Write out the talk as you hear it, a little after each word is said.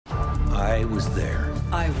I was there.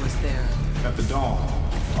 I was there. At the dawn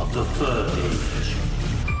of the Third Age.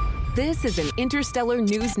 This is an Interstellar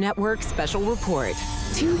News Network special report.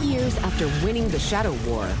 2 years after winning the Shadow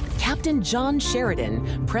War, Captain John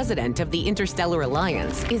Sheridan, president of the Interstellar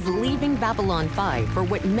Alliance, is leaving Babylon 5 for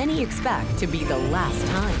what many expect to be the last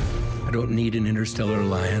time. I don't need an Interstellar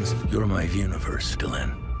Alliance. You're my universe,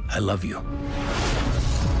 Delenn. I love you.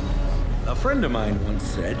 A friend of mine once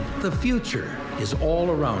said, the future is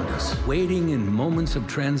all around us, waiting in moments of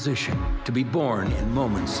transition to be born in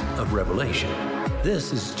moments of revelation.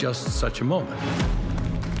 This is just such a moment.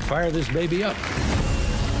 Fire this baby up.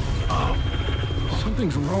 Oh,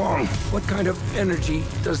 something's wrong. What kind of energy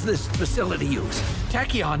does this facility use?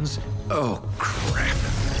 Tachyons. Oh, crap.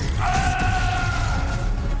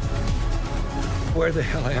 Where the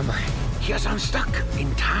hell am I? Yes, I'm stuck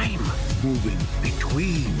in time. Moving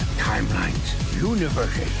between timelines,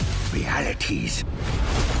 universes, realities.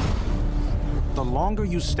 The longer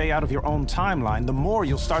you stay out of your own timeline, the more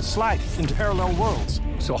you'll start sliding into parallel worlds.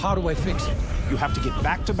 So how do I fix it? You have to get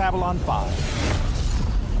back to Babylon 5.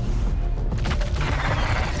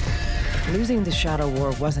 Losing the Shadow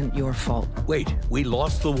War wasn't your fault. Wait, we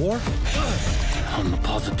lost the war? On the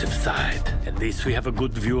positive side, at least we have a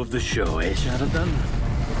good view of the show, eh, Sheridan?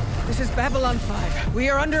 This is Babylon 5. We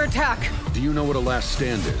are under attack. Do you know what a last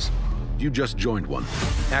stand is? You just joined one.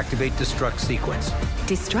 Activate destruct sequence.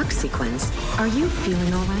 Destruct sequence? Are you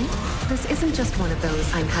feeling all right? This isn't just one of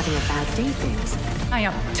those I'm having a bad day things. I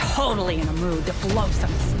am totally in a mood to blow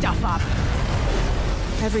some stuff up.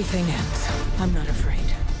 Everything ends. I'm not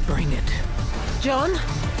afraid. Bring it. John?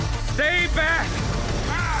 Stay back!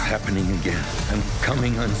 It's happening again. I'm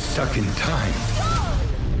coming unstuck in time.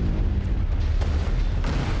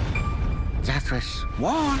 Zathras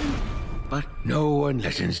won, but no one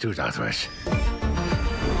listens to Zathras.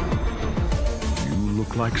 You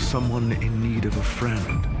look like someone in need of a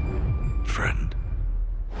friend. Friend.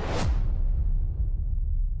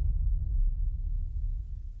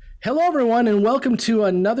 Hello, everyone, and welcome to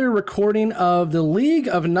another recording of the League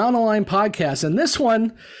of Non-Aligned Podcasts. And this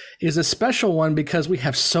one is a special one because we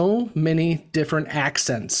have so many different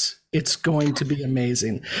accents. It's going to be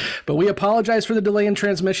amazing. But we apologize for the delay in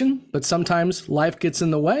transmission, but sometimes life gets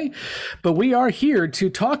in the way. But we are here to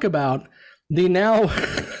talk about the now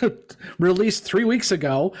released 3 weeks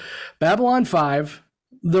ago, Babylon 5,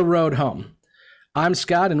 The Road Home. I'm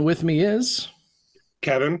Scott, and with me is...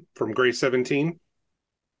 Kevin from Grey 17.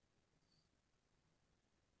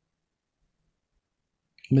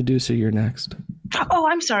 Medusa, you're next. Oh,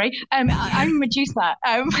 I'm sorry. I'm Medusa.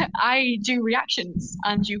 I do reactions,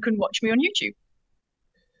 and you can watch me on YouTube.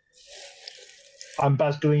 I'm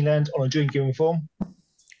Baz Greenland on a drinking form.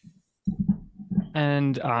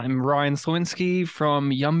 And I'm Ryan Slawinski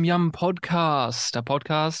from Yum Yum Podcast, a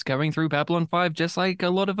podcast going through Babylon 5, just like a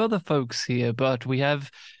lot of other folks here. But we have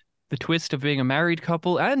the twist of being a married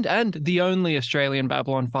couple and the only Australian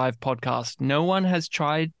Babylon 5 podcast. No one has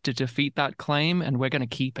tried to defeat that claim, and we're going to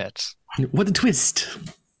keep it. What a twist.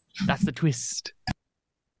 That's the twist.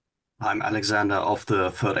 I'm Alexander of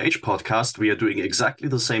the Third Age podcast. We are doing exactly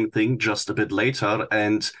the same thing, just a bit later,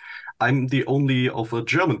 and I'm the only of a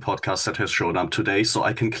German podcast that has shown up today, so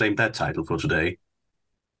I can claim that title for today.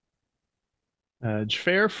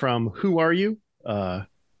 Jafar from Who Are You?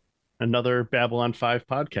 Another Babylon 5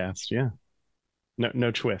 podcast, yeah.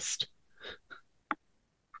 No twist.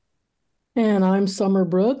 And I'm Summer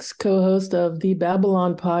Brooks, co-host of the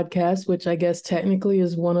Babylon podcast, which I guess technically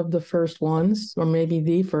is one of the first ones, or maybe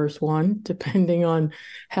the first one, depending on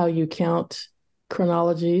how you count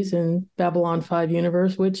chronologies in Babylon 5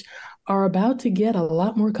 universe, which are about to get a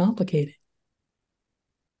lot more complicated.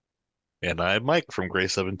 And I'm Mike from Grey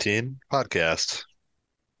 17 podcast.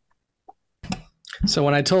 So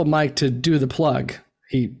when I told Mike to do the plug,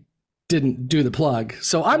 he didn't do the plug.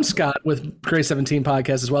 So I'm Scott with Grey 17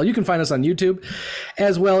 podcast as well. You can find us on YouTube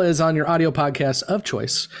as well as on your audio podcast of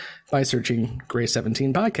choice by searching Grey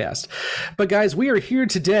 17 podcast. But guys, we are here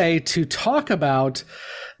today to talk about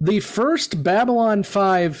the first Babylon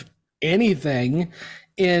 5 anything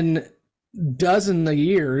in dozen of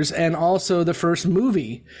years, and also the first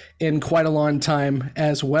movie in quite a long time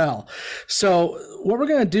as well. So what we're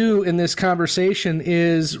going to do in this conversation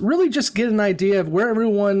is really just get an idea of where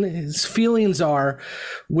everyone's feelings are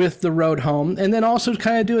with The Road Home, and then also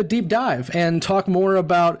kind of do a deep dive and talk more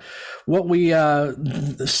about what we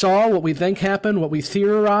saw, what we think happened, what we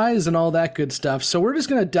theorize, and all that good stuff. So we're just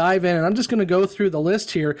going to dive in, and I'm just going to go through the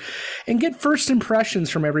list here and get first impressions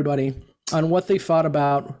from everybody on what they thought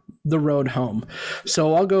about The Road Home.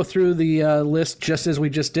 So I'll go through the list just as we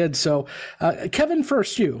just did. So Kevin,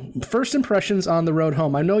 first impressions on The Road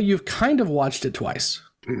Home. I know you've kind of watched it twice.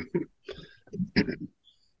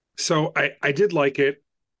 So I did like it.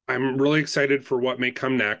 I'm really excited for what may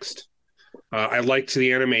come next. I liked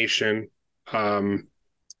the animation.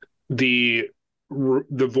 The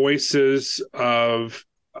voices of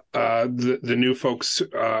the new folks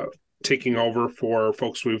taking over for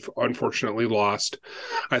folks we've unfortunately lost,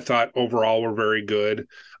 I thought overall were very good.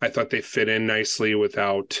 I thought they fit in nicely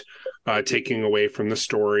without taking away from the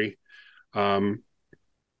story. I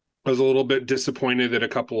was a little bit disappointed that a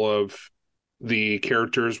couple of the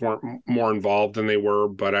characters weren't more involved than they were,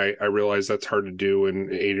 but I realize that's hard to do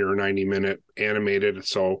in 80 or 90 minute animated.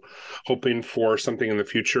 So hoping for something in the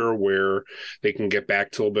future where they can get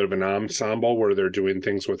back to a little bit of an ensemble where they're doing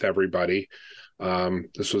things with everybody.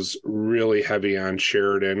 This was really heavy on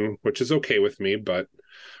Sheridan, which is okay with me, but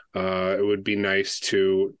it would be nice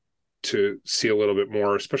to see a little bit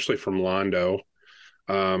more, especially from Londo.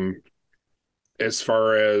 As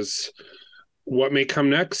far as what may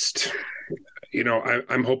come next,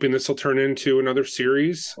 I'm hoping this will turn into another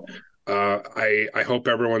series. I hope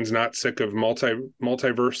everyone's not sick of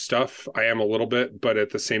multiverse stuff. I am a little bit, but at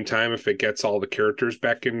the same time, if it gets all the characters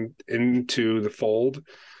back into the fold,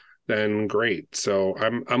 then great. So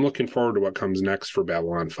I'm looking forward to what comes next for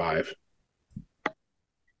Babylon 5.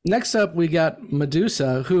 Next up, we got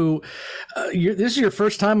Medusa, who this is your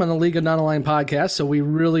first time on the League of Non-Aligned podcast, so we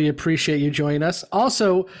really appreciate you joining us.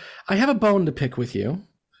 Also, I have a bone to pick with you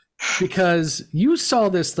because you saw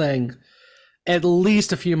this thing at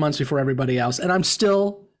least a few months before everybody else, and I'm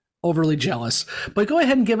still overly jealous. But go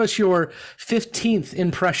ahead and give us your 15th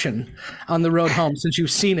impression on The Road Home since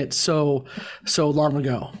you've seen it so long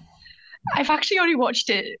ago. I've actually only watched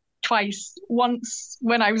it twice. Once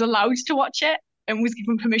when I was allowed to watch it and was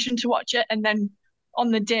given permission to watch it, and then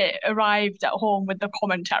on the day arrived at home with the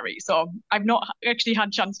commentary. So I've not actually had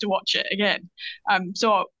a chance to watch it again.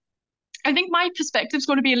 So I think my perspective is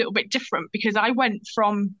going to be a little bit different because I went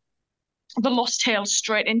from The Lost Tales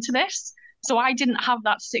straight into this. So I didn't have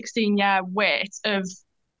that 16-year wait of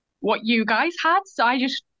what you guys had. So I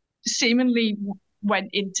just seemingly went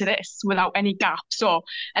into this without any gap. So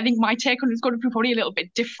I think my take on it is going to be probably a little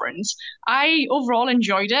bit different. I overall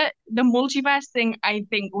enjoyed it. The multiverse thing, I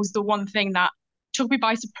think, was the one thing that took me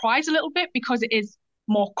by surprise a little bit because it is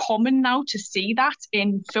more common now to see that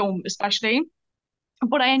in film, especially.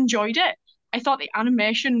 But I enjoyed it. I thought the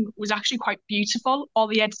animation was actually quite beautiful. All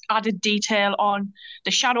the added detail on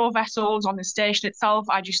the shadow vessels, on the station itself,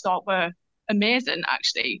 I just thought were amazing,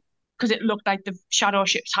 actually, because it looked like the shadow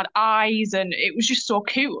ships had eyes and it was just so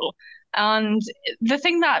cool. And the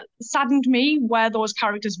thing that saddened me were those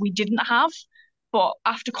characters we didn't have. But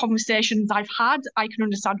after conversations I've had, I can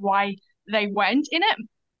understand why they weren't in it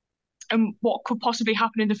and what could possibly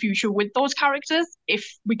happen in the future with those characters if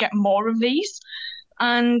we get more of these.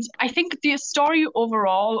 And I think the story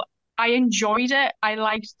overall, I enjoyed it. I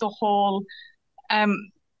liked the whole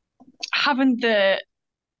having the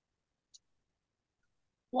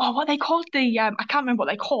what they called the I can't remember what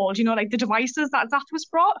they called, like the devices that Zathras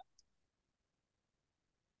brought.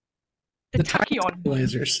 The tachyon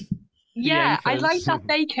lasers. Yeah, I liked that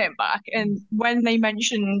they came back, and when they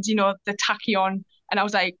mentioned, the tachyon, and I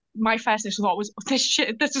was like, my first initial thought was,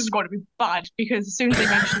 this is going to be bad, because as soon as they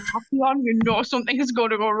mentioned tachyon, something is going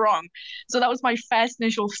to go wrong. So that was my first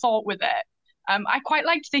initial thought with it. I quite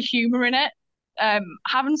liked the humor in it.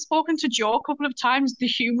 Having spoken to Joe a couple of times, the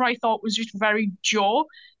humor I thought was just very Joe.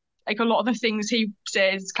 Like a lot of the things he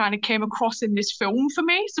says kind of came across in this film for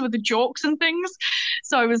me, some of the jokes and things.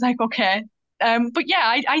 So I was like, okay. But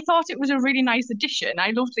yeah, I thought it was a really nice addition.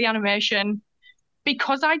 I loved the animation.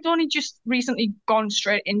 Because I'd only just recently gone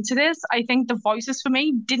straight into this, I think the voices for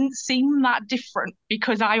me didn't seem that different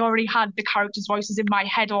because I already had the characters' voices in my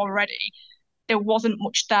head already. There wasn't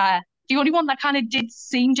much there. The only one that kind of did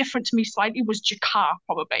seem different to me slightly was G'Kar,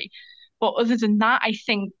 probably. But other than that, I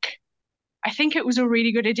think it was a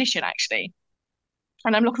really good addition, actually.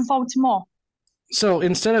 And I'm looking forward to more. So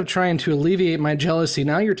instead of trying to alleviate my jealousy,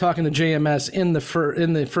 now you're talking to JMS in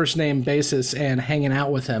the first name basis and hanging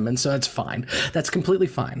out with him, and so that's fine. That's completely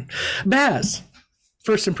fine. Baz,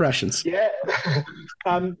 first impressions. Yeah,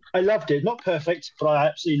 I loved it. Not perfect, but I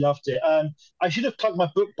absolutely loved it. I should have plugged my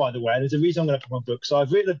book, by the way. There's a reason I'm going to plug my book. So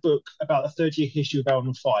I've written a book about the 30th issue of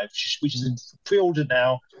Babylon 5, which is in pre-order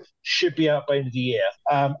now, should be out by the end of the year.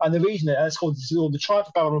 And the reason it's called The Triumph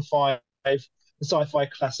of Babylon 5, the sci-fi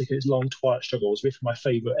classic and its long twilight struggle was really my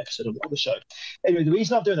favourite episode of the show. Anyway, the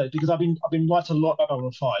reason I'm doing that is because I've been writing a lot about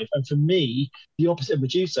Babylon 5, and for me, the opposite of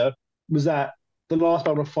Medusa was that the last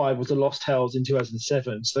Babylon 5 was The Lost Tales in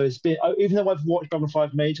 2007. So it's been, even though I've watched Babylon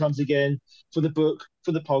 5 many times again for the book,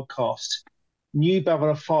 for the podcast, New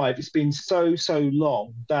Babylon 5, it's been so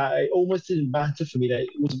long that it almost didn't matter for me that it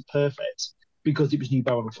wasn't perfect because it was New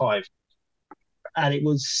Babylon 5. And it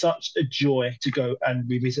was such a joy to go and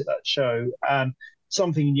revisit that show.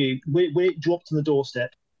 Something new. When it dropped on the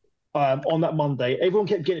doorstep on that Monday, everyone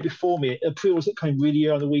kept getting it before me. Pre-orders that came really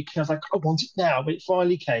early on the weekend. I was like, I want it now. But it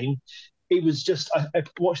finally came. It was just, I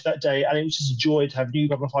watched that day, and it was just a joy to have New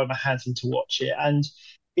Babylon 5 in my hands and to watch it. And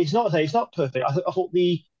it's not perfect. I thought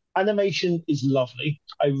the animation is lovely.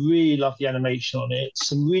 I really love the animation on it.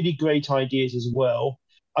 Some really great ideas as well.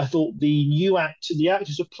 I thought the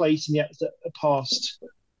actors were placed in the actors that are past.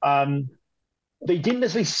 They didn't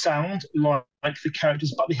necessarily sound like the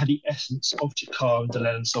characters, but they had the essence of G'Kar and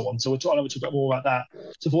Delenn and so on. So we'll talk about more about that.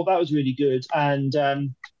 So I thought that was really good. And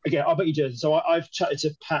again, I'll bet you did. So I've chatted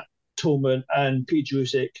to Pat Tallman and Peter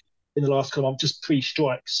Jurusik in the last couple of months, just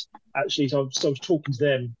pre-strikes actually. So I was talking to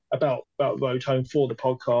them about Road Home for the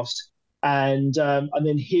podcast, and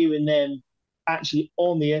then hearing them actually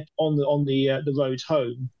on the road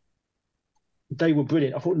home, they were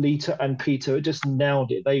brilliant. I thought Lita and Peter just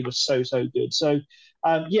nailed it. They were so good. So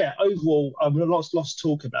overall, lots to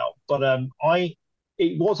talk about. But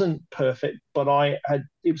it wasn't perfect, but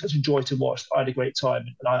it was such a joy to watch. I had a great time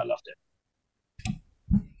and I loved it.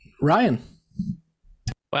 Ryan.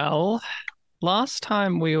 Well, last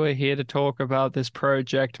time we were here to talk about this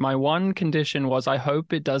project, my one condition was I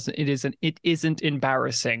hope it isn't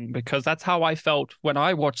embarrassing, because that's how I felt when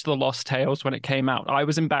I watched The Lost Tales when it came out. I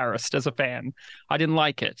was embarrassed as a fan. I didn't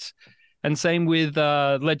like it. And same with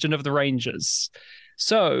Legend of the Rangers.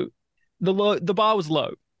 So the bar was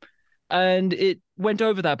low, and it went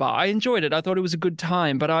over that bar. I enjoyed it. I thought it was a good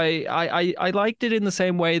time, but I liked it in the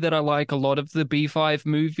same way that I like a lot of the B5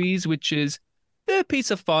 movies, which is a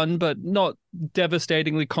piece of fun, but not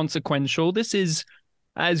devastatingly consequential. This is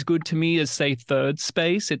as good to me as, say, Third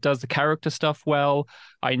Space. It does the character stuff well.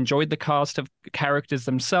 I enjoyed the cast of characters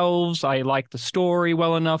themselves. I like the story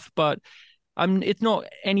well enough, but it's not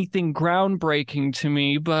anything groundbreaking to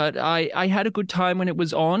me, but I had a good time when it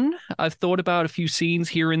was on. I've thought about a few scenes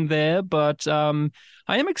here and there, but I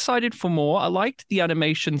am excited for more. I liked the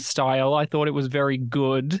animation style. I thought it was very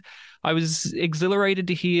good. I was exhilarated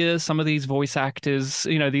to hear some of these voice actors,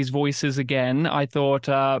 these voices again. I thought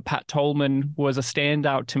Pat Tallman was a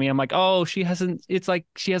standout to me. I'm like, it's like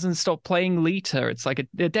she hasn't stopped playing Lita. It's like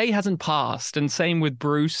a day hasn't passed. And same with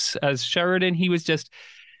Bruce as Sheridan. He was just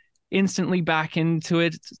instantly back into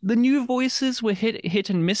it. The new voices were hit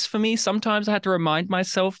and miss for me. Sometimes I had to remind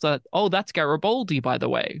myself that, that's Garibaldi, by the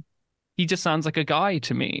way. He just sounds like a guy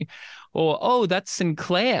to me. Or, that's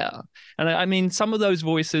Sinclair. And I mean, some of those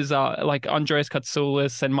voices are like Andreas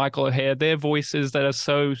Katsoulis and Michael O'Hare. They're voices that are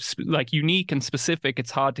so unique and specific,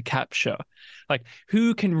 it's hard to capture. Like,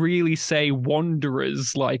 who can really say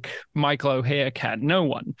Wanderers like Michael O'Hare can? No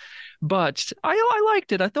one. But I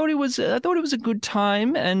liked it. I thought it was a good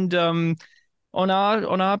time. And on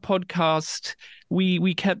our podcast,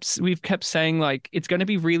 we've kept saying, like, it's going to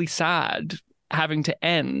be really sad having to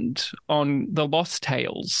end on The Lost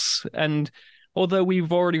Tales. And although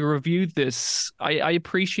we've already reviewed this, I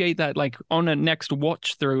appreciate that, like, on a next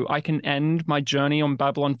watch through, I can end my journey on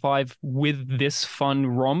Babylon 5 with this fun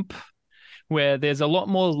romp where there's a lot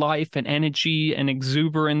more life and energy and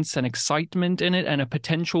exuberance and excitement in it, and a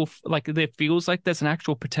potential, like, there feels like there's an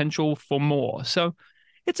actual potential for more. So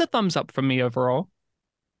it's a thumbs up from me overall.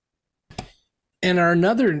 And our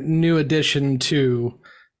another new addition to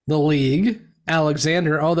the league,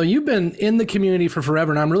 Alexander, although you've been in the community for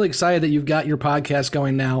forever, and I'm really excited that you've got your podcast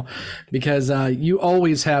going now, because you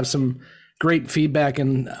always have some great feedback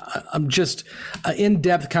and just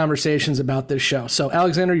in-depth conversations about this show. So,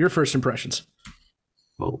 Alexander, your first impressions.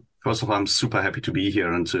 Well, first of all, I'm super happy to be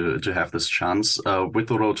here and to have this chance. With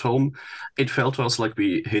The Road Home, it felt to us like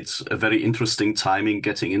we hit a very interesting timing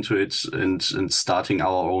getting into it and starting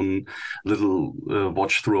our own little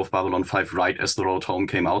watch through of Babylon 5 right as The Road Home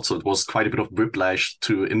came out. So it was quite a bit of whiplash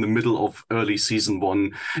to, in the middle of early season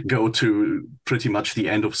 1, go to pretty much the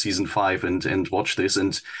end of season 5 and watch this.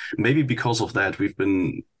 And maybe because of that, we've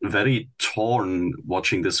been very torn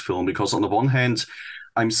watching this film, because on the one hand,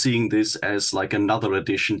 I'm seeing this as like another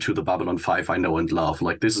addition to the Babylon 5 I know and love.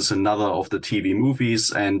 Like, this is another of the TV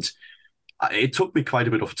movies, and it took me quite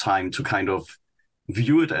a bit of time to kind of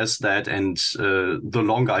view it as that. And the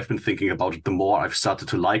longer I've been thinking about it, the more I've started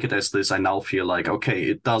to like it as this. I now feel like, okay,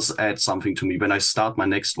 it does add something to me. When I start my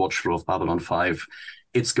next watch through of Babylon 5,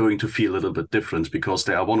 it's going to feel a little bit different, because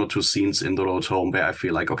there are one or two scenes in The Road Home where I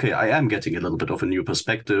feel like, okay, I am getting a little bit of a new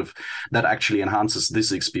perspective that actually enhances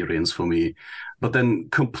this experience for me. But then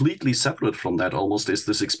completely separate from that almost is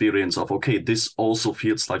this experience of, okay, this also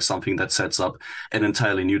feels like something that sets up an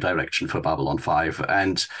entirely new direction for Babylon 5.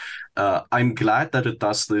 And I'm glad that it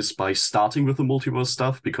does this by starting with the multiverse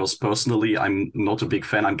stuff, because personally, I'm not a big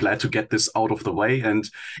fan. I'm glad to get this out of the way. And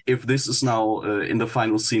if this is now in the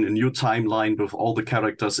final scene, a new timeline with all the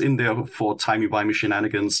characters in there for timey-wimey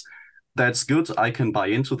shenanigans, that's good. I can buy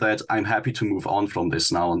into that. I'm happy to move on from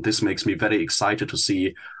this now. And this makes me very excited to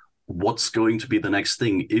see what's going to be the next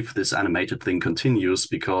thing if this animated thing continues,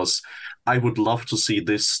 because I would love to see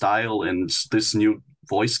this style and this new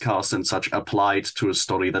voice cast and such applied to a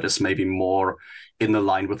story that is maybe more in the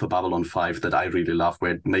line with the Babylon 5 that I really love,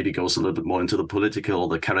 where it maybe goes a little bit more into the political,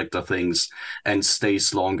 the character things, and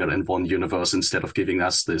stays longer in one universe instead of giving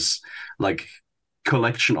us this like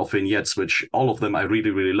collection of vignettes, which all of them I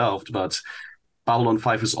really, really loved, but Babylon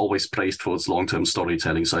 5 is always praised for its long-term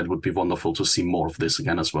storytelling, so it would be wonderful to see more of this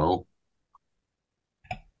again as well.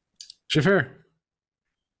 Jafar.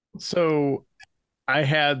 So I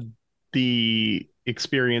had the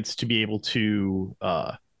experience to be able to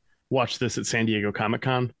watch this at San Diego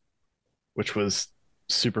Comic-Con, which was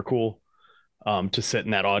super cool, to sit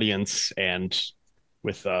in that audience and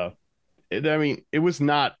with it was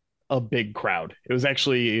not a big crowd. It was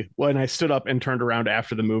actually, when I stood up and turned around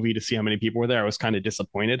after the movie to see how many people were there, I was kind of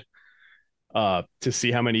disappointed to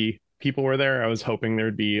see how many people were there. I was hoping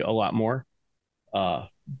there'd be a lot more,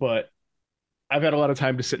 but I've had a lot of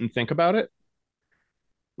time to sit and think about it.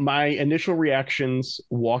 My initial reactions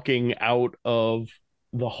walking out of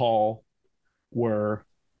the hall were,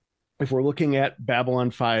 if we're looking at Babylon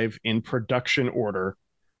 5 in production order,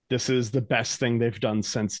 this is the best thing they've done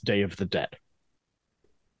since Day of the Dead.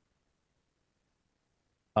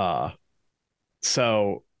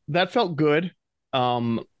 So that felt good.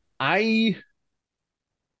 I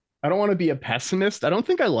don't want to be a pessimist. I don't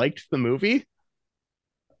think I liked the movie.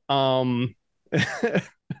 I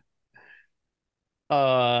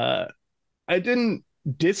didn't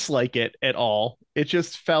dislike it at all. It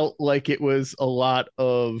just felt like it was a lot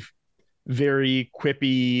of very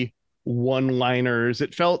quippy one-liners.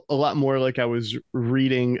 It felt a lot more like I was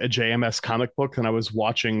reading a JMS comic book than I was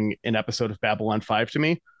watching an episode of Babylon 5 to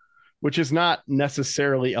me, which is not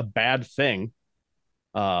necessarily a bad thing.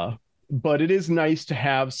 But it is nice to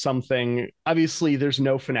have something. Obviously, there's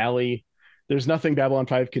no finale. There's nothing Babylon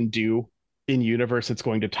 5 can do in universe that's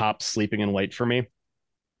going to top Sleeping in Light for me.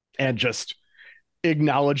 And just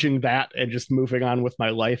acknowledging that and just moving on with my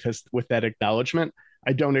life with that acknowledgement.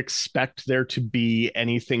 I don't expect there to be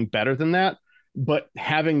anything better than that, but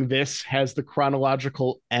having this has the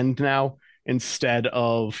chronological end now instead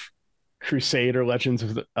of Crusade or Legends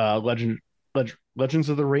of the Legends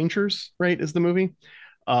of the Rangers, right, is the movie.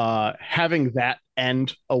 Having that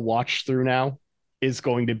end a watch through now is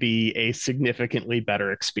going to be a significantly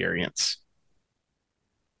better experience.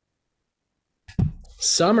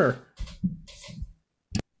 Summer.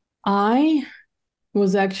 I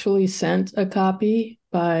was actually sent a copy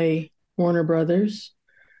by Warner Brothers.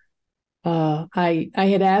 I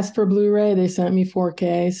had asked for Blu-ray. They sent me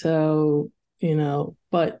 4K, so,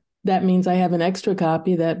 but that means I have an extra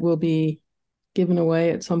copy that will be given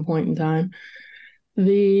away at some point in time.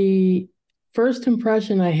 The first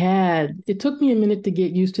impression I had, it took me a minute to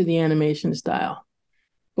get used to the animation style.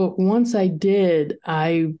 But once I did,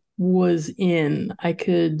 I was in.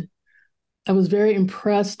 I was very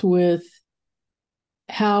impressed with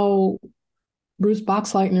how Bruce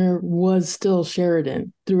Boxleitner was still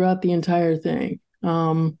Sheridan throughout the entire thing.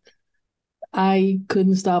 I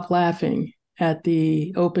couldn't stop laughing at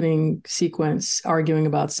the opening sequence arguing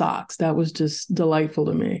about socks. That was just delightful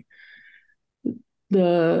to me.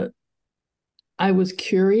 I was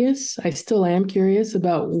curious, I still am curious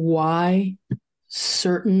about why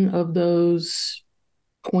certain of those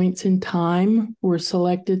points in time were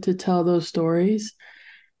selected to tell those stories.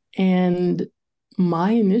 And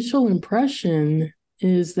my initial impression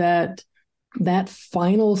is that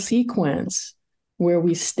final sequence where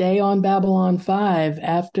we stay on Babylon 5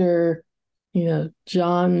 after,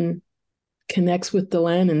 John connects with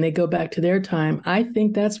Delenn and they go back to their time, I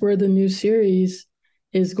think that's where the new series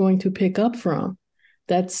is going to pick up from.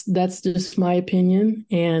 That's just my opinion.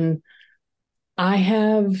 And I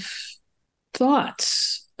have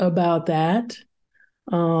thoughts about that,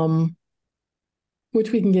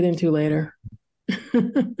 which we can get into later.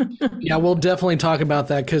 Yeah, we'll definitely talk about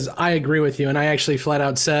that because I agree with you. And I actually flat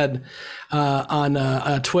out said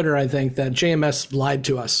on Twitter, I think, that JMS lied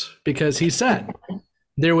to us because he said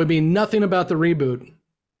there would be nothing about the reboot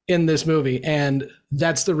in this movie, and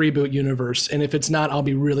that's the reboot universe. And if it's not, I'll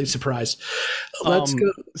be really surprised. Let's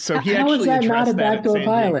go. So he How is actually that not addressed a that at backdoor San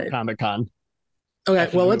Diego pilot? Comic-Con.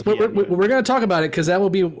 Okay, well, we're going to talk about it because that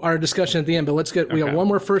will be our discussion at the end. But we got one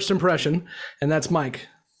more first impression, and that's Mike.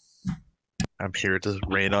 I'm here to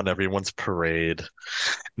rain on everyone's parade.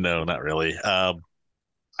 No, not really.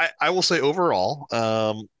 I will say overall,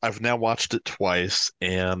 I've now watched it twice,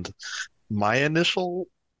 and my initial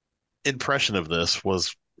impression of this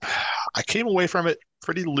was I came away from it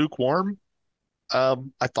pretty lukewarm.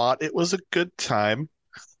 I thought it was a good time,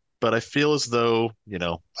 but I feel as though,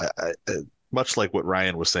 I much like what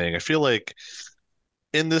Ryan was saying, I feel like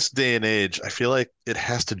in this day and age, I feel like it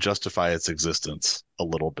has to justify its existence a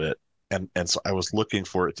little bit. And so I was looking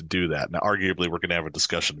for it to do that. Now, arguably, we're going to have a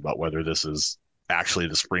discussion about whether this is actually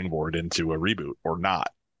the springboard into a reboot or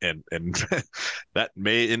not. And that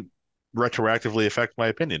may retroactively affect my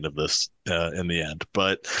opinion of this in the end.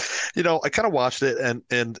 But, I kind of watched it,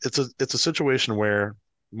 and it's a situation where,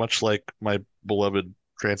 much like my beloved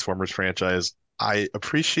Transformers franchise, I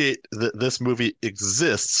appreciate that this movie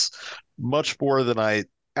exists much more than I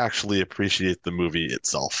actually appreciate the movie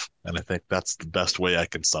itself. And I think that's the best way I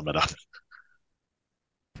can sum it up.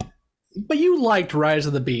 But you liked Rise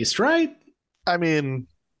of the Beast, right? I mean,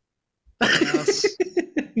 yes.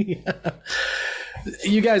 Yeah.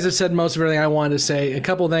 You guys have said most of everything I wanted to say. A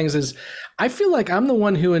couple of things is I feel like I'm the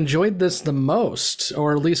one who enjoyed this the most,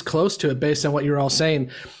 or at least close to it, based on what you're all saying.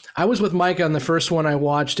 I was with Mike on the first one. I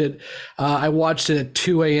watched it. I watched it at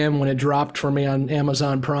 2 a.m. when it dropped for me on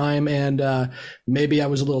Amazon Prime, and maybe I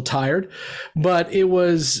was a little tired, but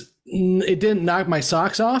it didn't knock my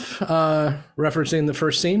socks off, referencing the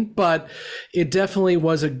first scene, but it definitely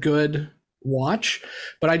was a good watch.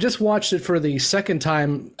 But I just watched it for the second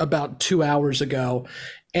time about 2 hours ago,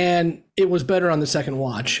 and it was better on the second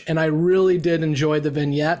watch. And I really did enjoy the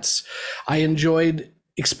vignettes. I enjoyed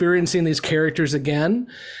experiencing these characters again.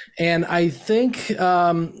 And I think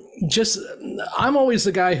I'm always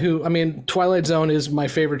the guy Twilight Zone is my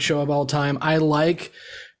favorite show of all time. I like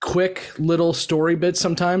quick little story bits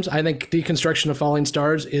sometimes. I think Deconstruction of Falling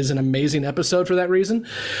Stars is an amazing episode for that reason.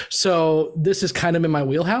 So this is kind of in my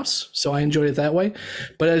wheelhouse. So I enjoyed it that way.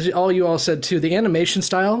 But as you all said too, the animation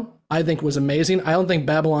style I think was amazing. I don't think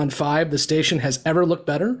Babylon 5, the station, has ever looked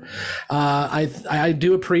better. I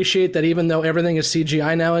do appreciate that even though everything is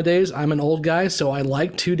CGI nowadays, I'm an old guy, so I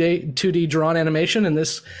like 2D drawn animation, and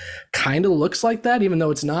this kind of looks like that, even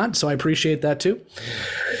though it's not. So I appreciate that too.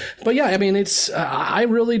 But yeah, I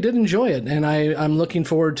really did enjoy it, and I'm looking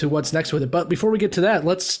forward to what's next with it. But before we get to that,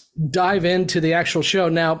 let's dive into the actual show.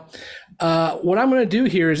 Now, what I'm going to do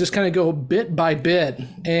here is just kind of go bit by bit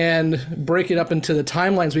and break it up into the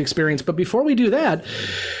timelines we experienced. But before we do that,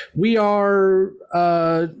 we are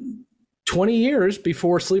 20 years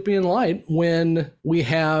before Sleeping in Light when we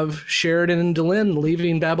have Sheridan and Delenn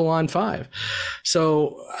leaving Babylon 5.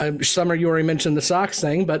 So, Summer, you already mentioned the socks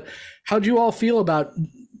thing, but how'd you all feel about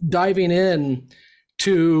diving in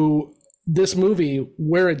to this movie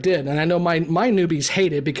where it did? And I know my newbies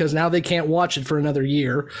hate it because now they can't watch it for another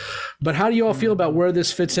year. But how do you all feel about where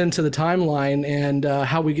this fits into the timeline and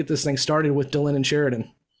how we get this thing started with Delenn and Sheridan?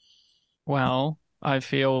 Well, I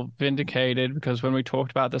feel vindicated because when we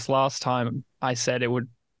talked about this last time, I said it would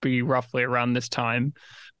be roughly around this time.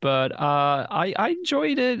 But I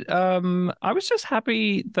enjoyed it. I was just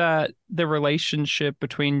happy that the relationship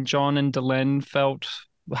between John and Delenn felt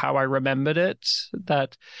how I remembered it.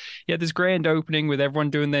 That, yeah, this grand opening with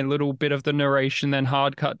everyone doing their little bit of the narration, then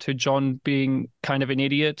hard cut to John being kind of an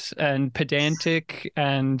idiot and pedantic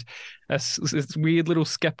and this weird little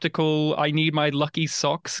skeptical, I need my lucky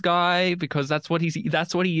socks guy, because that's what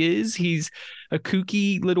he is. He's a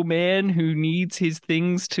kooky little man who needs his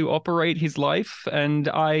things to operate his life. And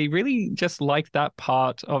I really just like that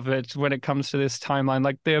part of it when it comes to this timeline,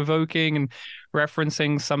 like they're evoking and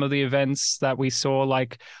referencing some of the events that we saw,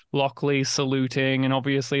 like Lockley saluting, and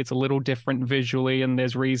obviously it's a little different visually and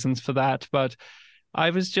there's reasons for that. But I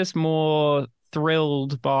was just more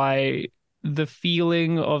thrilled by the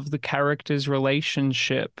feeling of the characters'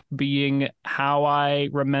 relationship being how I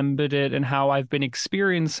remembered it and how I've been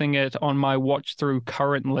experiencing it on my watch through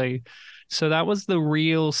currently. So that was the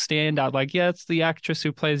real standout. Like, yeah, it's the actress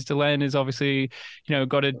who plays Delenn is obviously,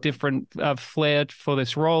 got a different flair for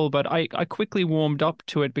this role, but I quickly warmed up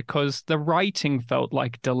to it because the writing felt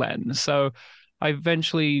like Delenn. So I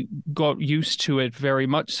eventually got used to it very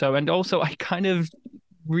much so. And also I kind of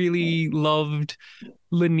really loved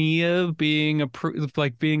Lanier being a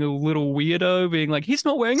little weirdo, being like, he's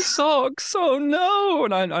not wearing socks, oh no.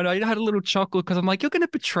 And I had a little chuckle because I'm like, you're going to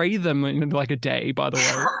betray them in like a day, by the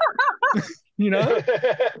way. You know,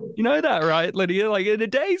 you know that, right, Lydia? Like in a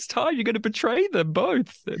day's time, you're going to betray them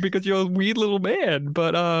both because you're a weird little man.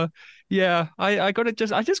 But yeah, I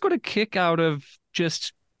just got a kick out of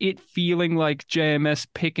just it feeling like JMS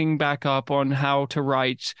picking back up on how to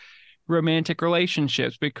write romantic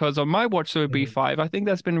relationships. Because on my watch through B5, I think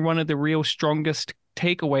that's been one of the real strongest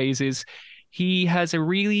takeaways is he has a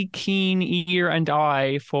really keen ear and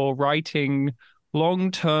eye for writing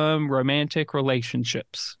long-term romantic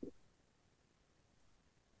relationships.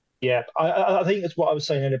 Yeah, I think that's what I was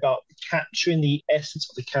saying earlier about capturing the essence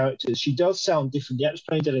of the characters. She does sound different. The actress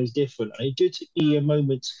playing Delenn is different, and it did take me a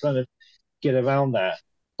moment to kind of get around that.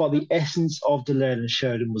 But the essence of Delenn and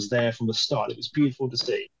Sheridan was there from the start. It was beautiful to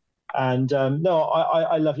see. And no,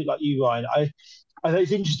 I love it like you, Ryan. I think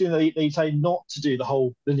it's interesting that they say not to do the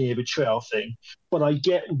whole linear betrayal thing, but I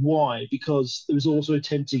get why, because there was also an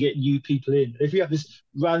attempt to get new people in. If you have this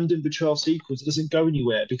random betrayal sequence, it doesn't go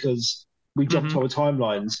anywhere because we jumped over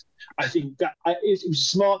timelines. I think that it was a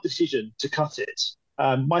smart decision to cut it.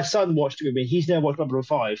 My son watched it with me. He's now watched number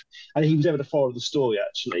 5, and he was able to follow the story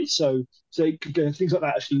actually. So things like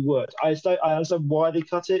that actually worked. I understand why they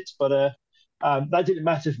cut it, but that didn't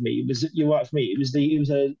matter for me. You're right for me. It was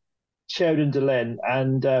a Sheridan Delenn,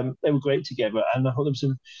 and they were great together. And I thought there was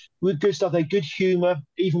some good stuff. They had good humour,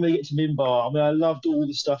 even when they get to Minbar. I mean, I loved all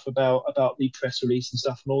the stuff about the press release and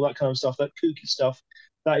stuff and all that kind of stuff, that kooky stuff.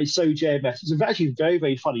 That is so JMS. It's actually a very,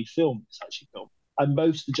 very funny film, this actually film. And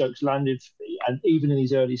most of the jokes landed for me. And even in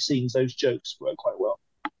these early scenes, those jokes work quite well.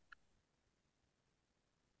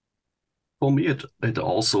 For me, it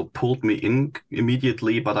also pulled me in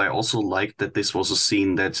immediately, but I also liked that this was a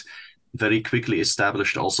scene that very quickly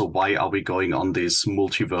established also why are we going on this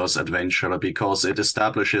multiverse adventure, because it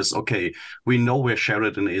establishes, okay, we know where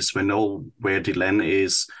Sheridan is, we know where Delenn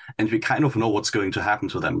is, and we kind of know what's going to happen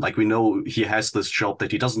to them. Like, we know he has this job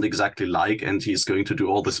that he doesn't exactly like, and he's going to do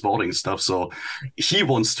all this boring stuff, so he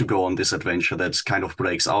wants to go on this adventure that kind of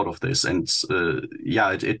breaks out of this. And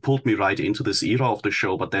it pulled me right into this era of the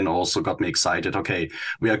show, but then also got me excited. Okay,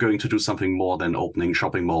 we are going to do something more than opening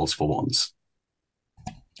shopping malls for once.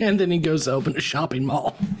 And then he goes to open a shopping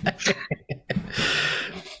mall.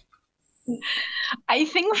 I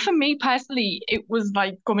think for me personally, it was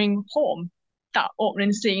like coming home, that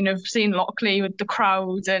opening scene of seeing Lockley with the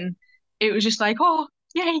crowd, and it was just like, oh,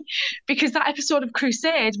 yay. Because that episode of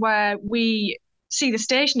Crusade where we see the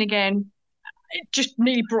station again, it just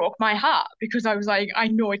nearly broke my heart, because I was like, I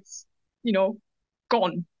know it's,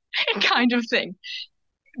 gone kind of thing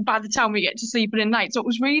by the time we get to Sleeping in Night. So it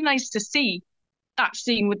was really nice to see that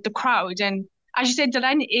scene with the crowd. And as you said,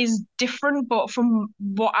 Delenn is different, but from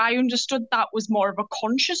what I understood, that was more of a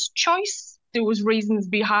conscious choice. There was reasons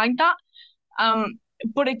behind that,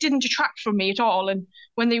 but it didn't detract from me at all. And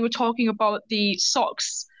when they were talking about the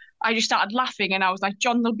socks, I just started laughing, and I was like,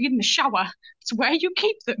 John, they'll be in the shower. It's where you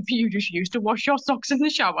keep them. You just used to wash your socks in the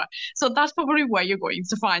shower. So that's probably where you're going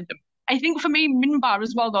to find them. I think for me, Minbar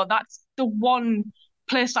as well, though, that's the one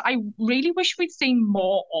place that I really wish we'd seen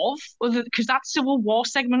more of, because that Civil War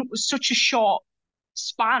segment was such a short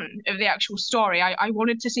span of the actual story. I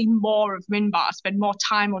wanted to see more of Minbar, spend more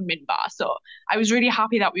time on Minbar. So I was really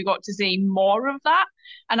happy that we got to see more of that.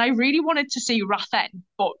 And I really wanted to see Rathen,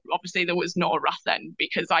 but obviously there was no Rathen,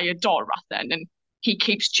 because I adore Rathen, and he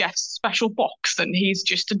keeps Jeff's special box, and he's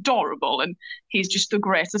just adorable, and he's just the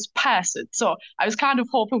greatest person. So I was kind of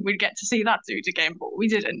hoping we'd get to see that dude again, but we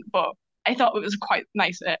didn't. But I thought it was quite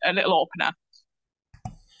nice, a little opener.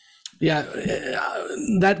 Yeah,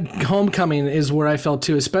 that homecoming is where I felt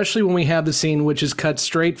too, especially when we have the scene which is cut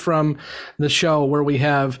straight from the show, where we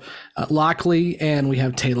have Lockley and we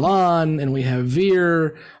have Talon and we have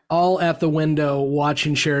Veer all at the window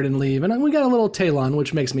watching Sheridan leave. And we got a little Talon,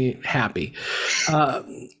 which makes me happy.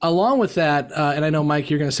 Along with that, and I know, Mike,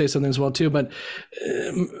 you're going to say something as well too, but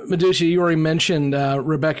Medusa, you already mentioned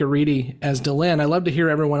Rebecca Reedy as Delenn. I'd love to hear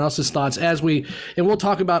everyone else's thoughts and we'll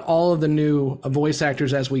talk about all of the new voice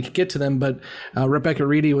actors as we get to them, but Rebecca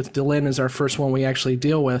Reedy with Delenn is our first one we actually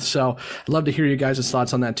deal with. So I'd love to hear you guys'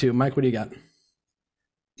 thoughts on that too. Mike, what do you got?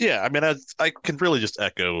 Yeah, I mean, I can really just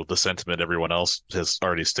echo the sentiment everyone else has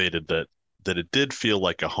already stated, that it did feel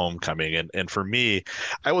like a homecoming. And for me,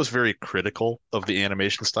 I was very critical of the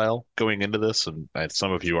animation style going into this. And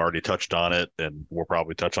some of you already touched on it, and we'll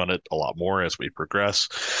probably touch on it a lot more as we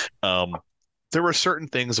progress. There were certain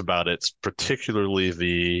things about it,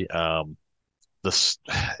 particularly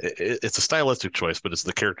it's a stylistic choice, but it's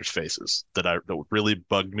the characters' faces that really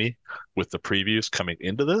bugged me with the previews coming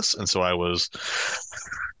into this. And so I was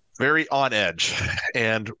very on edge.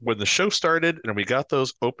 And when the show started and we got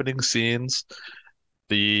those opening scenes,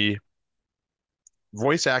 the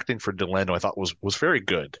voice acting for Delano I thought was very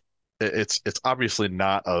good. It's obviously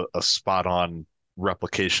not a spot on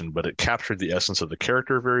replication, but it captured the essence of the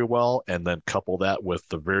character very well, and then couple that with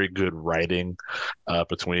the very good writing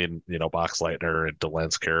between Boxleitner and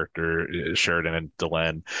Delen's character, Sheridan and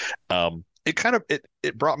Delen.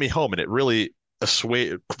 It brought me home, and it really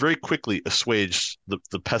very quickly assuaged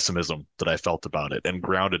the pessimism that I felt about it and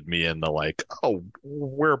grounded me in the like, oh,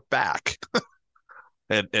 we're back.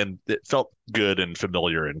 and it felt good and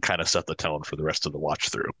familiar and kind of set the tone for the rest of the watch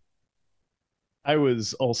through. I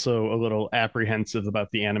was also a little apprehensive about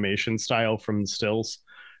the animation style from the stills.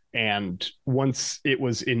 And once it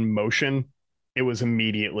was in motion, it was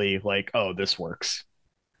immediately like, oh, this works.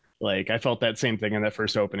 Like, I felt that same thing in that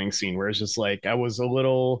first opening scene where it's just like, I was a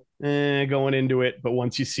little going into it. But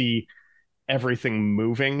once you see everything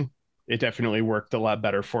moving, it definitely worked a lot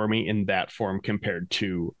better for me in that form compared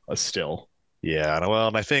to a still. Yeah, well,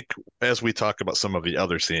 and I think as we talk about some of the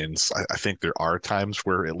other scenes, I think there are times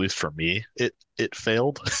where, at least for me, it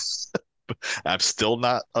failed. I'm still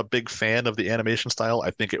not a big fan of the animation style.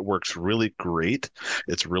 I think it works really great.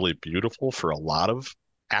 It's really beautiful for a lot of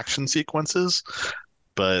action sequences,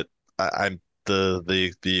 but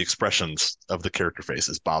the expressions of the character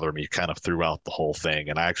faces bother me kind of throughout the whole thing,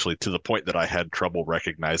 and I actually, to the point that I had trouble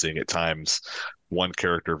recognizing at times one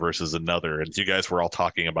character versus another. And you guys were all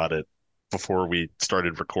talking about it before we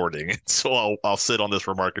started recording, so I'll sit on this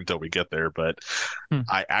remark until we get there, but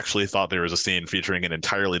I actually thought there was a scene featuring an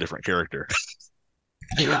entirely different character.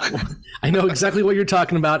 Yeah, I know exactly what you're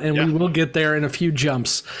talking about, and we will get there in a few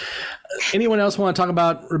jumps. Anyone else want to talk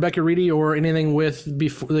about Rebecca Reedy or anything with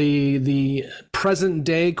before the present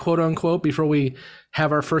day, quote unquote, before we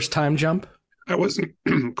have our first time jump? I wasn't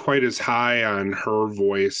quite as high on her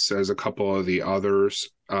voice as a couple of the others.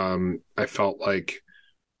 I felt like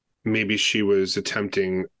maybe she was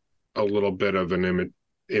attempting a little bit of an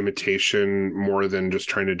imitation more than just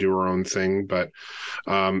trying to do her own thing. But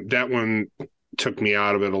that one took me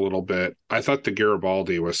out of it a little bit. I thought the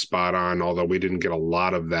Garibaldi was spot on, although we didn't get a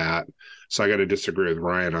lot of that. So I got to disagree with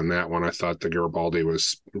Ryan on that one. I thought the Garibaldi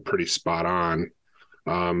was pretty spot on.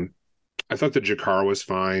 I thought the G'Kar was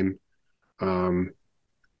fine.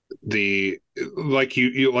 Like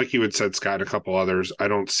you had said, Scott, and a couple others, I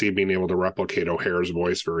don't see being able to replicate O'Hare's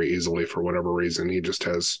voice very easily for whatever reason. He just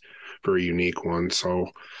has very unique one, so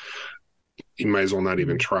you might as well not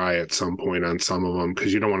even try at some point on some of them,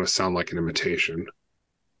 because you don't want to sound like an imitation.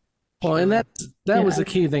 Well, and that was the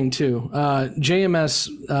key thing too. JMS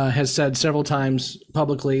has said several times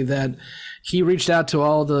publicly that he reached out to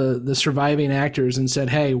all the surviving actors and said,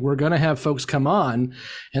 hey, we're going to have folks come on,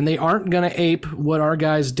 and they aren't going to ape what our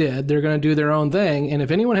guys did. They're going to do their own thing. And if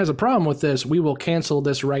anyone has a problem with this, we will cancel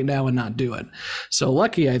this right now and not do it. So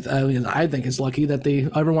lucky, I think it's lucky that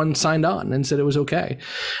everyone signed on and said it was okay.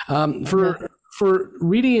 For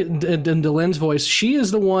Reedy and Delen's voice, she is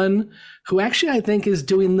the one who actually I think is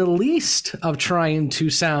doing the least of trying to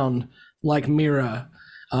sound like Mira.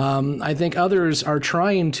 I think others are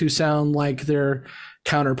trying to sound like their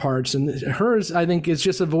counterparts, and hers, I think, is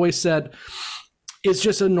just a voice that is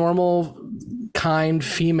just a normal, kind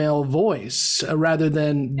female voice rather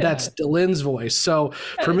than that's Delen's voice. So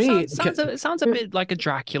for me, it sounds a bit like a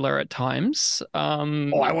Dracula at times. I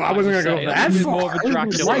wasn't going to go that far. More of a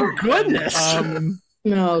Dracula. My goodness.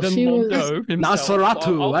 No, she was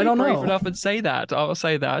Nosferatu. I don't know. Brave enough and say that. I'll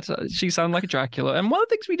say that she sounded like a Dracula. And one of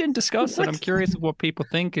the things we didn't discuss, and I'm curious of what people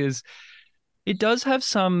think, is it does have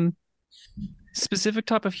some specific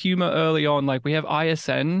type of humor early on. Like, we have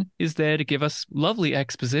ISN is there to give us lovely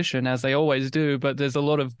exposition, as they always do, but there's a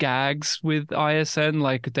lot of gags with ISN.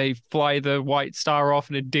 Like, they fly the White Star off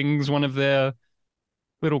and it dings one of their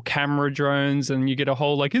little camera drones, and you get a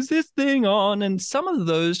whole like, is this thing on? And some of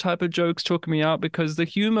those type of jokes took me out, because the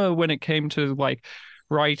humor when it came to like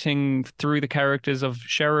writing through the characters of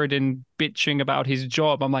Sheridan bitching about his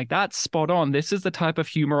job, I'm like, that's spot on. This is the type of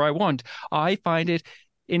humor I want. I find it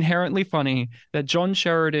inherently funny that John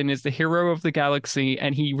Sheridan is the hero of the galaxy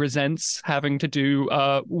and he resents having to do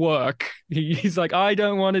work. He's like, I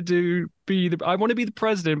don't want to I want to be the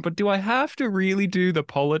president, but do I have to really do the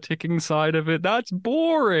politicking side of it? That's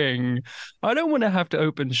boring. I don't want to have to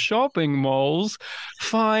open shopping malls.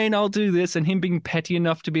 Fine, I'll do this. And him being petty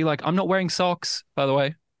enough to be like, I'm not wearing socks, by the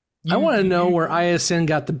way. I want to know where ISN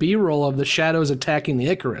got the B-roll of the shadows attacking the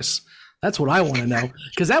Icarus. That's what I want to know,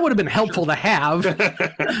 because that would have been helpful to have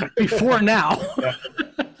before now.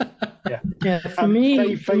 Yeah. For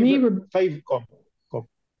me, go on.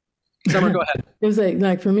 Summer, go ahead. It was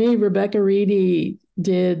like for me, Rebecca Reedy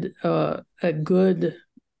did a good,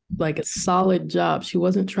 like a solid job. She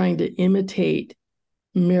wasn't trying to imitate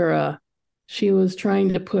Mira. she was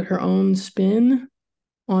trying to put her own spin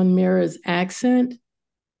on Mara's accent.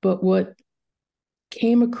 But what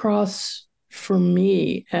came across for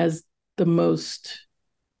me as the most,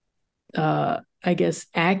 I guess,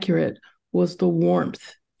 accurate was the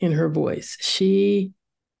warmth in her voice. She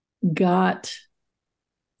got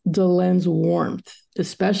Delen's warmth,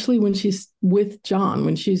 especially when she's with John,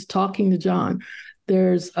 when she's talking to John.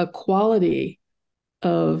 There's a quality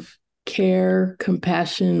of care,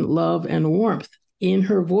 compassion, love, and warmth in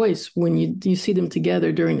her voice when you see them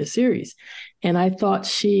together during the series. And I thought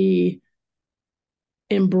she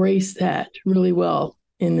embraced that really well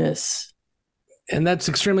in this. And that's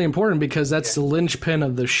extremely important because that's the linchpin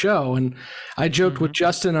of the show. And I joked with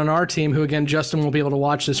Justin on our team, who, again, Justin won't be able to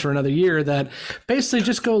watch this for another year, that basically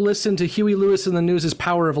just go listen to Huey Lewis and the News'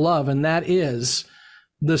 Power of Love. And that is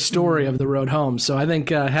the story of The Road Home. So I think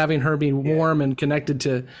having her be warm and connected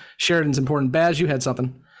to Sheridan's important. Baz, you had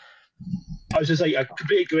something. I was just saying, I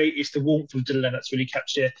completely agree. It's the warmth of Dylan that's really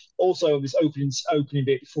captured here. Also, this opening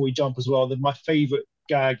bit before we jump as well, that my favourite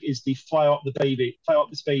gag is the fire up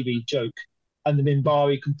this baby joke. And the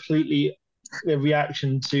Minbari completely the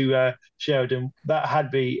reaction to Sheridan, that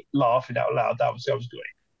had me laughing out loud. That was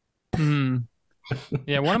great.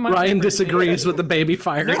 Yeah, one of my Ryan disagrees with the baby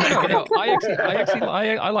fire.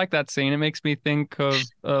 I like that scene. It makes me think of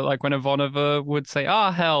like when Ivanova would say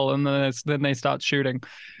hell, and then they start shooting.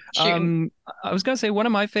 I was going to say one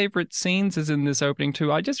of my favorite scenes is in this opening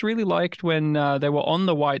too. I just really liked when they were on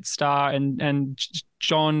the White Star and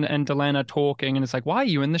John and Delenn are talking, and it's like, why are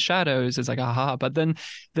you in the shadows? It's like, aha. But then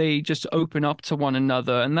they just open up to one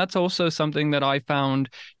another. And that's also something that I found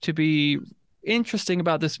to be interesting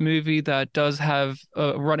about this movie, that does have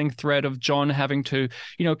a running thread of John having to,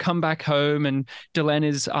 come back home, and Delenn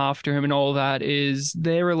is after him, and all that. Is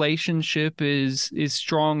their relationship is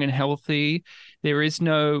strong and healthy. There is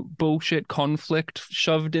no bullshit conflict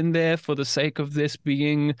shoved in there for the sake of this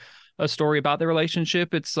being a story about their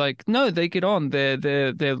relationship. It's like, no, they get on. They're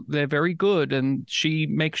very good, and she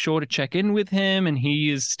makes sure to check in with him, and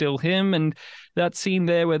he is still him. And that scene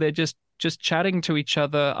there where they're just chatting to each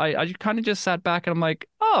other, I kind of just sat back and I'm like,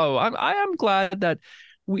 oh, I am glad that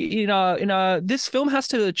we this film has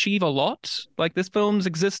to achieve a lot. Like, this film's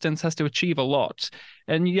existence has to achieve a lot,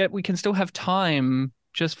 and yet we can still have time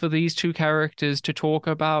just for these two characters to talk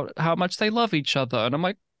about how much they love each other. And I'm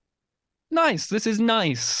like, nice. This is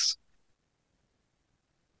nice.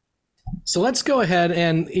 So let's go ahead,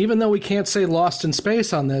 and even though we can't say Lost in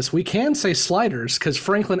Space on this, we can say Sliders, because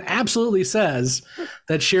Franklin absolutely says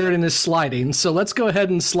that Sheridan is sliding. So let's go ahead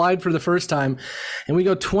and slide for the first time. And we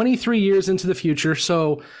go 23 years into the future,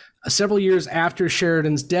 so several years after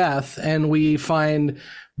Sheridan's death, and we find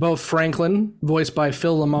both Franklin, voiced by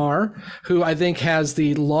Phil LaMarr, who I think has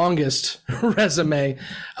the longest resume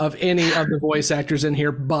of any of the voice actors in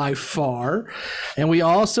here by far. And we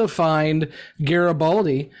also find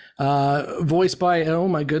Garibaldi, voiced by, oh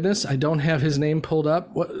my goodness, I don't have his name pulled up.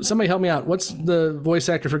 Somebody help me out. What's the voice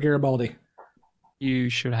actor for Garibaldi? You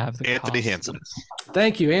should have the Anthony cast. Hansen.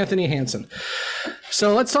 Thank you, Anthony Hansen.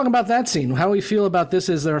 So let's talk about that scene. How do we feel about this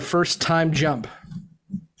as their first time jump?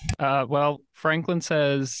 Well, Franklin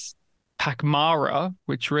says Pakmara,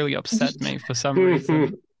 which really upset me for some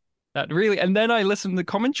reason. And then I listened to the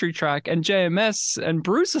commentary track, and JMS and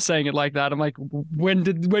Bruce are saying it like that. I'm like, when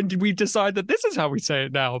did we decide that this is how we say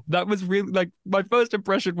it now? That was really, like, my first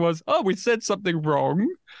impression was, oh, we said something wrong.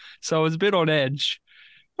 So I was a bit on edge.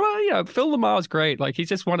 Well, Phil LaMarr is great. Like, he's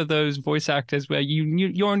just one of those voice actors where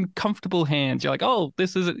you're in comfortable hands. You're like, oh,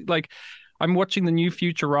 this is like, I'm watching the new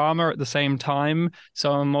Futurama at the same time,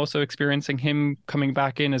 so I'm also experiencing him coming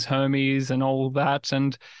back in as Hermes and all that.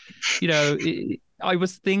 And, I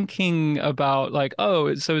was thinking about, like,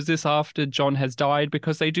 oh, so is this after John has died?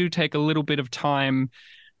 Because they do take a little bit of time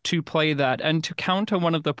to play that. And to counter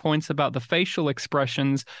one of the points about the facial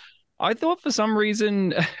expressions, I thought for some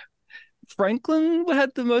reason Franklin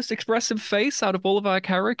had the most expressive face out of all of our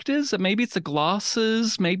characters. Maybe it's the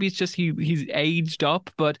glasses, maybe it's just he's aged up,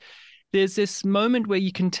 but there's this moment where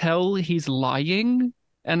you can tell he's lying,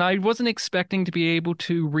 and I wasn't expecting to be able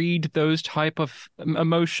to read those type of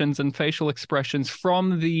emotions and facial expressions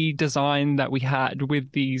from the design that we had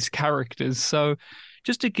with these characters. So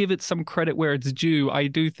just to give it some credit where it's due, I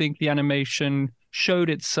do think the animation showed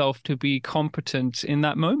itself to be competent in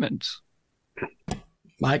that moment.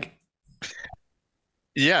 Mike?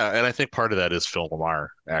 Yeah, and I think part of that is Phil LaMarr,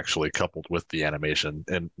 actually, coupled with the animation.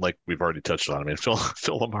 And like we've already touched on, I mean, Phil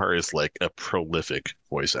LaMarr is like a prolific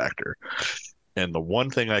voice actor. And the one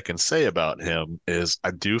thing I can say about him is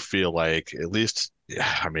I do feel like, at least,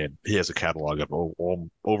 I mean, he has a catalog of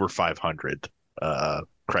over 500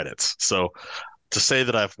 credits. So to say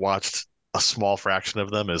that I've watched a small fraction of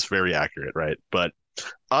them is very accurate, right? But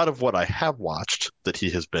out of what I have watched that he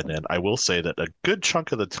has been in, I will say that a good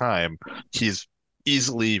chunk of the time he's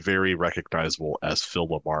easily very recognizable as Phil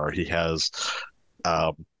LaMarr. He has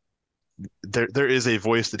there is a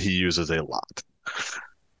voice that he uses a lot.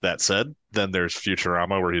 That said, then there's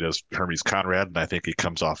Futurama where he does Hermes Conrad, and I think he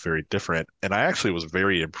comes off very different. And I actually was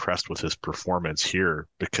very impressed with his performance here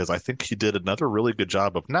because I think he did another really good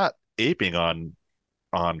job of not aping on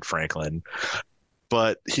Franklin,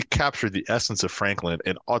 but he captured the essence of Franklin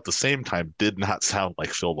and at the same time did not sound like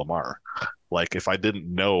Phil LaMarr. Like if I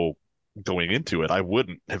didn't know going into it, I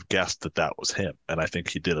wouldn't have guessed that that was him. And I think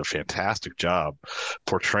he did a fantastic job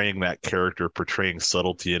portraying that character, portraying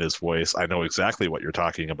subtlety in his voice. I know exactly what you're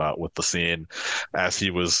talking about with the scene as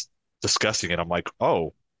he was discussing it. I'm like,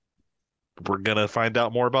 oh, we're going to find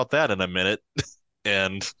out more about that in a minute.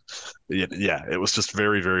 And yeah, it was just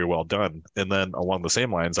very, very well done. And then along the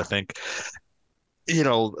same lines, I think,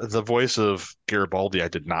 the voice of Garibaldi I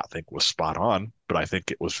did not think was spot on, but I think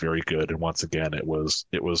it was very good. And once again, it was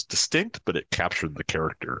distinct, but it captured the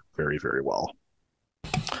character very, very well.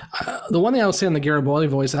 The one thing I would say on the Garibaldi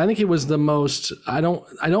voice, I think he was the most, I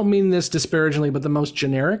don't mean this disparagingly, but the most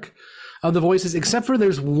generic of the voices, except for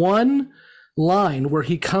there's one line where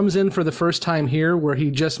he comes in for the first time here where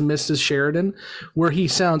he just misses Sheridan, where he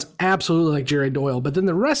sounds absolutely like Jerry Doyle. But then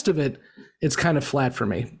the rest of it, it's kind of flat for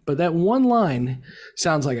me. But that one line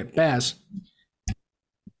sounds like it. Baz.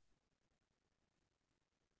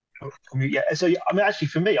 Yeah, so actually,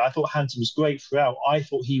 for me, I thought Hanson was great throughout. I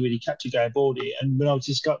thought he really captured Garibaldi. And when I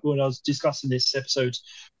was discussing this episode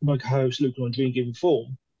with my co-host Luke on Dream Given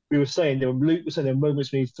Form, we were saying there were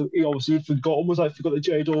moments when he obviously forgot that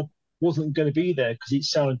Jerry Doyle wasn't going to be there because it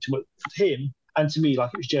sounded too much to him and to me like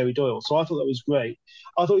it was Jerry Doyle. So I thought that was great.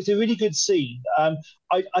 I thought it's a really good scene.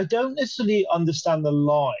 I don't necessarily understand the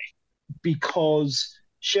lie because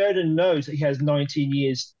Sheridan knows that he has 19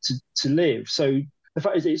 years to live. So the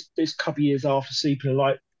fact is it's a couple of years after sleeping,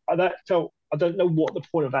 I don't know what the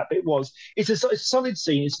point of that bit was. It's a solid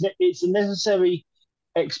scene. It's a necessary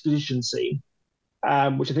exposition scene,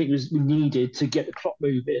 which I think was needed to get the plot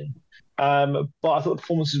moving. But I thought the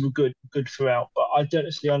performances were good throughout. But I don't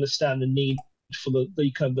necessarily understand the need for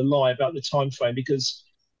the kind of the lie about the time frame, because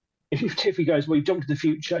if he goes, well, you jump to the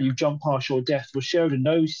future, you jump past your death. Well, Sheridan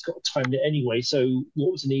knows he's got to time it anyway. So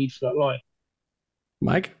what was the need for that lie?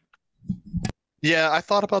 Mike? Yeah, I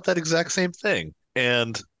thought about that exact same thing.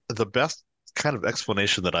 And the best kind of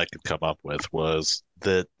explanation that I could come up with was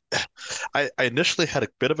that I initially had a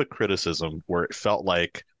bit of a criticism where it felt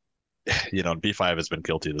like, B5 has been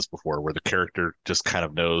guilty of this before, where the character just kind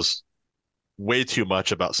of knows way too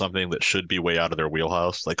much about something that should be way out of their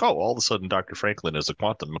wheelhouse. Like, oh, all of a sudden Dr. Franklin is a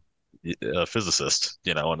quantum physicist,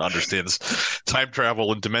 and understands time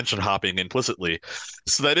travel and dimension hopping implicitly.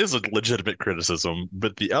 So that is a legitimate criticism.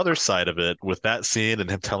 But the other side of it, with that scene and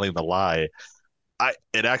him telling the lie, I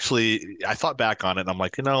thought back on it and I'm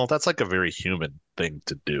like, that's like a very human thing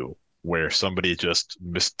to do, where somebody just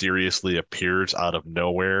mysteriously appears out of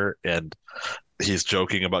nowhere and he's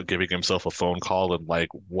joking about giving himself a phone call, and like,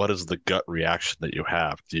 what is the gut reaction that you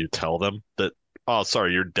have? Do you tell them that, oh,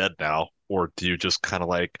 sorry, you're dead now? Or do you just kind of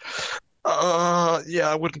like, yeah,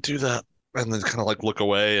 I wouldn't do that. And then kind of like look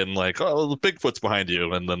away and like, oh, the Bigfoot's behind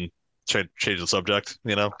you. And then change the subject,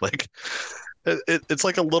 like it's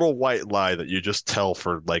like a little white lie that you just tell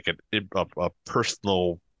for like a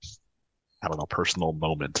personal, personal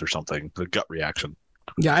moment or something, the gut reaction.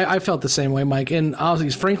 Yeah, I felt the same way, Mike. And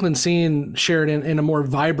obviously Franklin seeing Sheridan in a more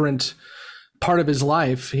vibrant part of his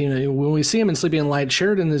life. When we see him in Sleeping in Light,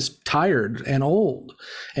 Sheridan is tired and old.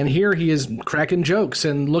 And here he is cracking jokes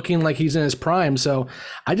and looking like he's in his prime. So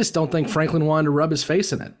I just don't think Franklin wanted to rub his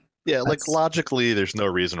face in it. Yeah, like logically, there's no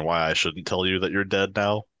reason why I shouldn't tell you that you're dead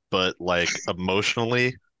now. But like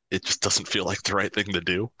emotionally, it just doesn't feel like the right thing to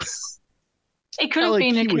do. It could have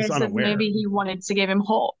been a case of maybe he wanted to give him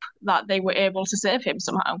hope that they were able to save him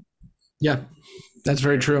somehow. Yeah, that's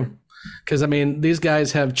very true. Because, these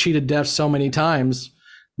guys have cheated death so many times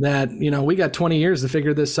that, we got 20 years to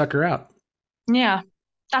figure this sucker out. Yeah,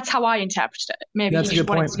 that's how I interpret it. Maybe he just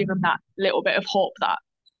wanted to give him that little bit of hope that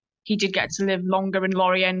he did get to live longer and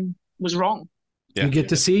Lorien was wrong. Yeah. You get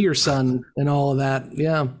to see your son and all of that.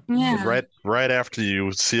 Yeah. Right after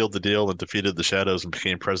you sealed the deal and defeated the Shadows and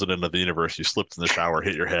became president of the universe, you slipped in the shower,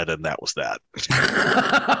 hit your head, and that was that.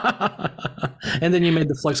 And then you made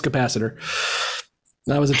the flux capacitor.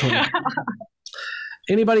 That was a toy.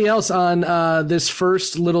 Anybody else on this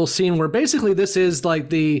first little scene where basically this is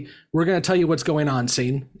like we're going to tell you what's going on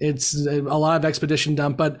scene. It's a lot of expedition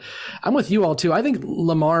dump, but I'm with you all too. I think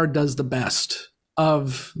Lamar does the best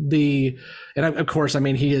of and of course, I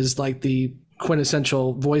mean, he is like the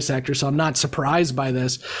quintessential voice actor, so I'm not surprised by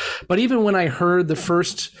this. But even when I heard the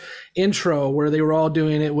first intro where they were all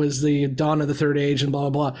doing it was the dawn of the third age and blah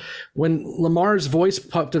blah blah, when Lamar's voice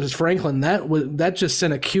popped up as Franklin, that just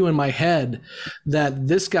sent a cue in my head that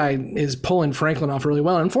this guy is pulling Franklin off really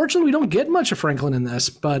well. Unfortunately, we don't get much of Franklin in this,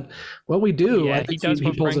 but what we do, I think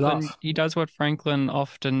he pulls it off. He does what Franklin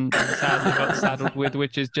often sadly got saddled with,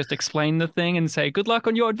 which is just explain the thing and say, good luck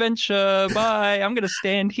on your adventure, bye, I'm going to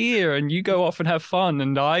stand here and you go off and have fun,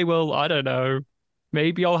 and I don't know,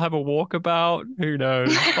 maybe I'll have a walkabout. Who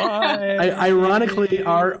knows? Bye. Ironically,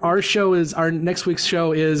 our next week's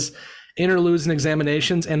show is interludes and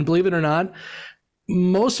examinations. And believe it or not,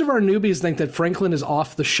 most of our newbies think that Franklin is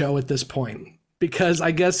off the show at this point because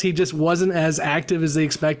I guess he just wasn't as active as they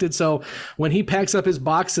expected. So when he packs up his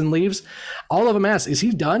box and leaves, all of them ask, is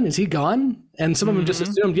he done? Is he gone? And some of them just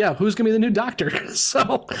assumed, yeah, who's going to be the new doctor?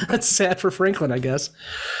 So that's sad for Franklin, I guess.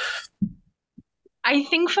 I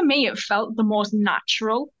think for me, it felt the most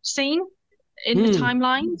natural scene in the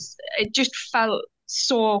timelines. It just felt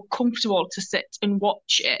so comfortable to sit and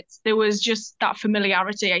watch it. There was just that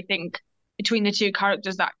familiarity, I think, between the two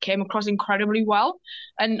characters that came across incredibly well.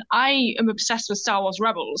 And I am obsessed with Star Wars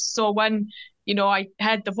Rebels. So when, I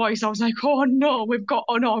heard the voice, I was like, oh no, we've got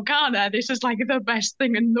an Organa. This is like the best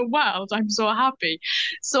thing in the world. I'm so happy.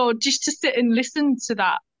 So just to sit and listen to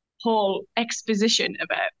that whole exposition of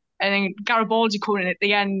it, and then Garibaldi coming in at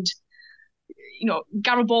the end,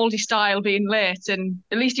 Garibaldi style being late, and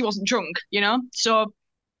at least he wasn't drunk, So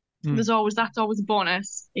that's always a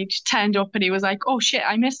bonus. He just turned up and he was like, oh shit,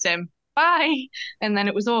 I missed him. Bye. And then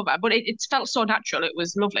it was over. But it felt so natural. It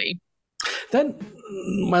was lovely.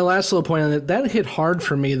 My last little point on it, that hit hard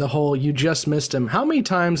for me, the whole you just missed him. How many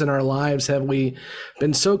times in our lives have we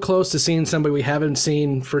been so close to seeing somebody we haven't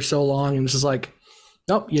seen for so long, and it's just like,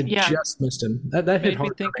 nope, you just missed him. That hit hard.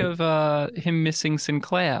 Made me think of him missing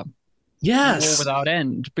Sinclair. Yes. War Without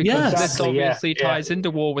End. Because this obviously ties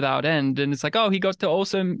into War Without End. And it's like, oh, he got to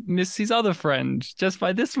also miss his other friend just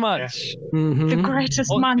by this much. Yeah. Mm-hmm. The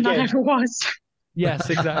greatest man that ever was. Yes,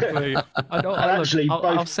 exactly.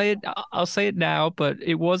 I'll say it now, but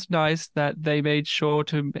it was nice that they made sure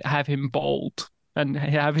to have him bald and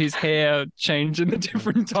have his hair change in the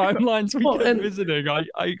different timelines we kept visiting.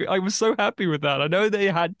 I was so happy with that. I know they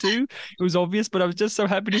had to. It was obvious, but I was just so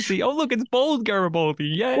happy to see, oh, look, it's bald Garibaldi.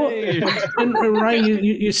 Yay! And Ryan,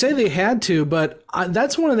 you say they had to, but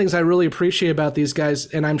that's one of the things I really appreciate about these guys,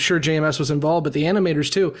 and I'm sure JMS was involved, but the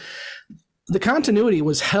animators too. The continuity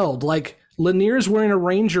was held. Like, Lanier's wearing a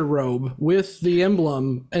ranger robe with the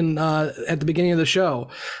emblem and at the beginning of the show.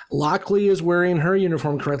 Lockley is wearing her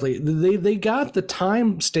uniform correctly. They got the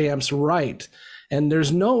time stamps right. And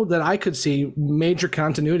there's no, that I could see, major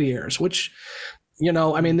continuity errors, which,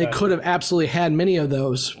 they could have absolutely had many of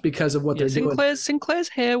those because of what they're doing. Sinclair's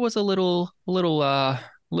hair was a little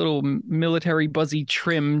military buzzy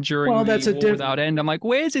trim during War Without End. I'm like,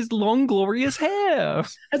 where's his long, glorious hair?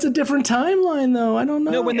 That's a different timeline, though. I don't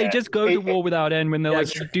know. No, when they just go to War Without End, when they're like,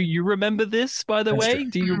 do you remember this, by the way?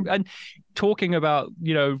 True. Do you? And talking about,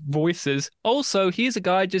 voices. Also, here's a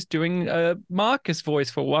guy just doing a Marcus voice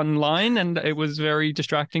for one line, and it was very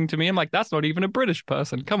distracting to me. I'm like, that's not even a British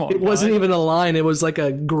person. Come on. It wasn't even a line. It was like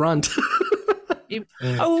a grunt.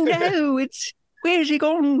 Oh, no, where's he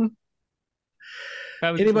gone?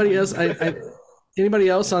 Anybody else? Anybody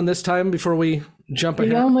else on this time before we jump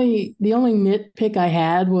ahead? The only nitpick I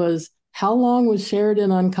had was how long was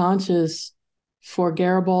Sheridan unconscious for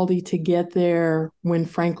Garibaldi to get there when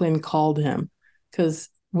Franklin called him? Because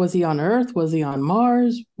was he on Earth? Was he on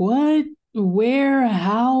Mars? What? Where?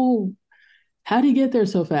 How? How did he get there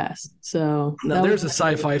so fast? So there's a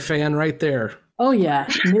sci-fi fan right there. Oh, yeah.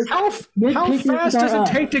 How fast does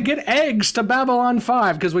it take to get eggs to Babylon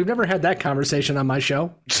 5? Because we've never had that conversation on my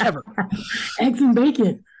show, ever. Eggs and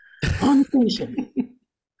bacon on the station.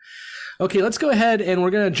 Okay, let's go ahead and we're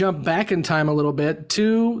going to jump back in time a little bit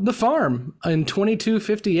to the farm in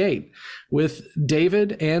 2258 with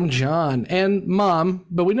David and John and Mom,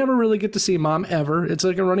 but we never really get to see Mom ever. It's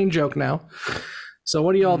like a running joke now. So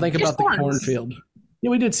what do you all think about the cornfield? Yeah,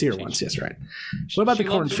 we did see her once. Yes, right. What about the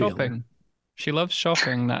cornfield? She loves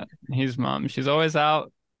shopping, his mom. She's always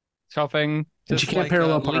out shopping. And she can't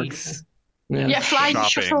parallel park. Yeah, flying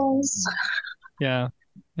shuttles. Yeah.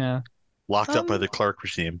 Locked up by the Clark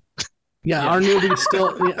regime. Yeah, our newbie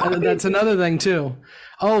still. That's another thing too.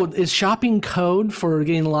 Oh, is shopping code for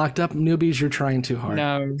getting locked up? Newbies, you're trying too hard.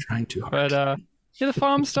 No, you're trying too hard. But yeah, the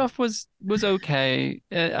farm stuff was okay.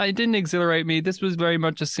 It didn't exhilarate me. This was very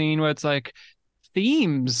much a scene where it's like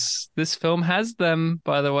themes. This film has them,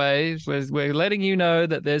 by the way. We're letting you know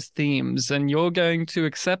that there's themes, and you're going to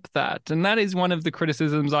accept that. And that is one of the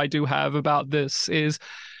criticisms I do have about this. Is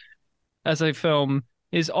as a film.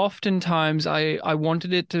 Is oftentimes I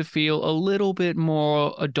wanted it to feel a little bit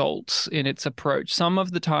more adult in its approach. Some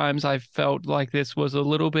of the times I felt like this was a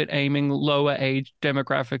little bit aiming lower age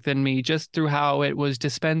demographic than me, just through how it was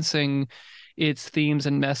dispensing its themes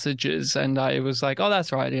and messages. And I was like, oh,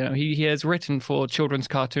 that's right. You know, he has written for children's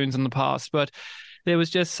cartoons in the past, but there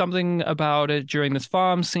was just something about it during this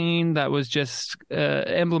farm scene that was just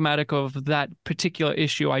emblematic of that particular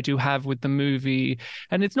issue I do have with the movie.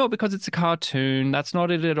 And it's not because it's a cartoon. That's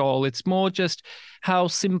not it at all. It's more just how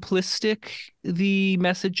simplistic the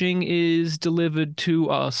messaging is delivered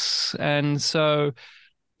to us. And so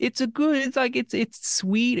it's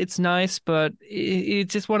sweet, it's nice, but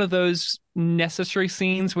it's just one of those necessary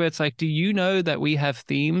scenes where it's like, do you know that we have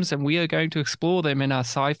themes and we are going to explore them in our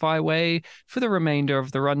sci-fi way for the remainder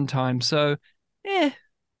of the runtime? So,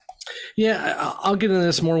 Yeah, I'll get into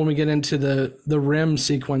this more when we get into the REM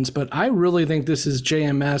sequence, but I really think this is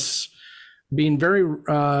JMS being very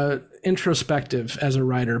introspective as a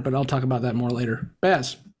writer, but I'll talk about that more later.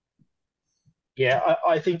 Baz. Yeah,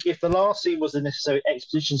 I think if the last scene was a necessary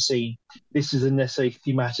exposition scene, this is a necessary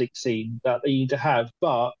thematic scene that they need to have.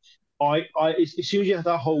 But as soon as you have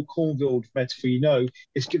that whole cornfield metaphor, you know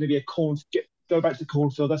it's going to be go back to the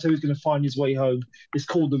cornfield. That's how he's going to find his way home. It's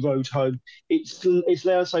called The Road Home. It's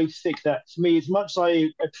layered so thick that, for me, as much as I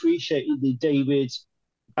appreciated the David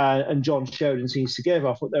and John Sheridan scenes together,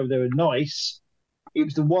 I thought they were nice. It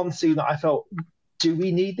was the one scene that I felt, do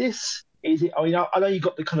we need this? Is it? I mean, I know you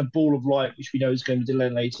got the kind of ball of light, which we know is going to be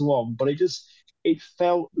delayed later on, but it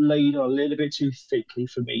felt laid on a little bit too thickly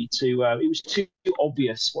for me. It was too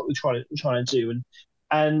obvious what we're trying to do,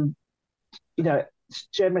 and you know,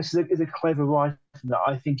 JMS is a clever writer. That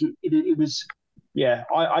I think it was. Yeah,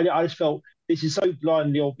 I just felt this is so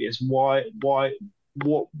blindly obvious. What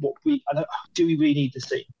we do we really need to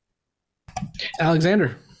see?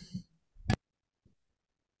 Alexander.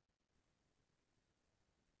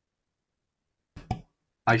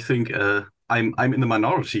 I think I'm in the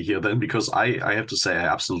minority here then, because I have to say I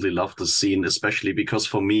absolutely love the scene, especially because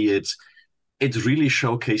for me it really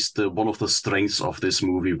showcased one of the strengths of this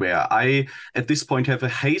movie, where I at this point have a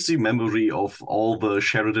hazy memory of all the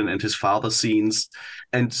Sheridan and his father scenes,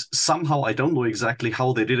 and somehow I don't know exactly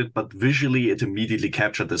how they did it, but visually it immediately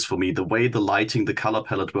captured this for me. The way the lighting, the color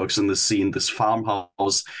palette works in this scene, this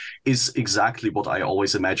farmhouse, is exactly what I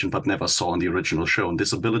always imagined but never saw in the original show. And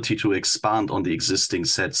this ability to expand on the existing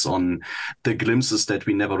sets, on the glimpses that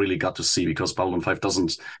we never really got to see, because Babylon 5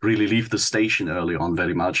 doesn't really leave the station early on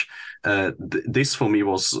very much. This for me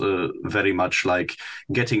was very much like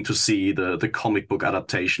getting to see the comic book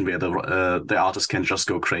adaptation, where the artist can just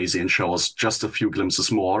go crazy and show us just a few glimpses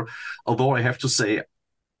more. Although I have to say,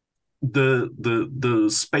 the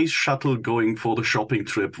space shuttle going for the shopping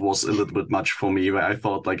trip was a little bit much for me, where I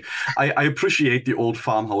thought, like, I appreciate the old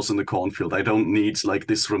farmhouse in the cornfield. I don't need like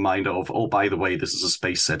this reminder of, oh, by the way, this is a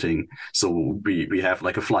space setting, so we have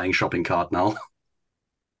like a flying shopping cart now.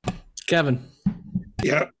 Kevin.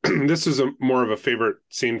 Yeah, this is more of a favorite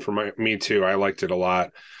scene for me too. I liked it a lot.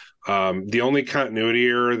 The only continuity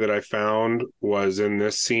error that I found was in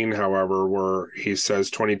this scene, however, where he says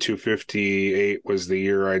 2258 was the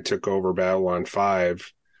year I took over Babylon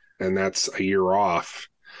 5, and that's a year off,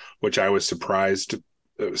 which I was surprised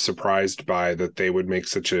by, that they would make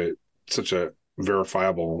such a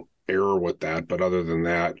verifiable error with that. But other than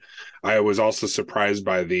that, I was also surprised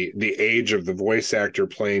by the age of the voice actor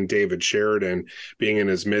playing David Sheridan being in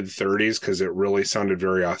his mid-30s, because it really sounded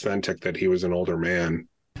very authentic that he was an older man.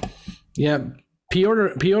 Yeah, Piotr,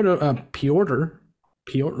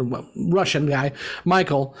 Russian guy,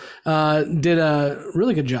 Michael, did a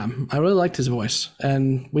really good job. I really liked his voice,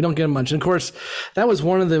 and we don't get him much. And of course, that was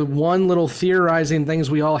one of the little theorizing things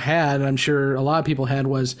we all had, and I'm sure a lot of people had,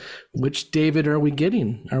 was, which David are we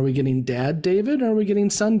getting? Are we getting Dad David, or are we getting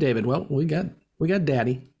Son David? Well, we got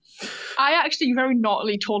Daddy. I actually very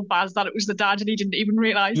naughtily told Baz that it was the dad, and he didn't even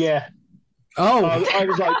realize. Yeah. Oh, I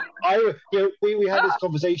was like, we had this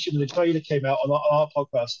conversation when the trailer came out on our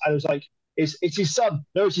podcast, and it was like, it's his son,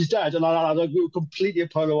 no, it's his dad, and we were completely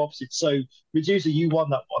polar opposites. So, Medusa, you won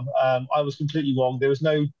that one. I was completely wrong. There was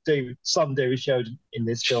no David Sheridan in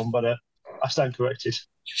this film, but I stand corrected.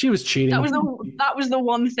 She was cheating. That was the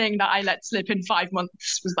one thing that I let slip in 5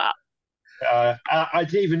 months, was that. I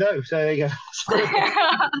didn't even know. So there you go.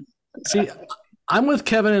 See, I'm with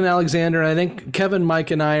Kevin and Alexander. I think Kevin,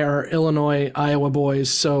 Mike, and I are Illinois, Iowa boys,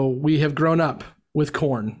 so we have grown up with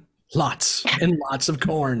corn, lots and lots of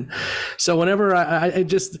corn. So whenever I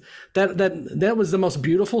just that was the most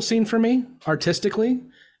beautiful scene for me artistically.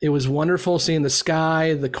 It was wonderful seeing the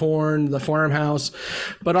sky, the corn, the farmhouse,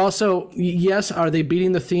 but also, yes, are they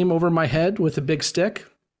beating the theme over my head with a big stick?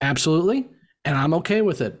 Absolutely. And I'm okay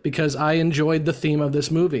with it because I enjoyed the theme of this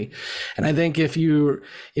movie. And I think if you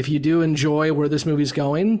do enjoy where this movie's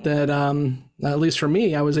going, that at least for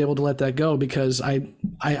me, I was able to let that go because I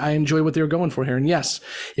enjoy what they were going for here. And yes,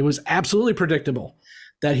 it was absolutely predictable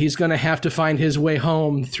that he's going to have to find his way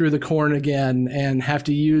home through the corn again and have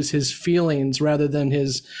to use his feelings rather than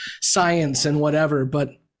his science and whatever.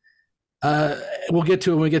 But we'll get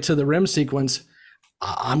to it when we get to the REM sequence.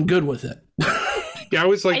 I'm good with it. Yeah, I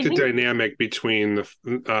always like the dynamic between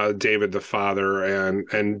the David the father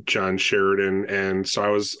and John Sheridan, and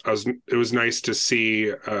so it was nice to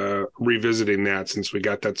see revisiting that since we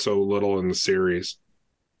got that so little in the series.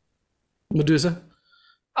 Medusa?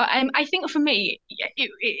 I think for me,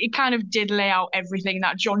 it kind of did lay out everything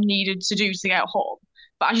that John needed to do to get home.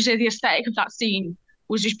 But as you say, the aesthetic of that scene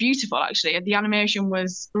was just beautiful, actually. The animation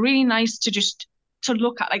was really nice to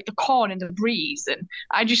look at, like the corn and the breeze, and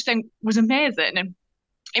I just think was amazing. And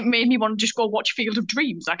it made me want to just go watch Field of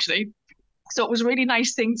Dreams, actually. So it was a really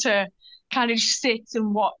nice thing to kind of just sit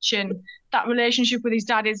and watch, and that relationship with his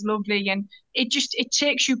dad is lovely, and it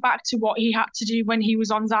takes you back to what he had to do when he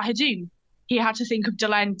was on Zahadum. He had to think of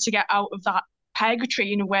Delenn to get out of that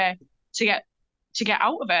purgatory in a way, to get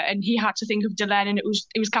out of it, and he had to think of Delenn, and it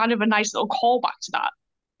was kind of a nice little callback to that,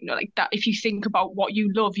 like that if you think about what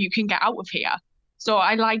you love, you can get out of here. So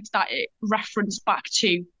I liked that it referenced back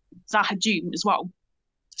to Zahadum as well.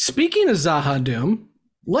 Speaking of Zahadum,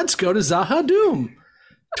 let's go to Zahadum.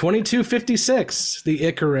 2256, the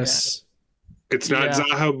Icarus. Yeah. It's not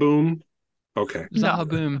Zahaboom? Okay.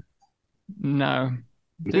 Zahaboom. No.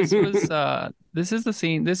 This was this is the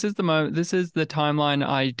scene, this is the timeline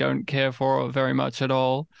I don't care for very much at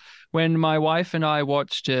all. When my wife and I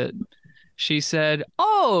watched it, she said,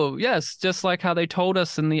 "Oh, yes, just like how they told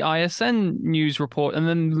us in the ISN news report." And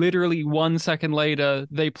then literally 1 second later,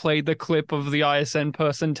 they played the clip of the ISN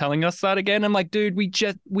person telling us that again. I'm like, dude,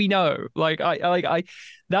 we know. Like, I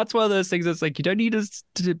that's one of those things that's like, you don't need us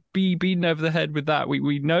to be beaten over the head with that.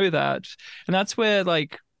 We know that. And that's where,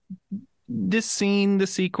 like, this scene, the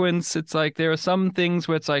sequence, it's like there are some things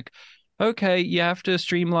where it's like, okay, you have to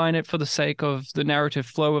streamline it for the sake of the narrative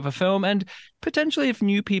flow of a film, and potentially if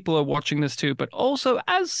new people are watching this too, but also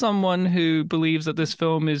as someone who believes that this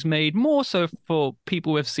film is made more so for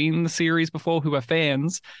people who have seen the series before, who are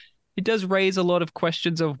fans, it does raise a lot of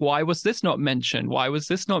questions of why was this not mentioned? Why was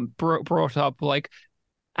this not brought up? Like,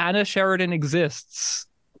 Anna Sheridan exists,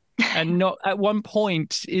 and not at one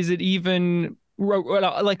point is it even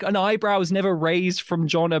like an eyebrow is never raised from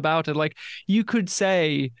John about it. Like, you could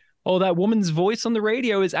say, oh, that woman's voice on the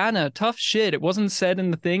radio is Anna. Tough shit. It wasn't said in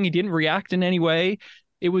the thing. He didn't react in any way.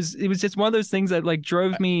 It was just one of those things that like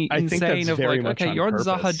drove me insane of like, okay, you're on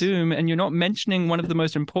Zahadum and you're not mentioning one of the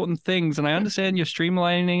most important things. And I understand you're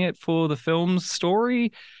streamlining it for the film's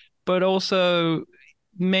story, but also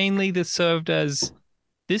mainly this served as,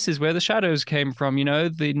 this is where the shadows came from,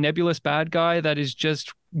 the nebulous bad guy that is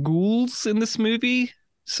just ghouls in this movie.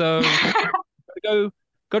 So got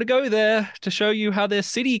to go there to show you how their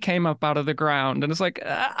city came up out of the ground. And it's like,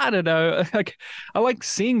 I don't know. Like, I like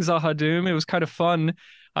seeing Zahadum. It was kind of fun.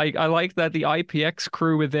 I like that the IPX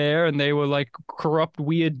crew were there and they were like corrupt,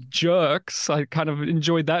 weird jerks. I kind of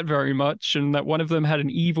enjoyed that very much. And that one of them had an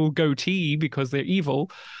evil goatee because they're evil,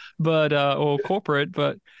 but or corporate.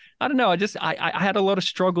 But I don't know. I had a lot of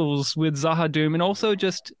struggles with Zahadum, and also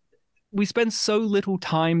just we spend so little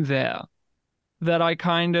time there that I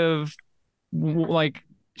kind of like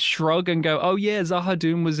shrug and go, oh yeah,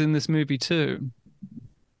 Zahadum was in this movie too.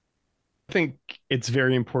 I think it's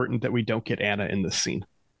very important that we don't get Anna in this scene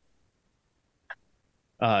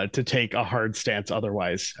to take a hard stance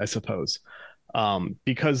otherwise, I suppose,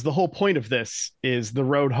 because the whole point of this is the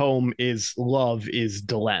road home is love is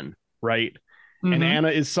Delenn, right? Mm-hmm. And Anna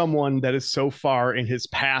is someone that is so far in his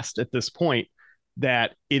past at this point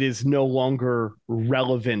that it is no longer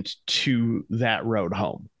relevant to that road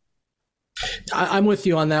home. I'm with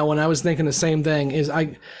you on that one. I was thinking the same thing.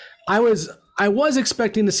 I was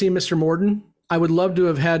expecting to see Mr. Morden. I would love to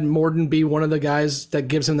have had Morden be one of the guys that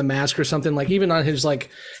gives him the mask or something, like even on his, like,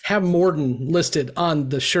 have Morden listed on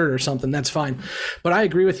the shirt or something. That's fine. But I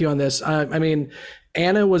agree with you on this. I mean,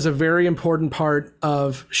 Anna was a very important part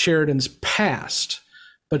of Sheridan's past.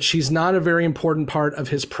 but she's not a very important part of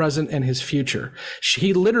his present and his future.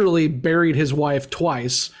 He literally buried his wife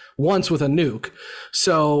twice, once with a nuke.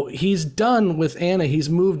 So he's done with Anna. He's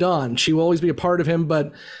moved on. She will always be a part of him,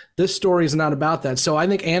 but this story is not about that. So I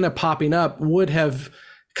think Anna popping up would have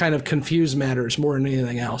kind of confused matters more than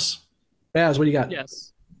anything else. Baz, what do you got?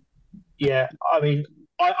 Yes. Yeah, I mean,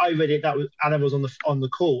 I read it. That was Anna was on the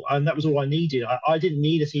call, and that was all I needed. I didn't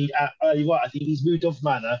need a scene. You're right. I think he's moved off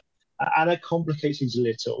from Anna. Anna complicates things a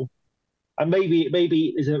little, and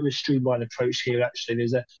maybe there's a streamlined approach here. Actually,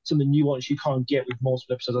 there's some of the nuance you can't get with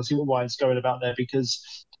multiple episodes. I see what Ryan's going about there,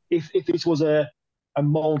 because if this was a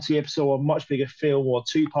multi-episode or a much bigger film or a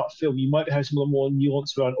two-part film, you might have some more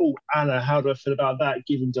nuance around, oh, Anna, how do I feel about that,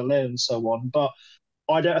 given delay and so on. But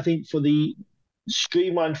I think for the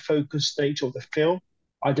streamlined, focused nature of the film,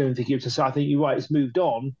 I don't think it was. I think you're right. It's moved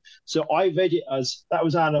on. So I read it as that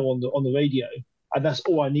was Anna on the radio, and that's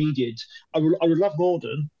all I needed. I would love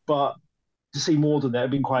Morden, but to see Morden there would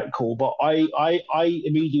have been quite cool. But I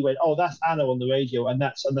immediately went, oh, that's Anna on the radio, and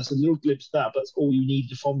that's a little glimpse of that. But that's all you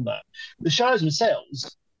needed from that. The shadows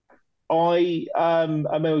themselves, I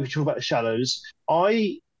remember we talk about the shadows.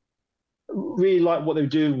 I really like what they're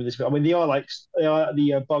doing with this. I mean, they are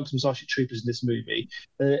the bugs and Starship Troopers in this movie.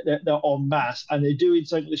 They're en masse, and they're doing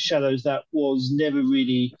something with the shadows that was never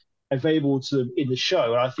really available to them in the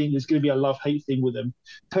show. And I think there's going to be a love-hate thing with them.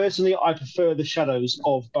 Personally, I prefer the shadows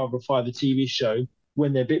of Babylon 5, the TV show,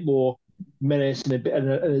 when they're a bit more menace and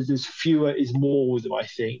there's fewer is more with them, I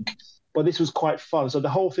think. But this was quite fun. So the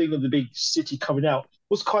whole thing of the big city coming out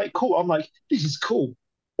was quite cool. I'm like, this is cool.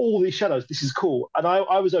 All these shadows, this is cool. And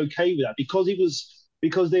I was okay with that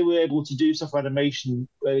because they were able to do stuff with animation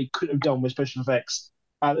where they couldn't have done with special effects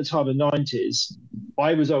at the time of the 90s.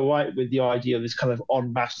 I was all right with the idea of this kind of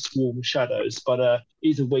en masse swarm of shadows, but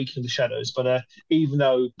is Awakening of the Shadows. But even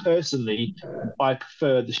though personally I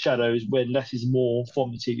prefer the shadows when less is more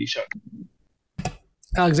from the TV show.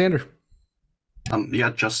 Alexander. Yeah,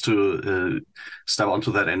 just to step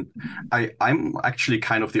onto that, and I'm actually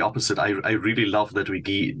kind of the opposite. I really love that we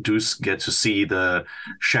do get to see the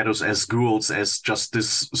shadows as ghouls, as just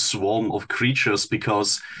this swarm of creatures,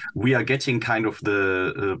 because we are getting kind of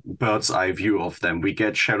the bird's eye view of them. We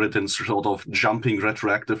get Sheridan sort of jumping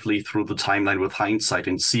retroactively through the timeline with hindsight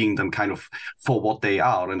and seeing them kind of for what they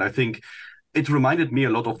are. And I think it reminded me a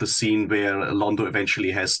lot of the scene where Londo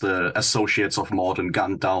eventually has the associates of Morden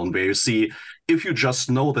gunned down, where you see, if you just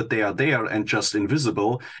know that they are there and just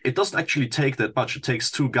invisible, it doesn't actually take that much. It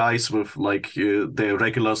takes two guys with like their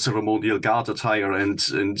regular ceremonial guard attire and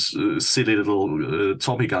silly little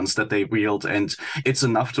Tommy guns that they wield, and it's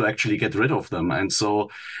enough to actually get rid of them. And so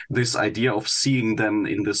this idea of seeing them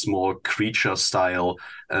in this more creature style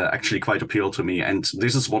actually quite appealed to me. And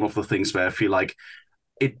this is one of the things where I feel like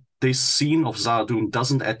this scene of Zara-Dum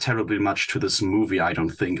doesn't add terribly much to this movie, I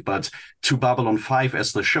don't think, but to Babylon 5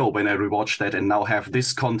 as the show, when I rewatch that and now have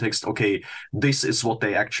this context, okay, this is what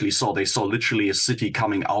they actually saw. They saw literally a city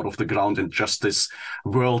coming out of the ground and just this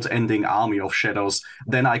world-ending army of shadows.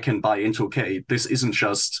 Then I can buy into, okay, this isn't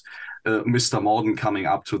just Mr. Morden coming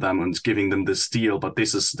up to them and giving them this deal, but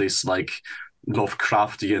this is this like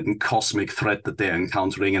Lovecraftian cosmic threat that they're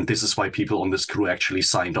encountering, and this is why people on this crew actually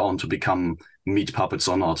signed on to become meat puppets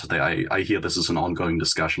or not. I hear this is an ongoing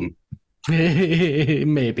discussion.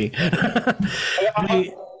 Maybe.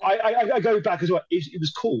 I go back as well. It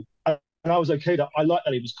was cool, and I was okay. I like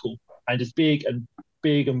that it was cool and it's big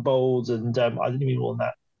and bold, and I didn't mean more than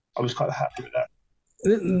that. I was quite happy with that.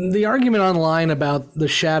 The argument online about the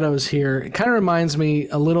shadows here, it kind of reminds me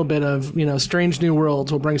a little bit of, Strange New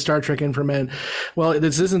Worlds. We'll bring Star Trek in for a minute. Well,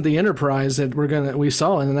 this isn't the Enterprise that we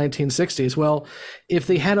saw in the 1960s. Well, if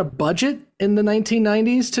they had a budget in the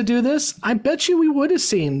 1990s to do this, I bet you we would have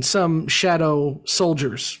seen some shadow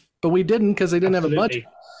soldiers, but we didn't because they didn't have a budget.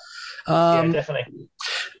 Yeah, definitely.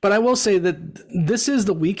 But I will say that this is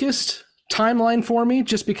the weakest timeline for me,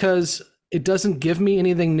 just because it doesn't give me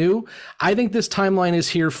anything new. I think this timeline is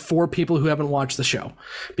here for people who haven't watched the show,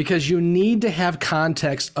 because you need to have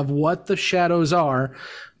context of what the shadows are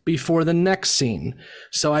before the next scene.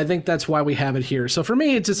 So I think that's why we have it here. So for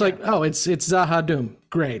me, it's just like, oh, it's Zahadum.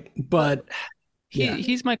 Great. But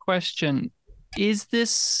here's my question. Is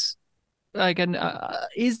this like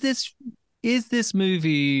is this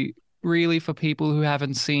movie really for people who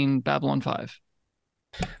haven't seen Babylon 5?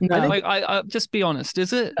 No. I just be honest,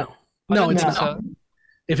 is it? No, it's not. So.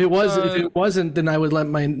 If it wasn't, then I would let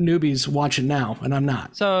my newbies watch it now, and I'm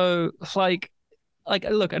not. So, like, like,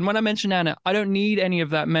 look, and when I mention Anna, I don't need any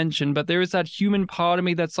of that mention, but there is that human part of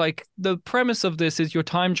me that's like, the premise of this is you're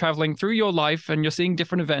time traveling through your life and you're seeing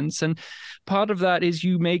different events. And part of that is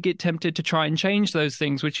you may get tempted to try and change those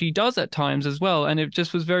things, which he does at times as well. And it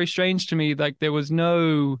just was very strange to me. Like, there was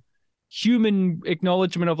no human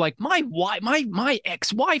acknowledgement of like, my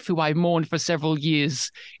ex-wife who I mourned for several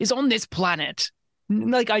years is on this planet.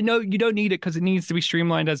 Like, I know you don't need it because it needs to be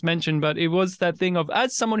streamlined as mentioned, but it was that thing of,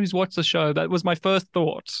 as someone who's watched the show, that was my first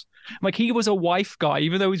thought. Like, he was a wife guy,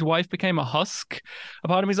 even though his wife became a husk. A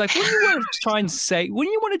part of me is like, wouldn't you want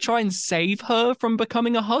to try and save her from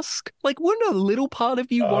becoming a husk? Like, wouldn't a little part of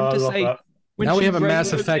you want to say? Now we have a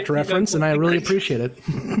Mass Effect reference, and I really appreciate it.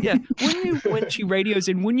 Yeah, when she radios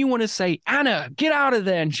in, wouldn't you want to say, Anna, get out of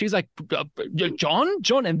there? And she's like,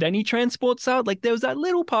 John, and then he transports out. Like, there was that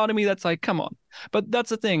little part of me that's like, come on. But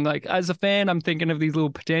that's the thing. Like, as a fan, I'm thinking of these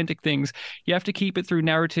little pedantic things. You have to keep it through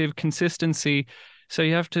narrative consistency. So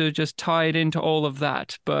you have to just tie it into all of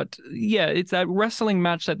that. But yeah, it's that wrestling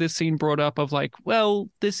match that this scene brought up of like, well,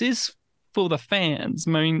 this is for the fans,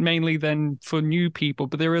 mainly than for new people.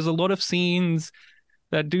 But there is a lot of scenes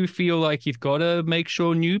that do feel like you've got to make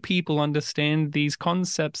sure new people understand these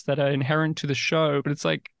concepts that are inherent to the show. But it's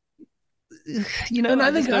like, you know, and I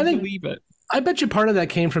think believe it. I bet you part of that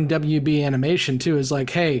came from WB Animation too, is like,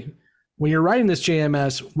 hey, when you're writing this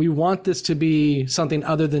JMS, we want this to be something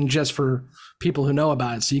other than just for people who know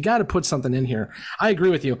about it. So you got to put something in here. I agree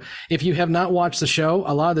with you. If you have not watched the show,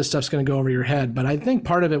 a lot of this stuff's going to go over your head. But I think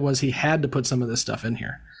part of it was he had to put some of this stuff in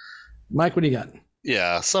here. Mike, what do you got?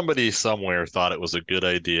 Yeah, somebody somewhere thought it was a good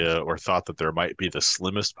idea, or thought that there might be the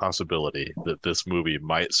slimmest possibility that this movie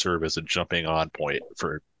might serve as a jumping on point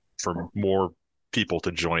for more people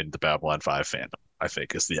to join the Babylon 5 fandom, I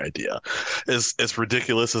think is the idea. As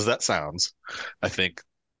ridiculous as that sounds, I think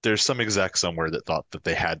there's some exec somewhere that thought that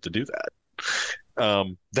they had to do that.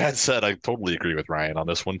 That said, I totally agree with Ryan on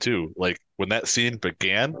this one too. Like, when that scene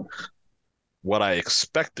began, what I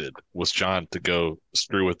expected was John to go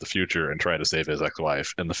screw with the future and try to save his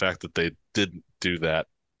ex-wife. And the fact that they didn't do that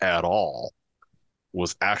at all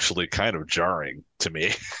was actually kind of jarring to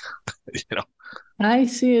me. You know, I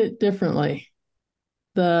see it differently.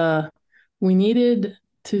 We needed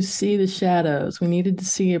to see the shadows. We needed to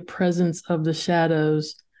see a presence of the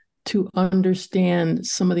shadows to understand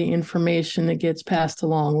some of the information that gets passed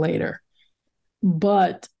along later.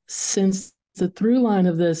 But since the through line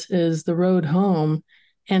of this is the road home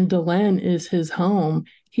and Delenn is his home,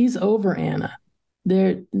 he's over Anna.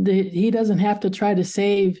 He doesn't have to try to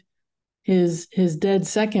save his dead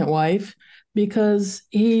second wife because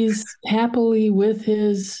he's happily with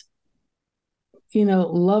his,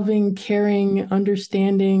 loving, caring,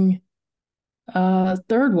 understanding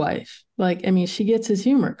third wife. Like, I mean, she gets his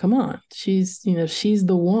humor. Come on. She's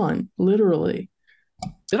the one, literally.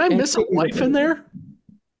 Did I miss a wife in there?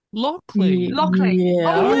 Lockley.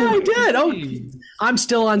 Yeah. Oh, yeah, I did. Oh, I'm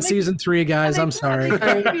still on season 3, guys. I'm sorry.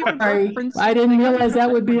 Sorry. I didn't realize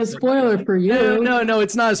that would be a spoiler for you. No,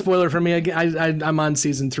 it's not a spoiler for me. I'm on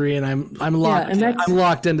season 3, and I'm locked. Yeah, I'm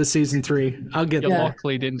locked into season 3. I'll get there. Locked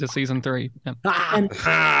into season 3. Yeah.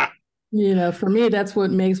 And, for me, that's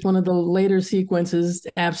what makes one of the later sequences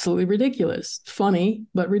absolutely ridiculous. Funny,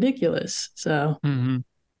 but ridiculous. So. Mm-hmm.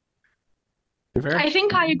 I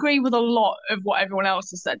think I agree with a lot of what everyone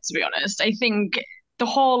else has said, to be honest. I think the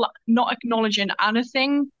whole not acknowledging Anna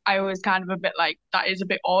thing, I was kind of a bit like, that is a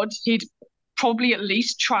bit odd. He'd probably at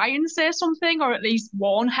least try and say something, or at least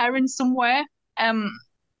warn her in some way.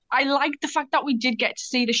 I like the fact that we did get to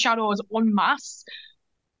see the shadows en masse.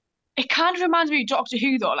 It kind of reminds me of Doctor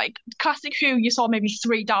Who, though. Like, classic Who, you saw maybe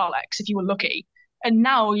 3 Daleks if you were lucky. And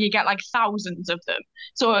now you get like thousands of them.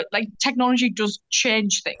 So like technology does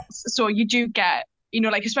change things. So you do get,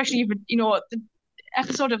 like, especially if, the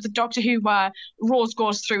episode of the Doctor Who where Rose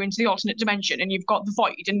goes through into the alternate dimension and you've got the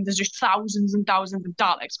void and there's just thousands and thousands of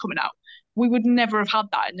Daleks coming out. We would never have had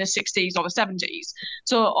that in the 60s or the 70s.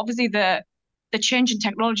 So obviously the change in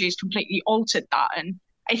technology has completely altered that. And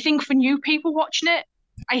I think for new people watching it,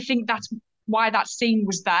 I think that's why that scene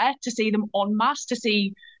was there, to see them en masse, to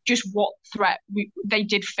see just what threat they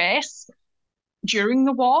did face during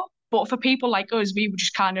the war. But for people like us, we were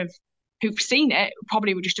just kind of, who've seen it,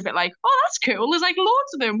 probably were just a bit like, oh, that's cool. There's like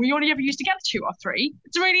loads of them. We only ever used to get 2 or 3.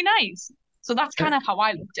 It's really nice. So that's kind of how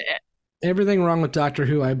I looked at it. Everything wrong with Doctor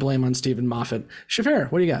Who, I blame on Stephen Moffat.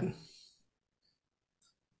 Shafir, what do you got?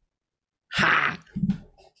 Ha!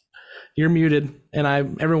 You're muted, and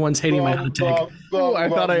everyone's hating my hot take. I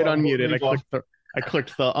thought I had unmuted. I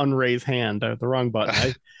clicked the unraised hand, the wrong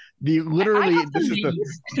button. This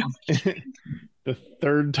is the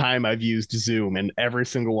third time I've used Zoom, and every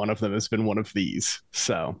single one of them has been one of these.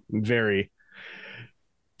 So I'm very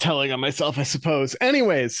telling on myself, I suppose.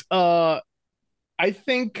 Anyways, I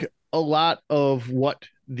think a lot of what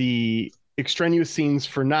the extraneous scenes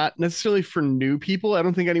for, not necessarily for new people, I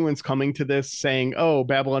don't think anyone's coming to this saying, oh,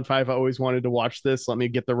 Babylon 5, I always wanted to watch this, let me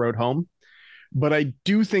get the road home. But I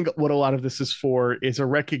do think what a lot of this is for is a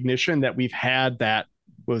recognition that we've had that,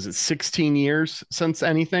 what was it, 16 years since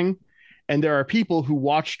anything? And there are people who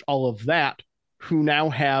watched all of that who now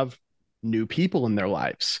have new people in their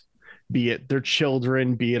lives, be it their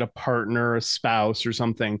children, be it a partner, a spouse, or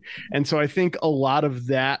something. And so I think a lot of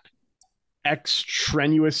that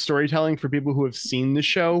extraneous storytelling for people who have seen the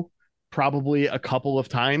show probably a couple of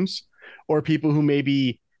times, or people who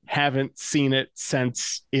maybe haven't seen it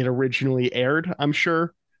since it originally aired. I'm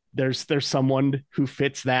sure there's someone who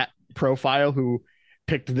fits that profile who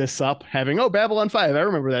picked this up having, oh, Babylon 5, I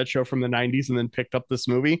remember that show from the 90s, and then picked up this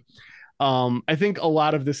movie. I think a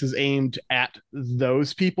lot of this is aimed at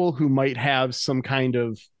those people who might have some kind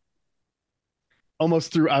of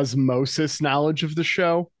almost through osmosis knowledge of the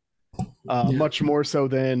show, much more so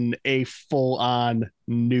than a full-on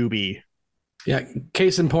newbie. Yeah,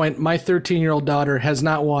 case in point, my 13-year-old daughter has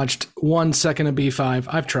not watched 1 second of B5.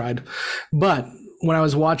 I've tried. But when I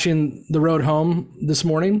was watching The Road Home this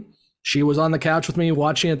morning, she was on the couch with me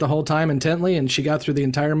watching it the whole time intently, and she got through the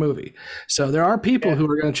entire movie. So there are people who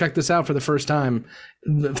are going to check this out for the first time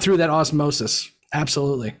through that osmosis.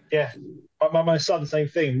 Absolutely. Yeah. My son, the same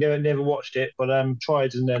thing. Never watched it, but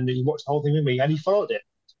tried, and then he watched the whole thing with me, and he followed it.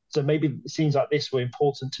 So maybe it seems like this were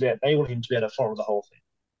important to enable him to be able to follow the whole thing.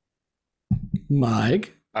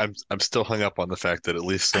 Mike? I'm still hung up on the fact that at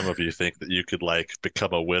least some of you think that you could like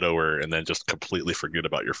become a widower and then just completely forget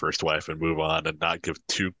about your first wife and move on and not give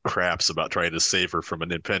two craps about trying to save her from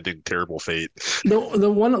an impending terrible fate. The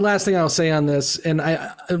one last thing I'll say on this, and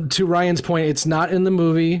I, to Ryan's point, it's not in the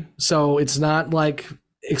movie, so it's not like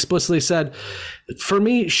explicitly said. For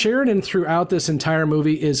me, Sheridan throughout this entire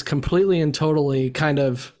movie is completely and totally kind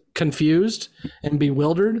of confused and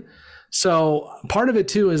bewildered. So part of it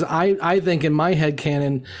too is I think in my head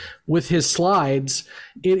canon with his slides,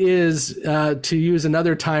 it is to use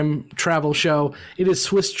another time travel show, it is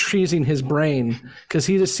Swiss cheesing his brain because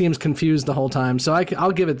he just seems confused the whole time. So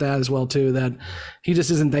I'll give it that as well too, that he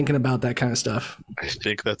just isn't thinking about that kind of stuff. I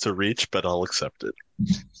think that's a reach, but I'll accept it.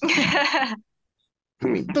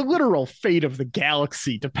 The literal fate of the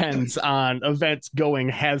galaxy depends on events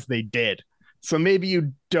going as they did. So maybe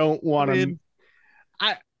you don't want to.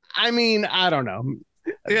 I mean, I don't know.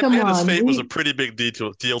 And his fate was a pretty big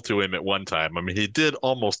deal to him at one time. I mean, he did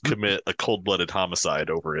almost commit a cold-blooded homicide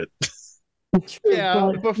over it.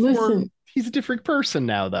 Yeah, before he's a different person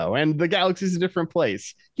now, though, and the galaxy's a different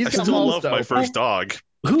place. I still love my first dog.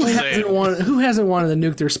 Who hasn't wanted to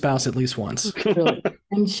nuke their spouse at least once? Really.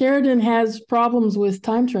 And Sheridan has problems with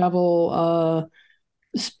time travel,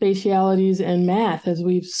 spatialities, and math, as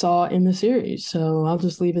we saw in the series. So I'll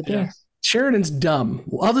just leave it there. Yeah. Sheridan's dumb.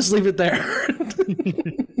 I'll just leave it there.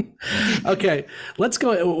 Okay, let's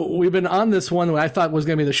go. We've been on this one that I thought was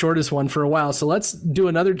going to be the shortest one for a while. So let's do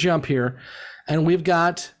another jump here. And we've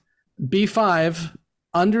got B5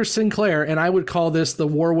 under Sinclair. And I would call this the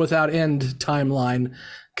War Without End timeline,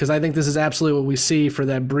 because I think this is absolutely what we see for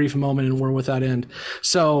that brief moment in War Without End.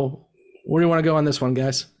 So where do you want to go on this one,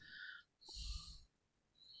 guys?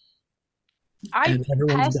 I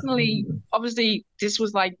personally, obviously, this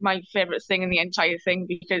was like my favorite thing in the entire thing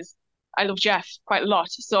because I love Jeff quite a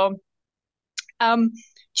lot. So,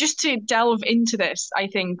 just to delve into this, I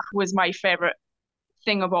think was my favorite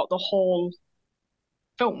thing about the whole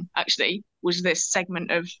film. Actually, was this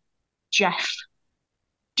segment of Jeff.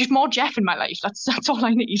 Just more Jeff in my life. That's all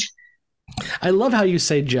I need. I love how you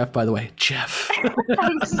say Jeff. By the way, Jeff.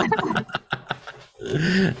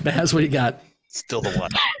 Baz, what you got? Still the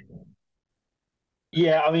one.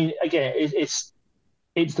 Yeah, I mean, again, it's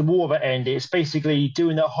the War Without End. It's basically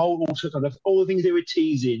doing that whole kind of all the things they were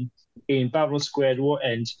teasing in Babylon Squared, War Without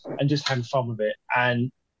End, and just having fun with it. And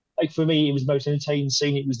like for me, it was the most entertaining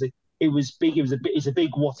scene. It was big. It's a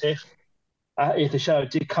big what if the show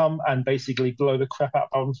did come and basically blow the crap out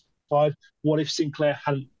of Babylon 5. What if Sinclair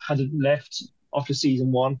hadn't left after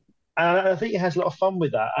season 1? And I think it has a lot of fun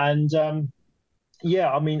with that. And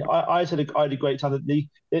yeah, I mean, I had a great time.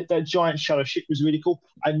 That giant shadow ship was really cool.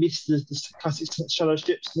 I missed the classic shadow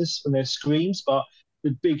ships from their screens, but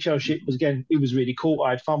the big shadow ship it was really cool.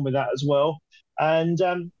 I had fun with that as well. And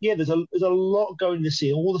yeah, there's a lot going to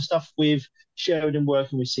see. All the stuff with Sheridan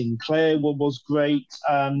working with Sinclair was great.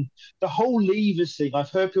 The whole levers thing,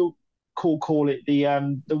 I've heard people call it the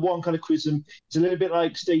one kind of criticism. It's a little bit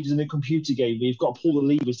like stages in a computer game where you've got to pull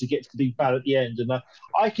the levers to get to the big bad at the end, and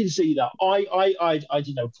I can see that. I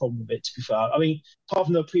didn't have a problem with it, to be fair. I mean, apart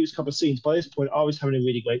from the previous couple of scenes, by this point I was having a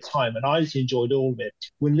really great time, and I just enjoyed all of it.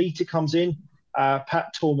 When Lita comes in,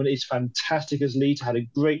 Pat Torman is fantastic as Lita. Had a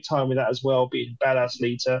great time with that as well, being badass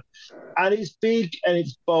Lita. And it's big and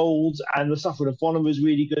it's bold, and the stuff with Ivana was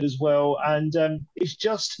really good as well. And it's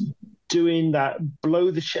just doing that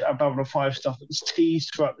blow the shit out of Babylon 5 stuff that was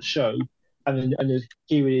teased throughout the show, and then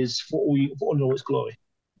here it is for all its glory.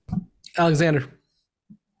 Alexander.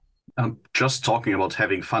 Just talking about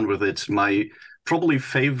having fun with it, my probably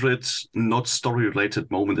favorite not story related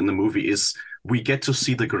moment in the movie is we get to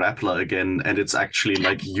see the grappler again, and it's actually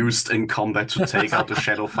like used in combat to take out the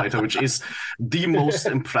Shadow Fighter, which is the most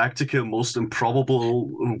impractical, most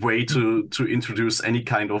improbable way to introduce any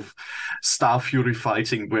kind of Star Fury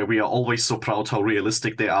fighting, where we are always so proud how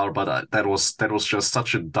realistic they are. But that was just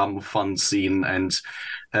such a dumb, fun scene. And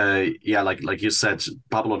like you said,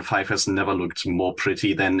 Babylon 5 has never looked more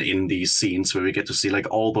pretty than in these scenes where we get to see like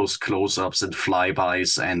all those close-ups and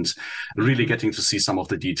flybys, and really getting to see some of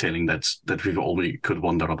the detailing that we only could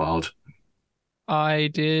wonder about. I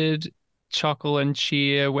did chuckle and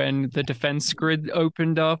cheer when the defense grid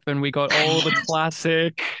opened up and we got all the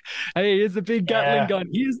classic, hey, here's the big Gatling gun,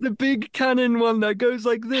 here's the big cannon one that goes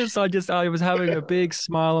like this. I was having a big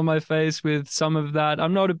smile on my face with some of that.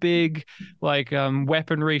 I'm not a big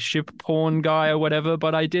weaponry ship porn guy or whatever,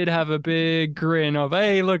 but I did have a big grin of,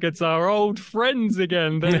 hey, look, it's our old friends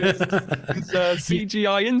again. There's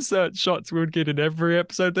CGI insert shots we would get in every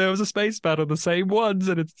episode. There was a space battle, the same ones,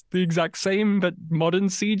 and it's the exact same but modern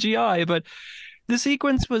CGI. But the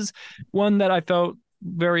sequence was one that I felt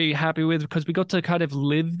very happy with because we got to kind of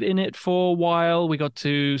live in it for a while. We got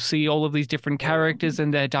to see all of these different characters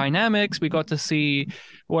and their dynamics. We got to see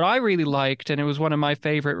what I really liked, and it was one of my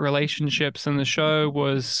favorite relationships in the show,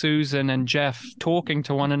 was Susan and Jeff talking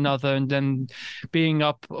to one another and then being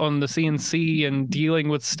up on the CNC and dealing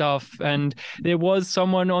with stuff. And there was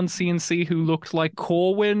someone on CNC who looked like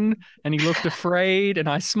Corwin, and he looked afraid, and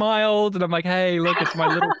I smiled, and I'm like, hey, look, it's my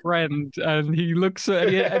little friend. And he looks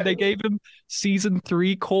and they gave him season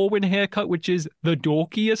 3 Corwin haircut, which is the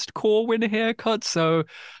dorkiest Corwin haircut. So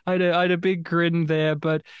I had a big grin there.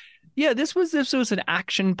 But yeah, this was an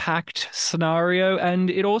action-packed scenario, and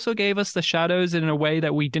it also gave us the shadows in a way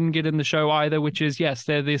that we didn't get in the show either, which is, yes,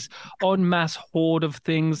 they're this en masse horde of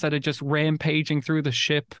things that are just rampaging through the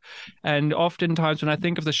ship. And oftentimes when I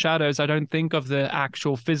think of the shadows, I don't think of the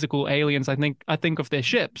actual physical aliens. I think of their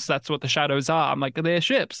ships. That's what the shadows are. I'm like, they're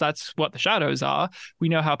ships. That's what the shadows are. We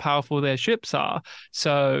know how powerful their ships are.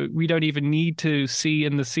 So we don't even need to see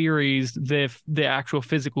in the series their actual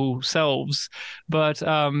physical selves. But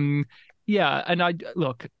yeah, and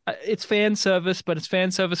look, it's fan service, but it's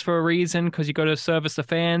fan service for a reason, because you got to service the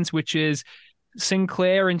fans, which is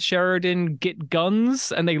Sinclair and Sheridan get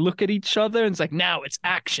guns and they look at each other and it's like, now it's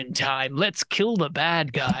action time. Let's kill the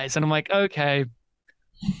bad guys. And I'm like, okay,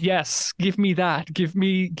 yes, give me that. Give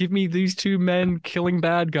me these two men killing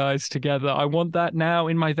bad guys together. I want that now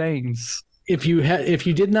in my veins. If you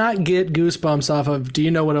did not get goosebumps off of Do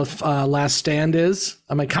You Know What a Last Stand Is?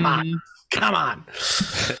 I'm like, come on.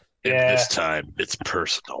 And this time, it's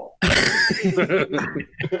personal.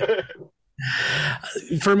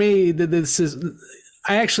 For me,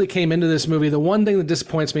 I actually came into this movie. The one thing that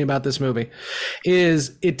disappoints me about this movie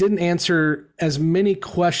is it didn't answer as many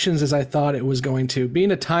questions as I thought it was going to.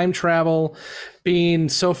 Being a time travel, being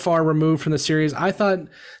so far removed from the series, I thought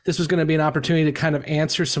this was going to be an opportunity to kind of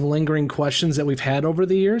answer some lingering questions that we've had over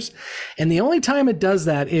the years. And the only time it does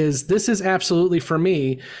that is, this is absolutely, for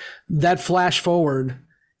me, that flash forward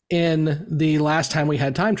in the last time we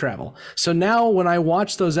had time travel. So now when I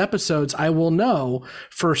watch those episodes, I will know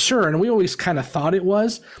for sure, and we always kind of thought it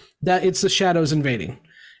was, that it's the shadows invading.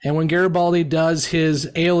 And when Garibaldi does his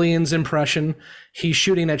aliens impression, he's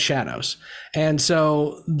shooting at shadows. And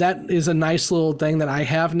so that is a nice little thing that I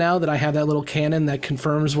have now, that I have that little canon that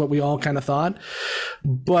confirms what we all kind of thought.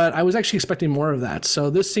 But I was actually expecting more of that. So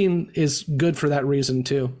this scene is good for that reason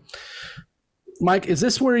too. Mike, is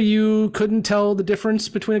this where you couldn't tell the difference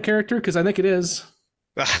between a character? Because I think it is.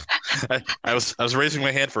 I was raising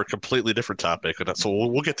my hand for a completely different topic, so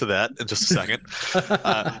we'll get to that in just a second.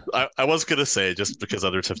 I was going to say, just because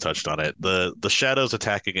others have touched on it, the shadows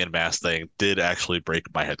attacking en masse thing did actually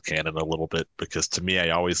break my headcanon a little bit, because to me, I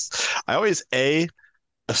always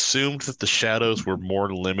assumed that the shadows were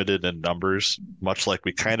more limited in numbers, much like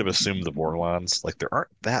we kind of assumed the Vorlons. Like, there aren't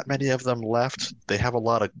that many of them left. They have a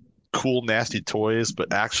lot of cool, nasty toys,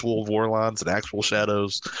 but actual Vorlons and actual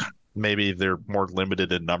shadows maybe they're more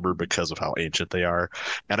limited in number because of how ancient they are.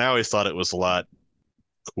 And I always thought it was a lot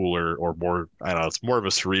cooler or more, I don't know, it's more of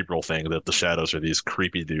a cerebral thing that the shadows are these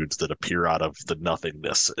creepy dudes that appear out of the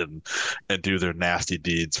nothingness and do their nasty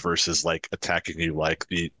deeds versus like attacking you like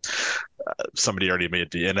the somebody already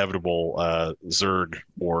made the inevitable Zerg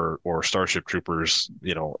or Starship Troopers,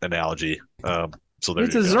 analogy. So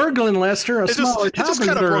it's a Zerglin, Lester. It just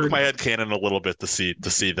kind of broke my head canon a little bit to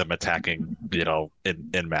see them attacking,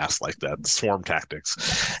 in mass like that. Swarm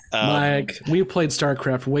tactics. Mike, we played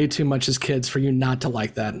StarCraft way too much as kids for you not to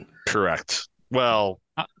like that. Correct. Well,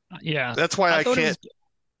 yeah, that's why I can't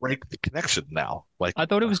break the connection now. Like, I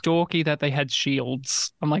thought it was dorky that they had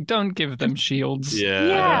shields. I'm like, don't give them shields. Yeah. I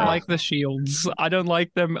don't like the shields. I don't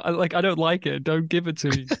like them. I don't like it. Don't give it to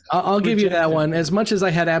me. I'll give you that one. As much as I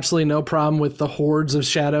had absolutely no problem with the hordes of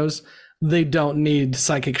shadows, they don't need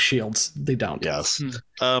psychic shields. They don't. Yes.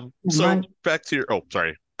 So back to your. Oh,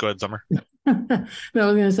 sorry. Go ahead, Summer. No, I was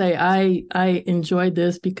going to say I enjoyed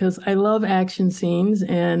this because I love action scenes,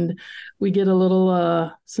 and we get a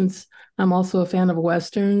little since I'm also a fan of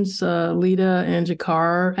Westerns, Lita and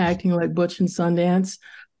Jakar acting like Butch and Sundance,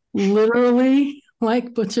 literally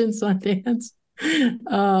like Butch and Sundance,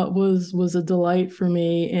 was a delight for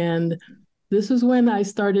me. And this is when I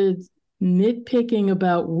started nitpicking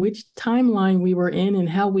about which timeline we were in and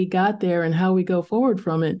how we got there and how we go forward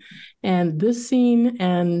from it. And this scene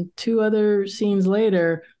and two other scenes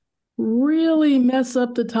later really mess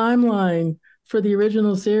up the timeline for the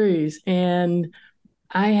original series. And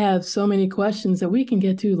I have so many questions that we can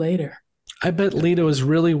get to later. I bet Lita was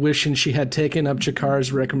really wishing she had taken up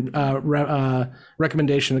Jakar's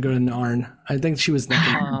recommendation to go to Narn. I think she was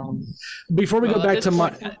thinking. Before we go back to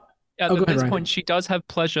my... At this point, she does have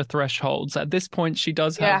pleasure thresholds. At this point, she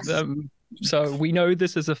does have them. So we know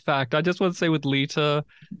this is a fact. I just want to say with Lita,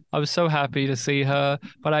 I was so happy to see her,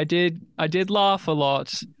 but I did laugh a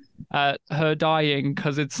lot at her dying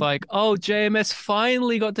because it's like, oh, JMS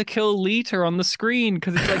finally got to kill Lita on the screen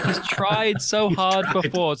because it's like he's tried so hard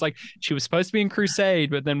before. It's like she was supposed to be in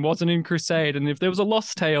Crusade, but then wasn't in Crusade. And if there was a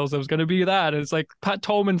Lost Tales, there was going to be that. And it's like Pat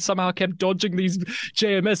Tolman somehow kept dodging these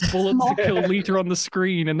JMS bullets to kill Lita on the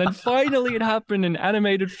screen. And then finally it happened in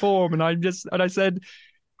animated form. And I said,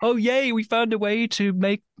 oh, yay, we found a way to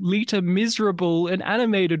make Lita miserable in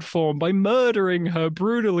animated form by murdering her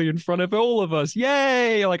brutally in front of all of us.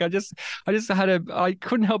 Yay! Like, I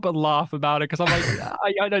couldn't help but laugh about it because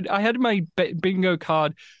I'm like, I had my bingo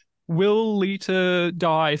card. Will Lita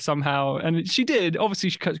die somehow? And she did.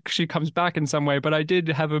 Obviously, she comes back in some way, but I did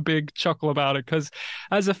have a big chuckle about it because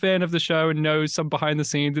as a fan of the show and knows some behind the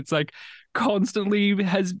scenes, it's like, constantly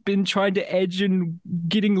has been trying to edge and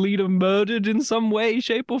getting Lita murdered in some way,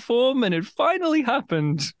 shape, or form, and it finally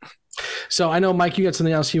happened. So I know, Mike, you got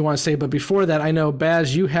something else you want to say, but before that, I know,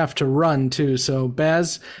 Baz, you have to run too. So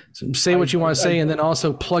Baz, say what you want to say, and then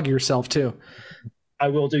also plug yourself too. I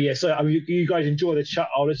will do, yeah. So you guys enjoy the chat.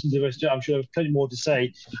 I'll listen to the rest of it. I'm sure there's plenty more to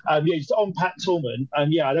say. Just on Pat Tolman, I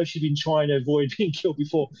know she's been trying to avoid being killed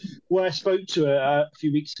before. When I spoke to her a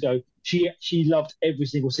few weeks ago, she loved every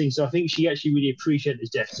single scene. So I think she actually really appreciated this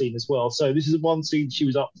death scene as well. So this is one scene she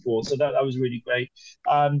was up for. So that was really great.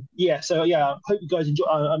 I hope you guys enjoy.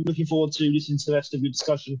 I'm looking forward to listening to the rest of your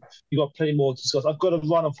discussion. We've got plenty more to discuss. I've got to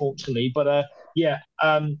run, unfortunately, but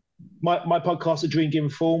my podcast, A Dream Given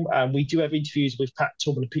Form, we do have interviews with Pat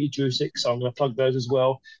Tolman and Peter Drusick, so I'm going to plug those as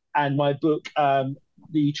well. And my book,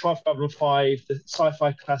 the Triumph of Babylon 5, the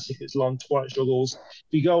sci-fi classic that's on Twilight Struggles.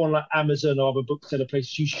 If you go on Amazon or other bookseller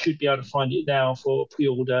places, you should be able to find it now for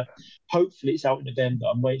pre-order. Hopefully it's out in November.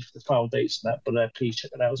 I'm waiting for the final dates on that, but please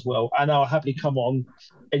check that out as well. And I'll happily come on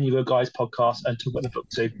any of your guys' podcasts and talk about the book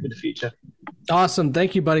too in the future. Awesome.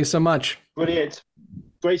 Thank you, buddy, so much. Brilliant.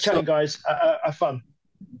 Great chatting, guys. Have fun.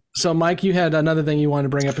 So, Mike, you had another thing you wanted to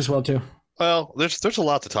bring up as well, too. Well, there's a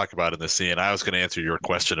lot to talk about in this scene. I was going to answer your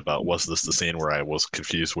question about was this the scene where I was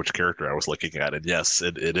confused which character I was looking at, and yes,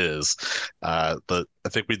 it is. But I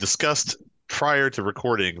think we discussed prior to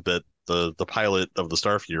recording that the pilot of the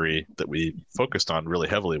Star Fury that we focused on really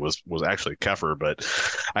heavily was actually Kefir. But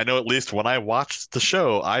I know at least when I watched the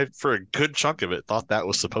show, I for a good chunk of it thought that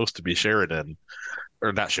was supposed to be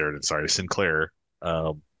Sinclair.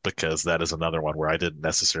 Because that is another one where I didn't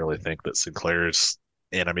necessarily think that Sinclair's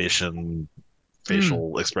animation,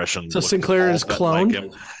 facial expression. So Sinclair is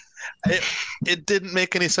cloned? Like it didn't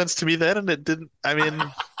make any sense to me then, and it didn't. I mean,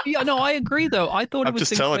 yeah, no, I agree though. I thought it was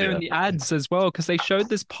Sinclair in the ads as well because they showed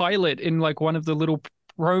this pilot in like one of the little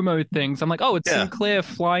promo things. I'm like, oh, it's Sinclair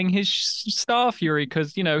flying his Star Fury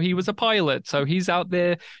because he was a pilot, so he's out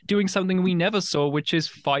there doing something we never saw, which is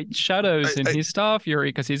fight shadows in his Star Fury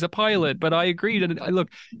because he's a pilot. But I agreed, and look,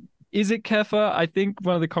 is it Kefir? I think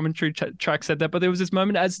one of the commentary tracks said that, but there was this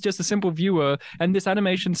moment as just a simple viewer, and this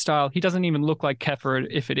animation style, he doesn't even look like Kefir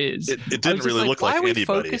if it is. It didn't really look like anybody.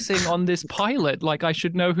 Why are we focusing on this pilot? Like, I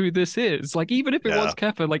should know who this is. Like, even if it was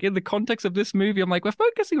Kefir, like in the context of this movie, I'm like, we're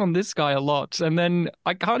focusing on this guy a lot. And then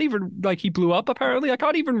I can't even, like, he blew up apparently. I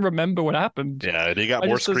can't even remember what happened. Yeah, and he got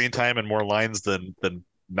more screen time and more lines than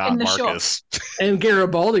not Marcus. And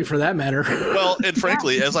Garibaldi, for that matter. Well, and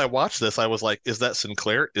frankly, as I watched this, I was like, is that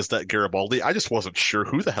Sinclair? Is that Garibaldi? I just wasn't sure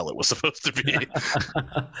who the hell it was supposed to be.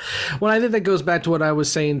 Well, I think that goes back to what I was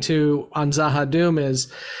saying, too, on Zahadum is,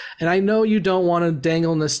 and I know you don't want to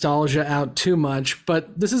dangle nostalgia out too much,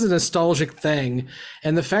 but this is a nostalgic thing.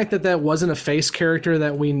 And the fact that that wasn't a face character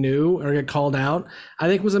that we knew or get called out, I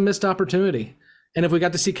think was a missed opportunity. And if we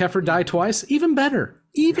got to see Kefir die twice, even better.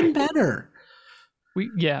 Even better.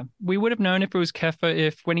 We would have known if it was Kefir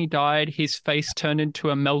if when he died, his face turned into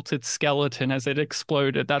a melted skeleton as it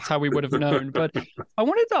exploded. That's how we would have known. But I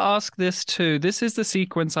wanted to ask this too. This is the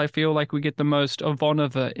sequence I feel like we get the most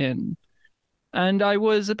Ivanova in. And I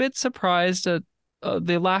was a bit surprised at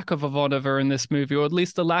the lack of Ivanova in this movie, or at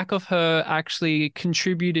least the lack of her actually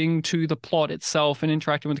contributing to the plot itself and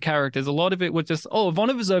interacting with the characters. A lot of it was just,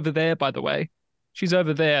 Ivanova's over there, by the way. She's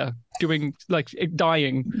over there doing, like,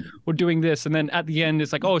 dying or doing this. And then at the end,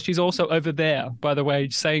 it's like, she's also over there, by the way,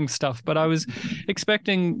 saying stuff. But I was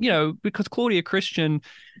expecting, because Claudia Christian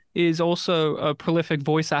is also a prolific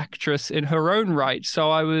voice actress in her own right.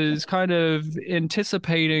 So I was kind of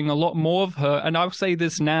anticipating a lot more of her. And I'll say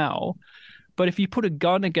this now, but if you put a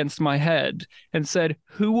gun against my head and said,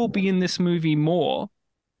 who will be in this movie more,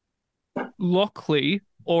 Lockley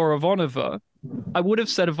or Ivanova, I would have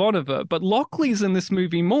said Ivanova, but Lockley's in this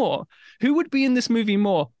movie more. Who would be in this movie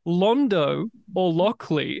more, Londo or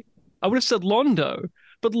Lockley? I would have said Londo,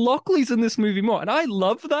 but Lockley's in this movie more. And I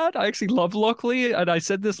love that. I actually love Lockley. And I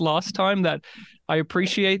said this last time that I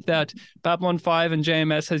appreciate that Babylon 5 and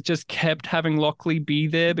JMS has just kept having Lockley be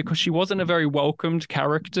there because she wasn't a very welcomed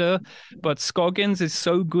character. But Scoggins is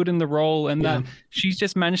so good in the role, and that she's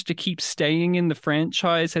just managed to keep staying in the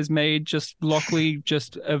franchise has made just Lockley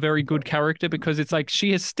just a very good character, because it's like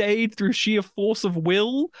she has stayed through sheer force of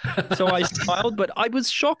will. So I smiled, but I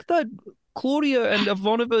was shocked that Claudia and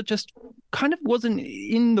Ivanova just kind of wasn't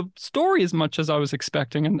in the story as much as I was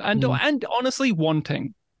expecting and honestly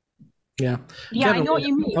wanting. Yeah, Kevin, I know what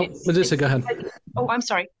you mean. Medusa, go ahead. I'm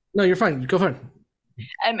sorry. No, you're fine. Go for it.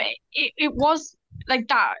 It was like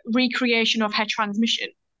that recreation of her transmission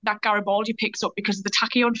that Garibaldi picks up because of the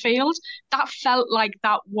tachyon field. That felt like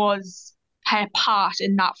that was her part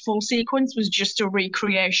in that full sequence, was just a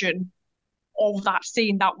recreation of that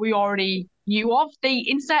scene that we already knew of. They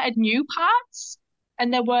inserted new parts,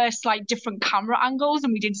 and there were slight different camera angles,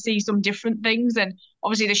 and we did see some different things, and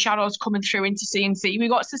obviously the shadows coming through into CNC we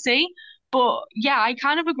got to see. But yeah, I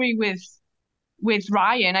kind of agree with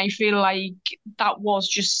Ryan. I feel like that was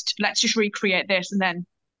just, let's just recreate this, and then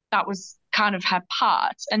that was kind of her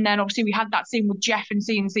part. And then obviously we had that scene with Jeff and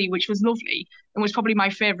CNC, which was lovely and was probably my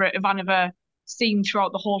favorite Ivanova scene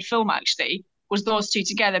throughout the whole film, actually, was those two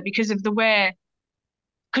together, because of the way,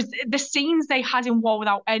 because the scenes they had in War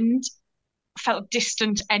Without End felt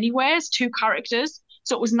distant anyway as two characters.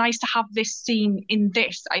 So it was nice to have this scene in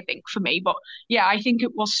this, I think, for me. But yeah, I think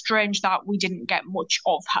it was strange that we didn't get much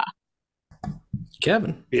of her.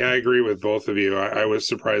 Kevin. Yeah, I agree with both of you. I was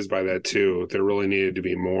surprised by that too. There really needed to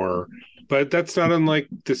be more. But that's not unlike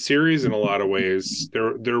the series in a lot of ways.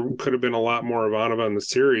 There could have been a lot more Ivanova in the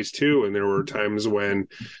series too, and there were times when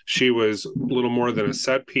she was a little more than a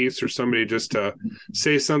set piece or somebody just to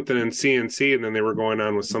say something in CNC, and then they were going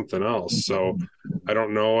on with something else. So I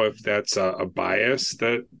don't know if that's a bias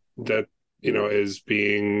that is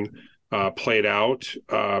being played out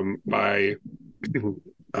by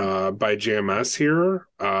JMS here,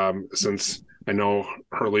 since I know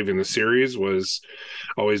her leaving the series was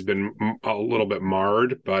always been a little bit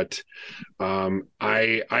marred, but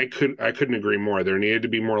I couldn't agree more. There needed to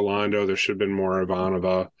be more Londo. There should have been more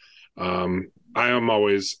Ivanova. I'm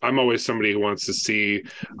always somebody who wants to see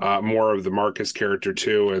more of the Marcus character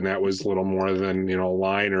too, and that was a little more than a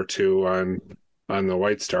line or two on the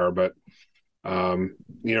White Star. But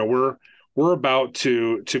we're about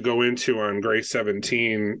to go into on Grey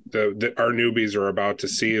 17. Our newbies are about to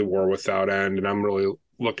see War Without End, and I'm really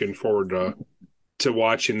looking forward to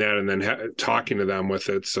watching that and then talking to them with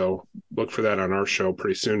it. So look for that on our show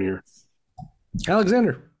pretty soon here.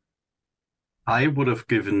 Alexander. I would have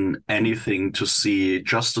given anything to see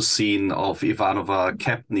just a scene of Ivanova,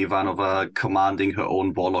 Captain Ivanova, commanding her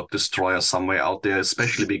own Warlock destroyer somewhere out there,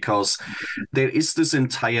 especially because there is this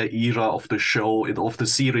entire era of the show, of the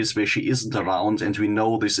series, where she isn't around, and we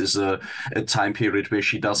know this is a time period where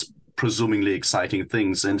she does presumably exciting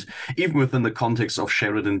things. And even within the context of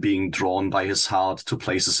Sheridan being drawn by his heart to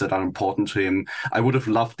places that are important to him, I would have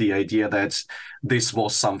loved the idea that this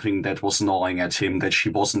was something that was gnawing at him, that she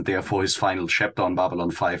wasn't there for his final chapter on Babylon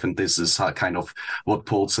 5, and this is kind of what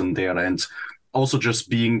pulls him there. And also just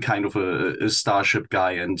being kind of a Starship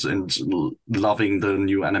guy and loving the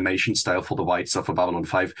new animation style for the white stuff for Babylon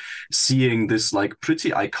 5, seeing this like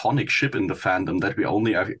pretty iconic ship in the fandom that we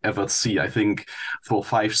only ever see, I think, for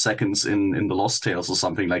 5 seconds in the Lost Tales or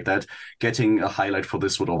something like that, getting a highlight for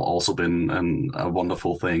this would have also been a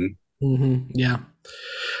wonderful thing. Mm-hmm. Yeah.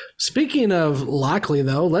 Speaking of Lockley,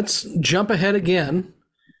 though, let's jump ahead again.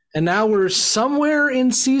 And now we're somewhere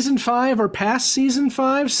in season 5 or past season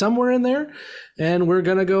 5, somewhere in there. And we're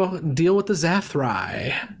going to go deal with the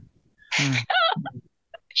Zathrai.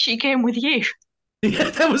 She came with you. Yeah,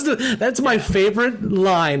 that's my favorite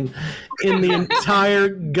line in the entire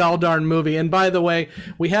Galdarn movie. And by the way,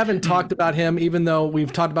 we haven't talked about him, even though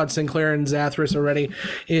we've talked about Sinclair and Zathras already,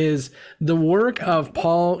 is the work of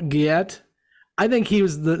Paul Guillet. I think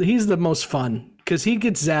he's the most fun because he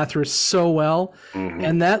gets Zathras so well. Mm-hmm.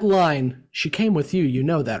 And that line, she came with you, you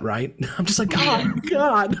know that, right? I'm just like, oh my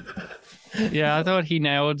God. Yeah, I thought he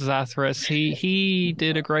nailed Zathras. He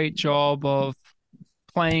did a great job of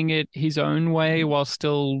playing it his own way while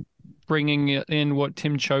still bringing in what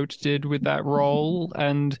Tim Choate did with that role.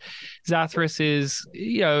 And Zathras is,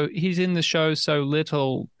 he's in the show so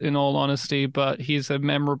little, in all honesty, but he's a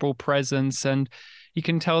memorable presence. And you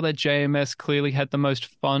can tell that JMS clearly had the most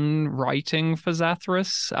fun writing for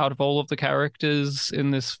Zathras out of all of the characters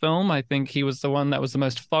in this film. I think he was the one that was the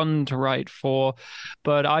most fun to write for.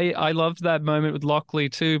 But I loved that moment with Lockley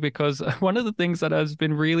too, because one of the things that has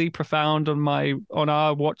been really profound on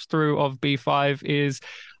our watch through of B5 is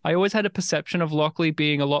I always had a perception of Lockley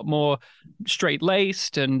being a lot more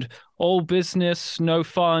straight-laced and all business, no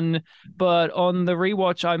fun. But on the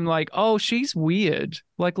rewatch, I'm like, oh, she's weird.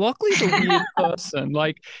 Like, Lockley's a weird person.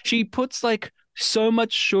 Like, she puts, like, so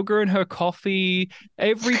much sugar in her coffee.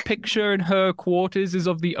 Every picture in her quarters is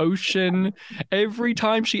of the ocean. Every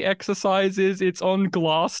time she exercises, it's on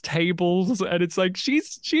glass tables, and it's like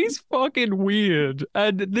she's fucking weird.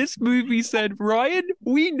 And this movie said, Ryan,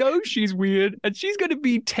 we know she's weird, and she's gonna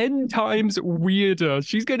be 10 times weirder.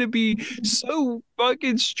 She's gonna be so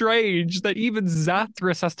fucking strange that even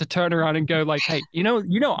Zathras has to turn around and go like, hey,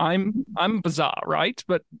 I'm bizarre, right?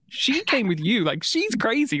 But she came with you. Like, she's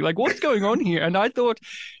crazy. Like, what's going on here? And I thought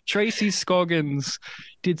Tracy Scoggins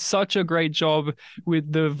did such a great job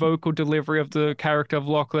with the vocal delivery of the character of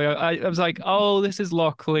Lockley. I was like, oh, this is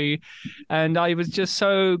Lockley. And I was just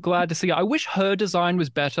so glad to see her. I wish her design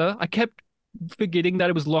was better. I kept forgetting that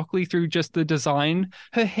it was Lockley through just the design.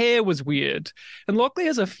 Her hair was weird, and Lockley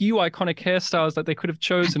has a few iconic hairstyles that they could have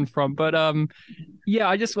chosen from, but yeah,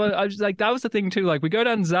 I was like, that was the thing too. Like, we go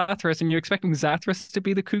down Zathras and you're expecting Zathras to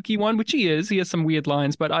be the kooky one, which he has some weird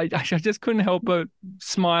lines, but I just couldn't help but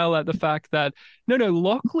smile at the fact that no,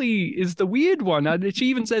 Lockley is the weird one. And she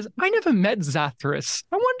even says, I never met Zathras,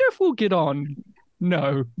 I wonder if we'll get on.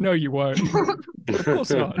 No, you won't. Of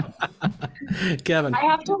course not. Kevin. I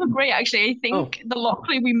have to agree, actually. I think the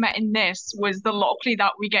Lockley we met in this was the Lockley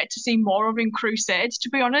that we get to see more of in Crusade, to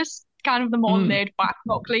be honest. Kind of the more laid back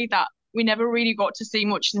Lockley that we never really got to see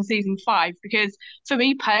much in season 5. Because for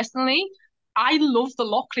me personally, I love the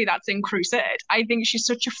Lockley that's in Crusade. I think she's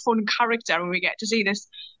such a fun character when we get to see this.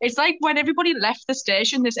 It's like when everybody left the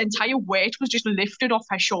station, this entire weight was just lifted off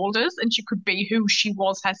her shoulders and she could be who she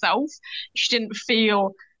was herself. She didn't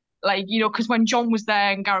feel like, because when John was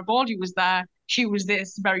there and Garibaldi was there, she was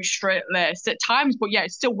this very straight-laced at times, but yeah,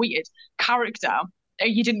 it's still weird character.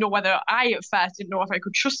 You didn't know whether I at first didn't know if I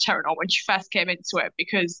could trust her or not when she first came into it,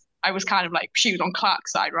 because I was kind of like, she was on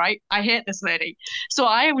Clark's side, right? I hate this lady. So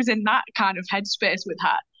I was in that kind of headspace with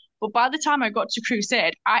her. But by the time I got to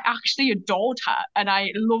Crusade, I actually adored her. And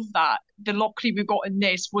I love that the Lockley we got in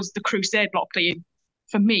this was the Crusade Lockley.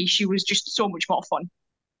 For me, she was just so much more fun.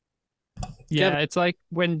 Yeah, it's like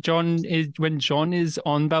when John is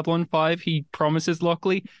on Babylon 5, he promises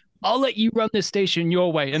Lockley, I'll let you run this station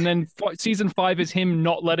your way. And then season 5 is him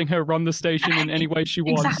not letting her run the station in any way she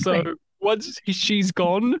wants. Exactly. So once he's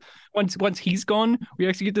gone, once he's gone, we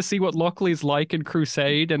actually get to see what Lockley is like in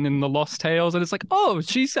Crusade and in the Lost Tales, and it's like, oh,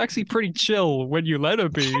 she's actually pretty chill when you let her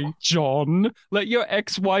be. John, let your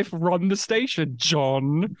ex-wife run the station,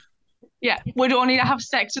 John. Yeah, would only have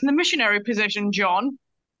sex in the missionary position, John.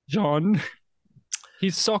 John.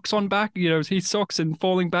 His socks on back, his socks and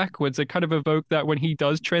falling backwards. They kind of evoke that when he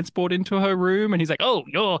does transport into her room and he's like, oh,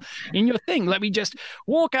 you're in your thing. Let me just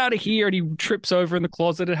walk out of here. And he trips over in the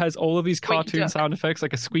closet. It has all of these cartoon sound effects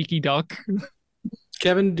like a squeaky duck.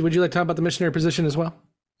 Kevin, would you like to talk about the missionary position as well?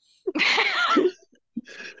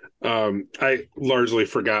 I largely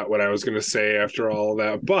forgot what I was going to say after all of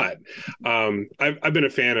that, but I've been a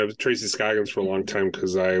fan of Tracy Scoggins for a long time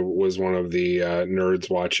because I was one of the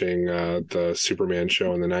nerds watching the Superman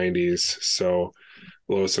show in the 90s, so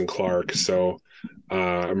Lois and Clark. So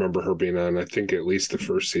I remember her being on, I think, at least the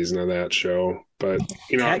first season of that show. But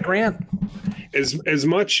Cat Grant, as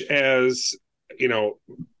much as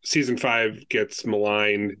season 5 gets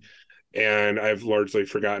maligned, and I've largely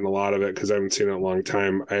forgotten a lot of it because I haven't seen it in a long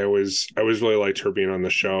time. I always really liked her being on the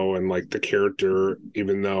show and like the character,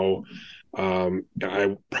 even though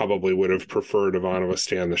I probably would have preferred Ivanova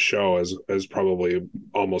stay on the show as probably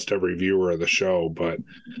almost every viewer of the show. But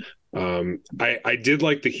I did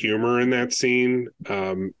like the humor in that scene.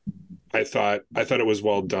 I thought it was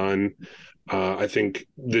well done. I think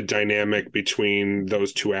the dynamic between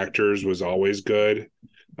those two actors was always good.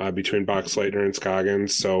 Between Boxleitner and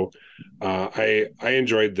Scoggins, so I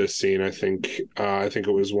enjoyed this scene. I think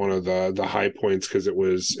it was one of the high points because it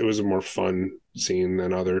was a more fun scene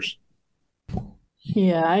than others.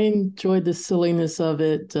 Yeah, I enjoyed the silliness of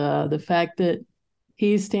it. The fact that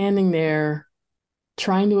he's standing there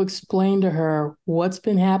trying to explain to her what's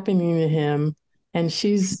been happening to him, and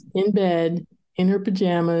she's in bed in her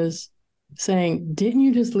pajamas saying, "Didn't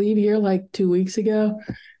you just leave here like 2 weeks ago?"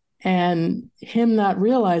 And him not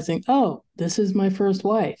realizing, oh, this is my first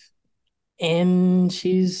wife. And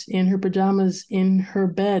she's in her pajamas in her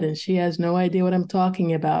bed and she has no idea what I'm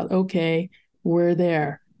talking about. Okay, we're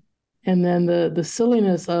there. And then the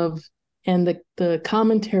silliness of, and the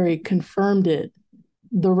commentary confirmed it,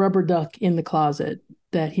 the rubber duck in the closet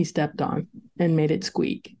that he stepped on and made it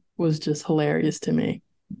squeak was just hilarious to me.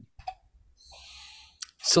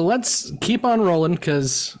 So let's keep on rolling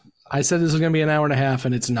because I said this was going to be an hour and a half,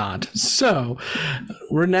 and it's not. So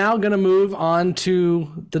we're now going to move on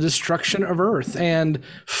to the destruction of Earth. And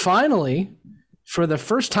finally, for the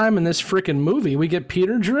first time in this freaking movie, we get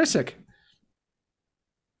Peter Jurisic.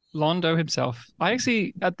 Londo himself. I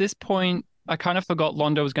actually, at this point, I kind of forgot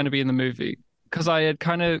Londo was going to be in the movie because I had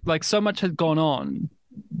kind of, so much had gone on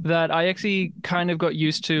that I actually kind of got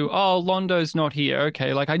used to, oh, Londo's not here.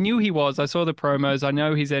 Okay, I knew he was. I saw the promos. I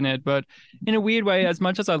know he's in it. But in a weird way, as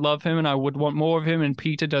much as I love him and I would want more of him, and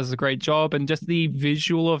Peter does a great job, and just the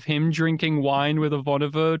visual of him drinking wine with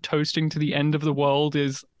Ivanova, toasting to the end of the world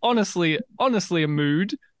is honestly a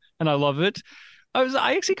mood, and I love it.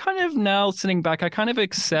 I actually kind of now sitting back, I kind of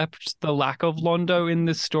accept the lack of Londo in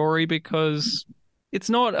this story because it's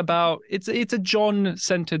not about, it's a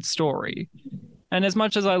John-centered story. And as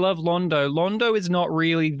much as I love Londo is not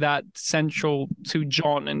really that central to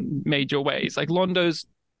John in major ways. Londo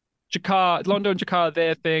and Jakar,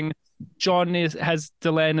 their thing. John has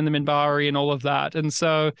Delenn and the Minbari and all of that. And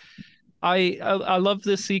so I love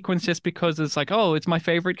this sequence just because it's it's my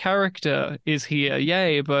favorite character is here,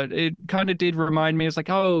 yay! But it kind of did remind me, it's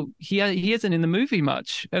he isn't in the movie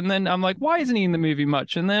much, and then I'm like, why isn't he in the movie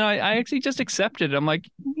much? And then I actually just accepted it. I'm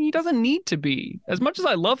like, he doesn't need to be. As much as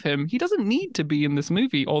I love him, he doesn't need to be in this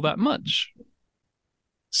movie all that much.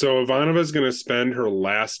 So Ivanova's going to spend her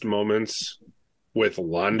last moments with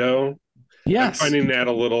Londo. Yes, I'm finding that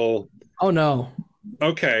a little. Oh no.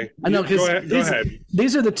 Okay. I know, go ahead.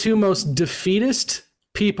 These are the two most defeatist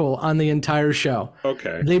people on the entire show.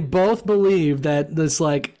 Okay. They both believe that this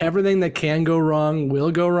everything that can go wrong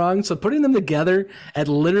will go wrong. So putting them together at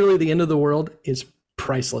literally the end of the world is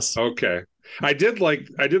priceless. Okay. I did like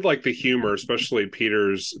the humor, especially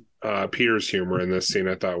Peter's humor in this scene.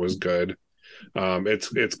 I thought was good.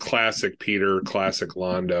 It's classic Peter, classic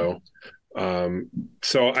Londo.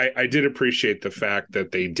 So I did appreciate the fact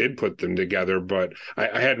that they did put them together, but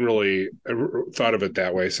I hadn't really thought of it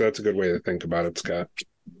that way. So that's a good way to think about it, Scott.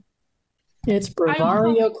 It's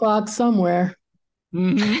Bavaria o'clock somewhere.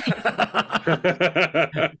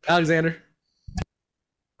 Alexander.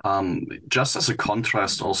 Just as a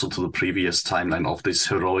contrast also to the previous timeline of this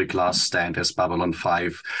heroic last stand as Babylon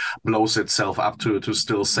 5 blows itself up to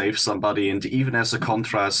still save somebody, and even as a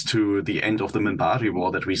contrast to the end of the Minbari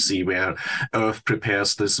War that we see where Earth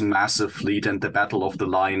prepares this massive fleet and the Battle of the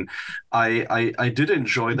Line, I did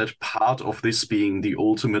enjoy that part of this being the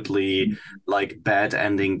ultimately bad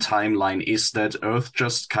ending timeline is that Earth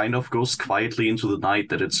just kind of goes quietly into the night,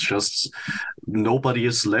 that it's just nobody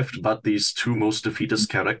is left but these two most defeatist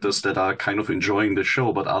characters that are kind of enjoying the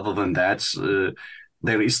show. But other than that,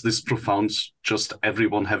 there is this profound, just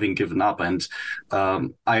everyone having given up. And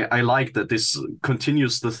I like that this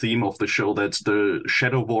continues the theme of the show, that the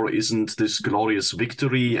Shadow War isn't this glorious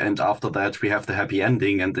victory and after that we have the happy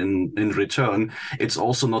ending, and in return it's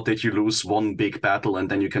also not that you lose one big battle and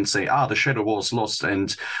then you can say, the Shadow War's lost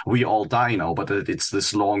and we all die now, but that it's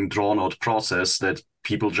this long drawn out process that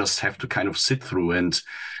people just have to kind of sit through. And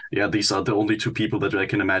yeah, these are the only two people that I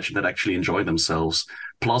can imagine that actually enjoy themselves.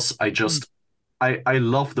 Plus I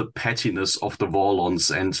love the pettiness of the Vorlons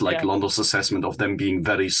and Londo's assessment of them being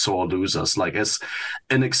very sore losers. Like, as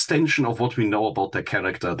an extension of what we know about their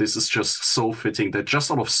character, this is just so fitting that just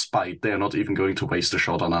out of spite, they're not even going to waste a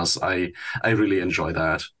shot on us. I really enjoy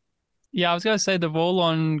that. Yeah, I was going to say the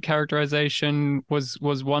Vorlon characterization was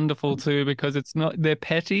wonderful too, because they're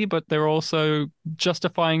petty, but they're also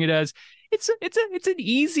justifying it as it's an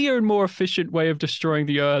easier and more efficient way of destroying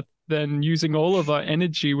the Earth than using all of our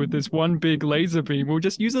energy with this one big laser beam. We'll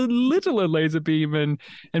just use a littler laser beam and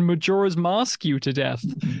Majora's Mask you to death.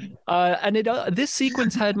 And this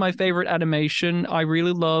sequence had my favorite animation. I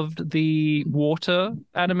really loved the water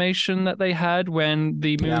animation that they had when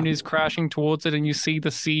the moon is crashing towards it and you see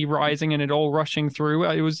the sea rising and it all rushing through.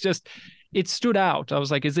 It stood out. I was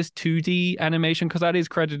like, is this 2D animation? Because that is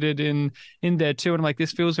credited in there too. And I'm like,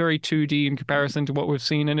 this feels very 2D in comparison to what we've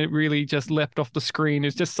seen. And it really just leapt off the screen.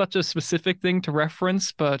 It's just such a specific thing to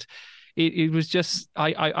reference. But it was just,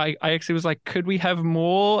 I actually was like, could we have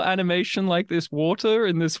more animation like this water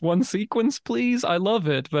in this one sequence, please? I love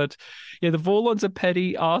it. But yeah, the Vorlons are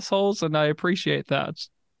petty assholes and I appreciate that.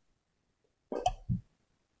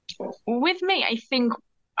 With me, I think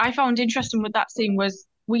I found interesting with that scene was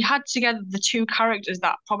we had together the two characters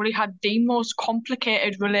that probably had the most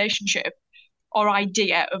complicated relationship or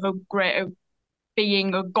idea of a greater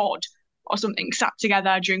being, a god or something, sat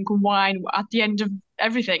together drinking wine at the end of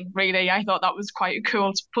everything, really. I thought that was quite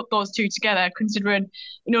cool to put those two together, considering,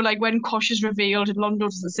 like when Kosh is revealed and Londo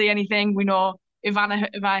doesn't see anything, we know Ivana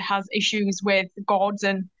has issues with gods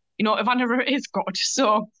and, Ivana is God.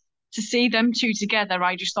 So to see them two together,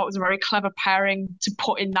 I just thought was a very clever pairing to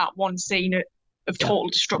put in that one scene of total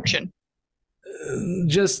destruction.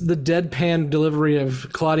 Just the deadpan delivery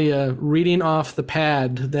of Claudia reading off the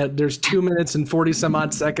pad that there's 2 minutes and 40 some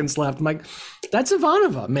odd seconds left. I'm like, that's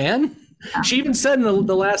Ivanova, man. She even said in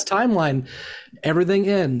the last timeline, everything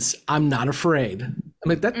ends. I'm not afraid. I'm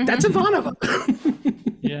like, that's Ivanova.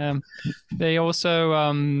 Yeah. They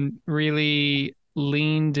also really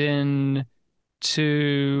leaned in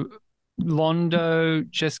to Londo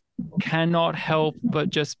just cannot help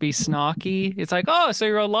but just be snarky. It's like, oh, so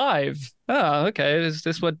you're alive. Oh, okay. Is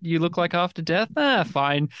this what you look like after death?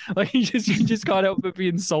 Fine. Like you just can't help but be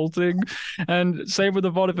insulting. And same with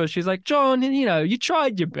Ivanova. She's like, John, you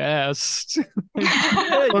tried your best.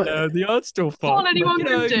 The Earth's still fun. All anyone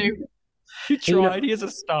can do. You tried. Here's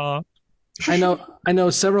a star. I know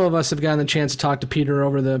several of us have gotten the chance to talk to Peter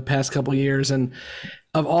over the past couple of years, and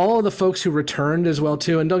of all of the folks who returned as well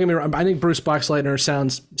too, and don't get me wrong, I think Bruce Boxleitner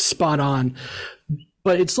sounds spot on,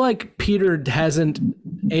 but it's like Peter hasn't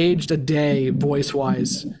aged a day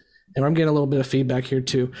voice-wise, and I'm getting a little bit of feedback here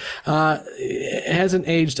too. It hasn't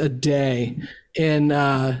aged a day in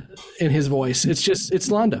his voice. It's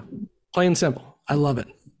Londo, plain and simple. I love it.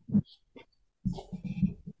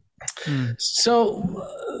 So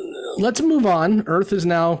let's move on. Earth is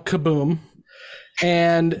now kaboom,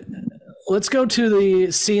 and let's go to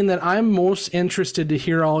the scene that I'm most interested to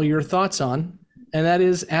hear all your thoughts on, and that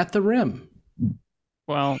is at the Rim.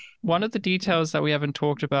 Well, one of the details that we haven't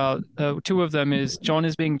talked about, two of them, is John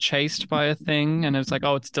is being chased by a thing, and it's like,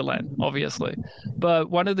 oh, it's Delenn, obviously. But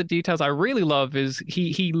one of the details I really love is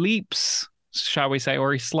he leaps, shall we say,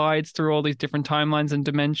 or he slides through all these different timelines and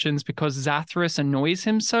dimensions because Zathras annoys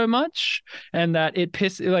him so much, and that it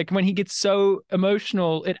like when he gets so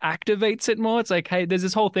emotional, it activates it more. It's like, hey, there's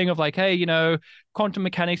this whole thing of like, hey, quantum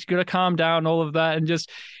mechanics, you gotta calm down, all of that, and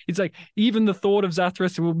just it's like even the thought of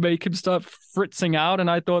Zathras will make him start fritzing out,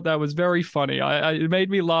 and I thought that was very funny. It made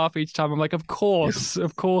me laugh each time. I'm like, of course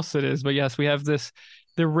it is. But yes, we have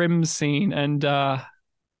the Rim scene, and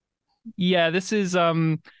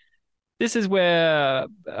this is where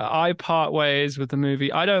I part ways with the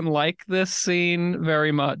movie. I don't like this scene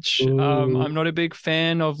very much. I'm not a big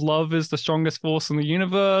fan of love is the strongest force in the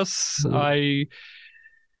universe. I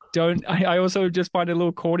also just find it a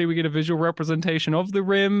little corny. We get a visual representation of the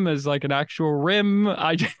Rim as like an actual rim.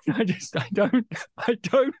 I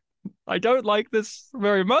don't like this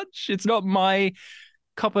very much. It's not my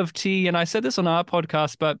cup of tea. And I said this on our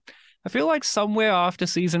podcast, but I feel like somewhere after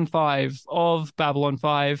season 5 of Babylon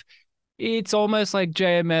 5, it's almost like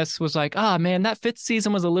JMS was like, man, that 5th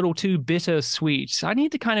season was a little too bittersweet. I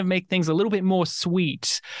need to kind of make things a little bit more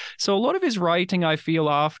sweet. So a lot of his writing, I feel,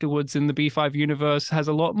 afterwards in the B5 universe has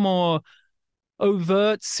a lot more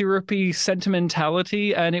overt, syrupy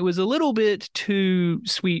sentimentality, and it was a little bit too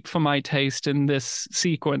sweet for my taste in this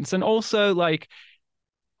sequence. And also, like,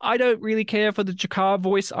 I don't really care for the G'Kar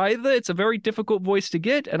voice either. It's a very difficult voice to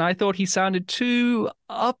get, and I thought he sounded too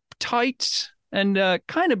uptight and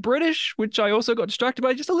kind of British, which I also got distracted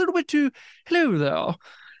by, just a little bit too hello there.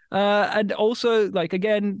 And also, like,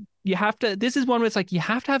 again, this is one where it's like, you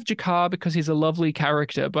have to have G'Kar because he's a lovely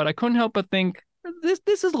character, but I couldn't help but think,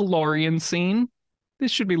 this is a Lorien scene. This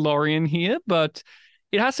should be Lorien here, but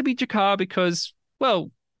it has to be G'Kar because, well,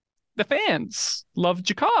 the fans love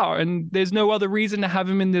G'Kar, and there's no other reason to have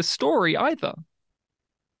him in this story either.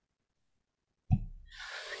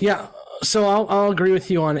 Yeah, so I'll agree with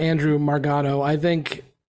you on Andrew Margotto. I think,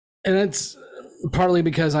 and it's partly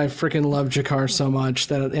because I freaking love G'Kar so much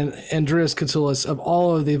that, and Andreas Katsulas, of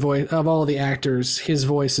all of the actors, his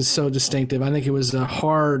voice is so distinctive. I think it was a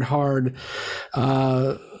hard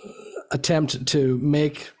attempt to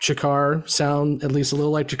make G'Kar sound at least a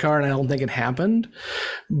little like G'Kar, and I don't think it happened.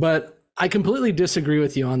 But I completely disagree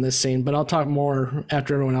with you on this scene, but I'll talk more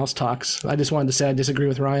after everyone else talks. I just wanted to say I disagree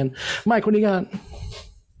with Ryan. Mike, what do you got?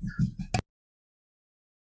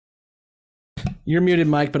 You're muted,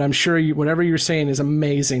 Mike, but I'm sure whatever you're saying is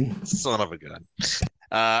amazing. Son of a gun.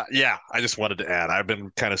 Yeah, I just wanted to add, I've been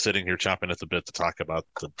kind of sitting here chomping at the bit to talk about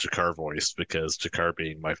the G'Kar voice, because G'Kar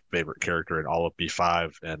being my favorite character in all of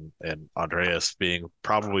B5, and Andreas being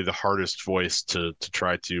probably the hardest voice to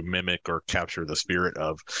try to mimic or capture the spirit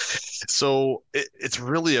of. So it's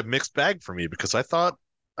really a mixed bag for me, because I thought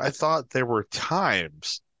there were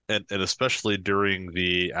times, and especially during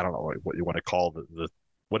the, I don't know what you want to call the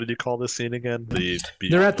what did you call this scene again?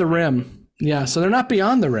 They're at the rim. Yeah, so they're not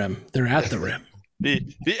beyond the rim. They're at the rim.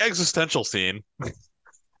 The existential scene.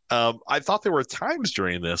 I thought there were times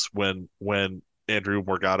during this when Andrew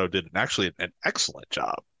Morgado did actually an excellent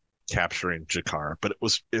job capturing G'Kar, but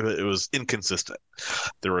it was inconsistent.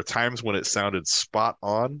 There were times when it sounded spot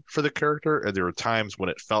on for the character, and there were times when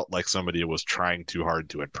it felt like somebody was trying too hard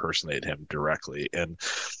to impersonate him directly. And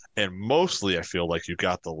mostly I feel like you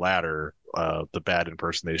got the latter, the bad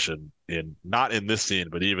impersonation, not in this scene,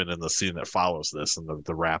 but even in the scene that follows this and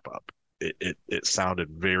the wrap up. It sounded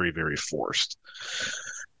very, very forced.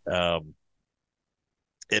 And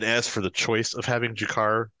as for the choice of having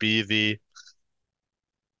G'Kar be the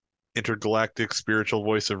intergalactic spiritual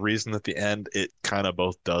voice of reason at the end, it kind of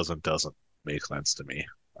both does and doesn't make sense to me.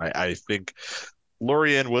 I think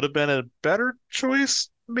Lorien would have been a better choice,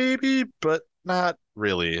 maybe, but not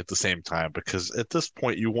really at the same time, because at this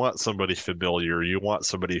point you want somebody familiar, you want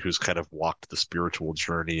somebody who's kind of walked the spiritual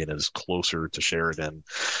journey and is closer to Sheridan,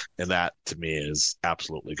 and that to me is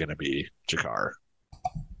absolutely going to be G'Kar.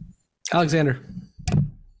 Alexander.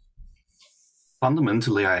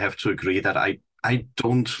 Fundamentally, I have to agree that I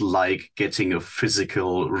don't like getting a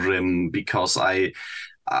physical rim, because I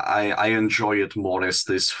enjoy it more as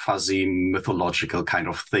this fuzzy mythological kind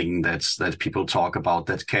of thing that people talk about,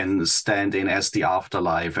 that can stand in as the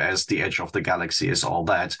afterlife, as the edge of the galaxy, as all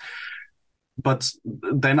that. But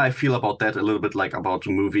then I feel about that a little bit like about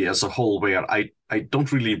the movie as a whole, where I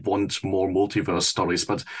don't really want more multiverse stories.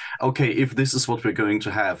 But okay, if this is what we're going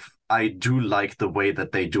to have, I do like the way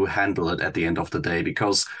that they do handle it at the end of the day,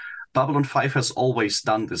 because Babylon 5 has always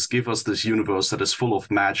done this, give us this universe that is full of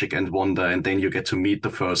magic and wonder, and then you get to meet the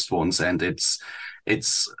first ones, and it's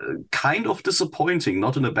kind of disappointing,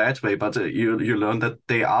 not in a bad way, but you learn that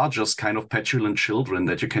they are just kind of petulant children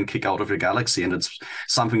that you can kick out of your galaxy, and it's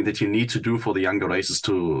something that you need to do for the younger races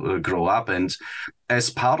to grow up. And as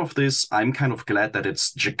part of this, I'm kind of glad that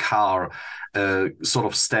it's G'Kar sort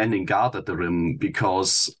of standing guard at the rim,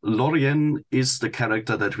 because Lorien is the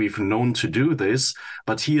character that we've known to do this,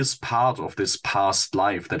 but he is part of this past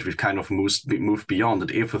life that we've kind of moved beyond.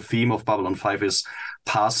 And if a theme of Babylon 5 is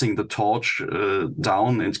passing the torch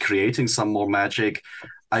down and creating some more magic,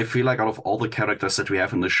 I feel like out of all the characters that we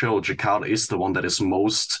have in the show, G'Kar is the one that is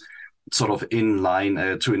most sort of in line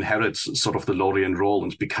to inherit sort of the Lorien role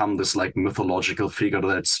and become this like mythological figure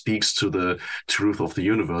that speaks to the truth of the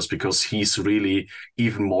universe, because he's really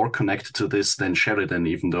even more connected to this than Sheridan,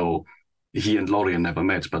 even though he and Lorien never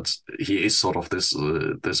met. But he is sort of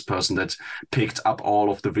this person that picked up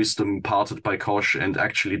all of the wisdom imparted by Kosh and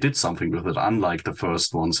actually did something with it, unlike the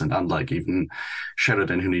first ones and unlike even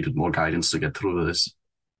Sheridan, who needed more guidance to get through this.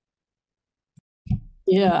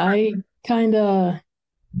 Yeah, I kind of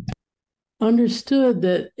understood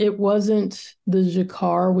that it wasn't the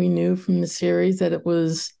Jakar we knew from the series, that it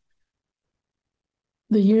was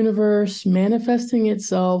the universe manifesting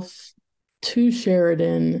itself to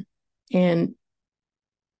Sheridan, and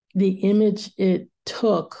the image it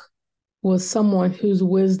took was someone whose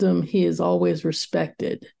wisdom he has always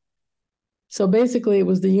respected. So basically, it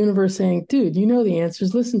was the universe saying, dude, you know the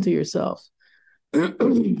answers, listen to yourself.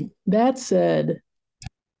 That said,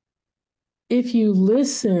 if you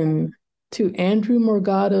listen to Andrew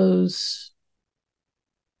Morgado's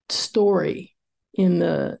story in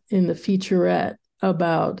the featurette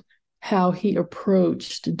about how he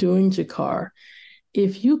approached doing Jakar,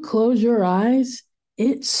 if you close your eyes,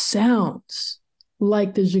 it sounds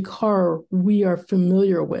like the Jakar we are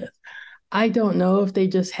familiar with. I don't know if they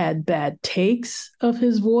just had bad takes of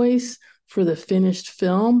his voice for the finished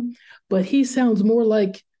film, but he sounds more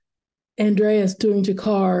like Andreas doing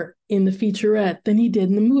Jakar in the featurette than he did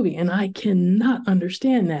in the movie, and I cannot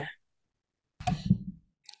understand that.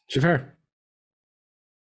 Jafar,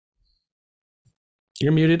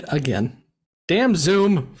 you're muted again. Damn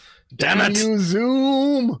Zoom. Damn it. You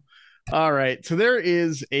Zoom. All right. So there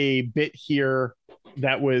is a bit here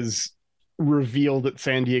that was revealed at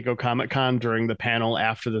San Diego Comic-Con during the panel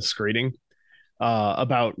after the screening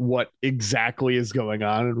about what exactly is going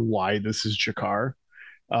on and why this is Jakar.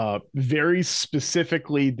 Very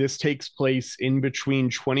specifically, this takes place in between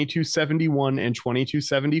 2271 and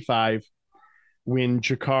 2275 when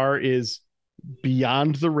Jakar is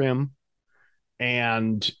beyond the rim,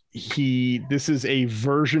 and this is a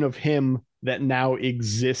version of him that now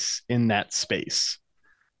exists in that space.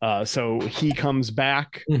 So he comes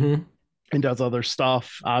back and does other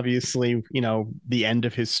stuff. Obviously, the end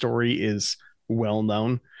of his story is well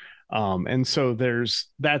known. And so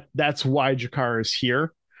that's why Jakar is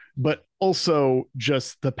here, but also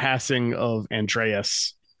just the passing of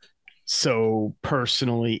Andreas so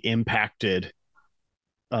personally impacted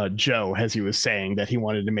Joe, as he was saying, that he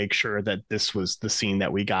wanted to make sure that this was the scene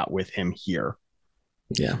that we got with him here.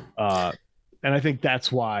 Yeah. And I think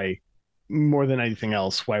that's why, more than anything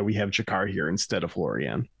else, why we have Jakar here instead of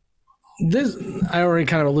Lorian. This, I already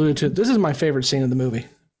kind of alluded to, this is my favorite scene of the movie.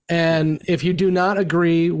 And if you do not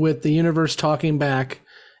agree with the universe talking back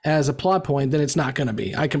as a plot point, then it's not going to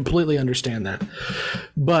be. I completely understand that.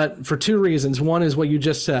 But for two reasons. One is what you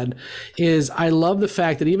just said, is I love the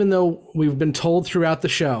fact that even though we've been told throughout the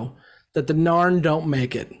show that the Narn don't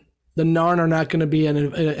make it, the Narn are not going to be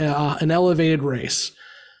an elevated race,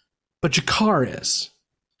 but Jakar is.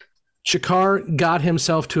 Jakar got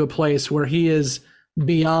himself to a place where he is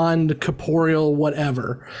beyond corporeal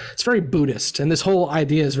whatever. It's very Buddhist, and this whole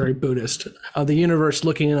idea is very Buddhist, of the universe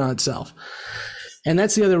looking in on itself. And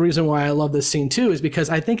that's the other reason why I love this scene too, is because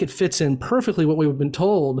I think it fits in perfectly what we've been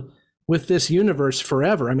told with this universe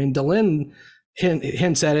forever. I mean, Delenn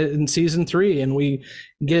hints at it in season 3, and we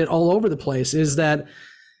get it all over the place, is that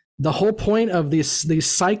the whole point of these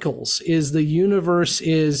cycles is the universe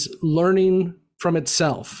is learning from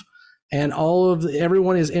itself, and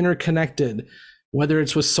everyone is interconnected, whether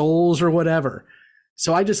it's with souls or whatever.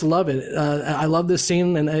 So I just love it. I love this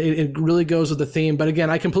scene, and it really goes with the theme. But again,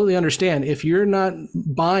 I completely understand if you're not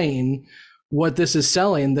buying what this is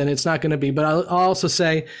selling, then it's not going to be. But I'll also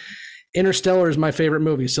say Interstellar is my favorite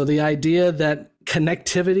movie. So the idea that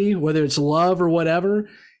connectivity, whether it's love or whatever,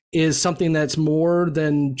 is something that's more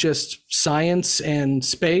than just science and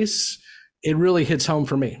space, it really hits home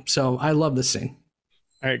for me. So I love this scene.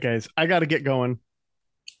 All right, guys, I got to get going.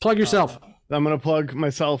 Plug yourself. I'm going to plug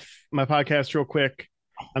myself, my podcast real quick.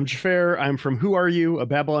 I'm Jafar. I'm from Who Are You, a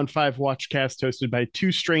Babylon 5 watchcast hosted by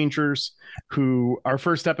two strangers who, our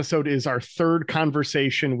first episode is our third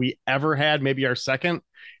conversation we ever had, maybe our second.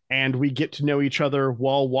 And we get to know each other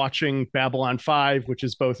while watching Babylon 5, which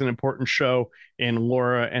is both an important show in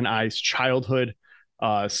Laura and I's childhood.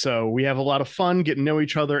 So we have a lot of fun getting to know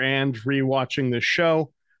each other and rewatching this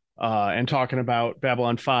show. And talking about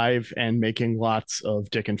Babylon 5 and making lots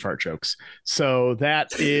of dick and fart jokes. So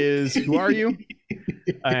that is Who Are You?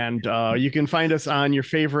 And you can find us on your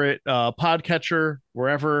favorite podcatcher,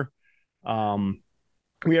 wherever.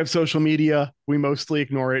 We have social media. We mostly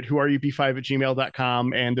ignore it.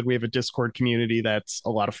 whoareyoup5@gmail.com. And then we have a Discord community that's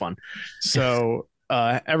a lot of fun. So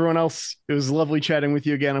everyone else, it was lovely chatting with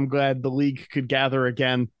you again. I'm glad the league could gather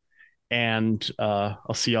again. And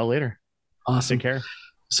I'll see y'all later. Awesome. Take care.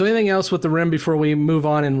 So anything else with the rim before we move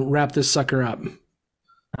on and wrap this sucker up?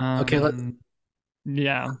 Okay.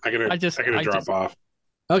 Yeah. I gotta drop off.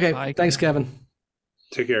 Okay. Thanks, Kevin.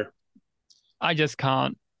 Take care. I just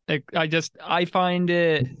can't. I find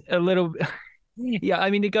it a little. Yeah, I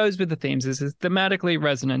mean, it goes with the themes. This is thematically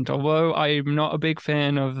resonant, although I'm not a big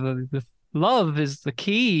fan of the love is the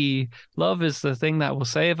key. Love is the thing that will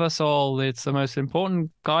save us all. It's the most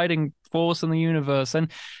important guiding force in the universe.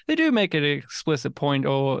 And they do make it an explicit point,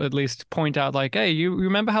 or at least point out like, hey, you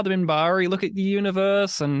remember how the Minbari look at the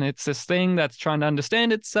universe and it's this thing that's trying to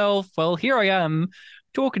understand itself? Well, here I am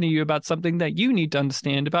talking to you about something that you need to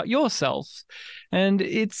understand about yourself. And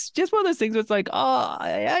it's just one of those things where it's like,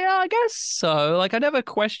 I guess so. Like, I never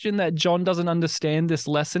question that John doesn't understand this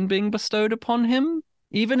lesson being bestowed upon him.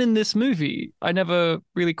 Even in this movie, I never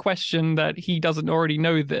really question that he doesn't already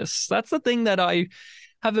know this. That's the thing that I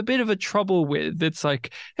have a bit of a trouble with. It's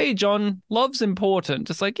like, hey, John, love's important.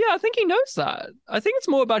 It's like, yeah, I think he knows that. I think it's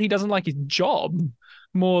more about he doesn't like his job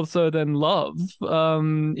more so than love,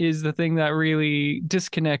 is the thing that really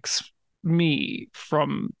disconnects me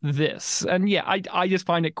from this. And yeah, I just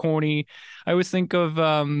find it corny. I always think of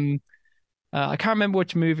I can't remember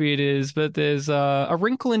which movie it is, but there's A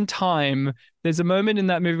Wrinkle in Time. There's a moment in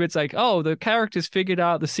that movie where it's like, oh, the character's figured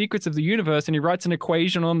out the secrets of the universe, and he writes an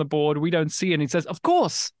equation on the board we don't see, and he says, of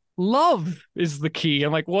course, love is the key.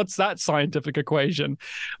 I'm like, what's that scientific equation?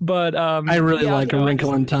 But I really like A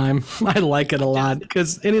Wrinkle in Time. I like it a lot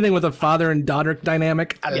because anything with a father and daughter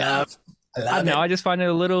dynamic, I love it. I just find it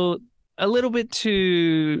a little bit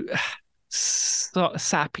too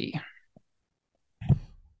sappy.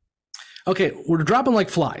 Okay, we're dropping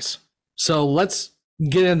like flies. So let's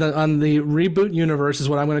get on the reboot universe is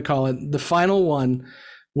what I'm going to call it. The final one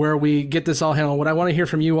where we get this all handled. What I want to hear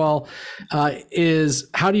from you all is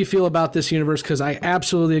how do you feel about this universe? Because I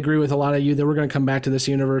absolutely agree with a lot of you that we're going to come back to this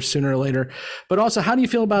universe sooner or later. But also, how do you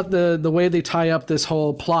feel about the way they tie up this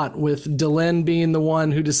whole plot with Delenn being the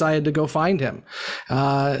one who decided to go find him?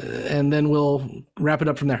 And then we'll wrap it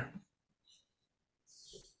up from there.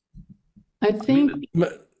 I think...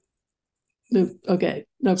 Okay.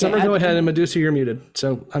 Summer, go ahead, and Medusa, you're muted.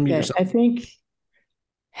 So unmute yourself. I think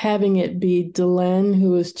having it be Delenn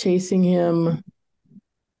who is chasing him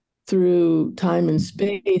through time and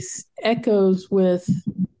space echoes with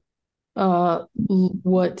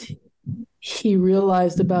what he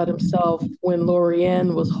realized about himself when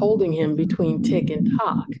Lorianne was holding him between Tick and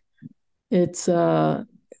Tock. It's that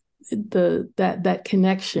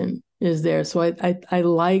connection is there. So I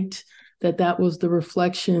liked that was the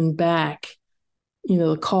reflection back,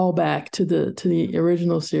 the callback to the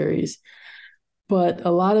original series. But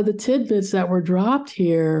a lot of the tidbits that were dropped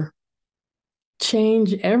here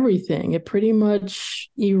change everything. It pretty much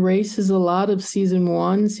erases a lot of season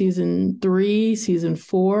 1, season 3, season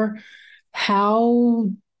 4.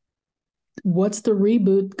 What's the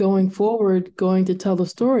reboot going forward going to tell the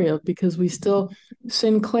story of? Because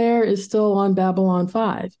Sinclair is still on Babylon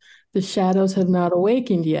 5. The shadows have not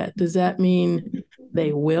awakened yet. Does that mean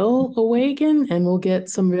they will awaken and we'll get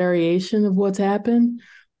some variation of what's happened?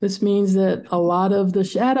 This means that a lot of the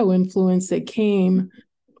shadow influence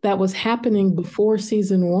that was happening before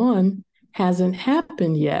season 1 hasn't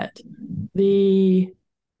happened yet. The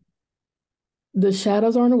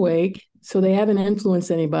shadows aren't awake, so they haven't influenced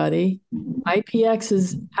anybody. IPX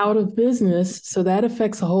is out of business, so that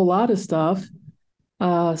affects a whole lot of stuff.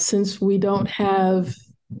 Since we don't have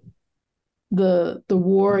the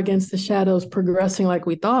war against the shadows progressing like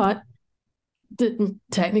we thought,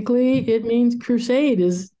 technically it means Crusade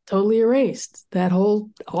is totally erased. All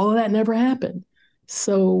of that never happened.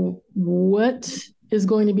 So what is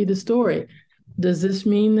going to be the story? Does this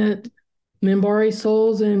mean that Minbari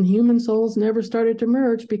souls and human souls never started to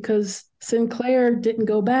merge because Sinclair didn't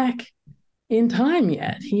go back in time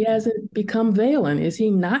yet? He hasn't become Valen. Is he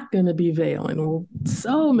not going to be Valen? Well,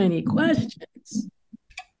 so many questions.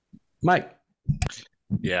 Mike.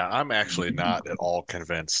 Yeah, I'm actually not at all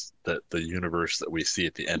convinced that the universe that we see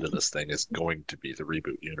at the end of this thing is going to be the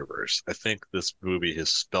reboot universe. I think this movie has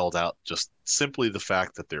spelled out just simply the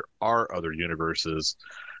fact that there are other universes,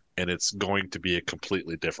 and it's going to be a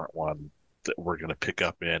completely different one that we're going to pick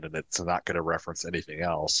up in, and it's not going to reference anything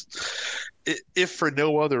else. If for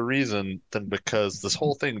no other reason than because this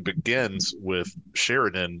whole thing begins with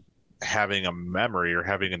Sheridan having a memory or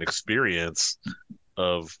having an experience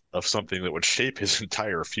of something that would shape his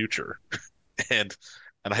entire future. and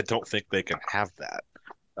I don't think they can have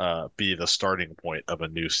that be the starting point of a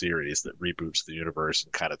new series that reboots the universe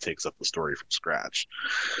and kind of takes up the story from scratch.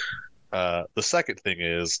 The second thing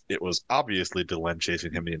is, it was obviously Delenn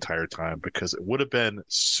chasing him the entire time, because it would have been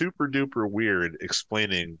super duper weird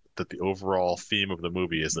explaining that the overall theme of the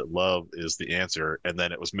movie is that love is the answer, and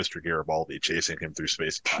then it was Mr. Garibaldi chasing him through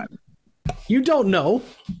space and time. You don't know.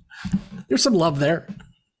 There's some love there.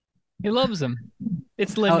 He loves him.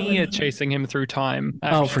 It's Lanier chasing him through time,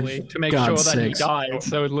 actually, to make sure that he dies.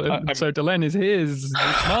 So Delenn is his.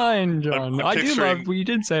 It's mine, John. I do love what you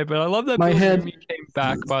did say, but I love that Bill Mumy came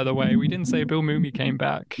back, by the way. We didn't say Bill Mumy came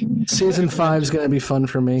back. Season 5 is going to be fun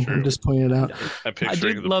for me. I'm just pointing it out. I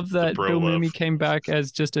did love that Bill Mumy came back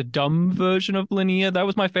as just a dumb version of Lanier. That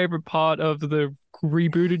was my favorite part of the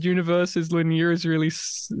rebooted universe. Is Lanier is really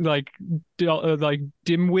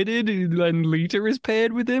dim-witted, and Lita is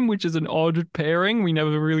paired with him, which is an odd pairing. We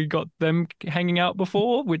never really got them hanging out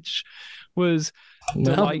before, which was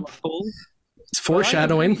delightful. It's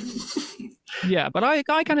foreshadowing. Yeah, but I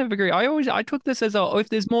kind of agree. I took this as if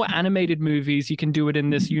there's more animated movies, you can do it in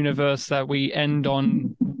this universe that we end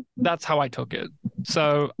on. That's how I took it.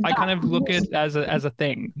 So I kind of look at it as a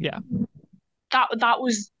thing. Yeah. That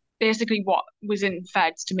was basically what was in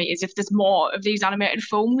Feds to me, is if there's more of these animated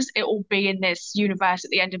films, it will be in this universe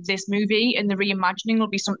at the end of this movie, and the reimagining will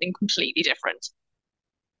be something completely different.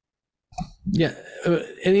 Yeah,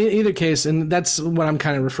 in either case, and that's what I'm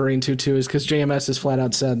kind of referring to too, is because JMS has flat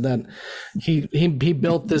out said that he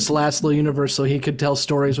built this last little universe so he could tell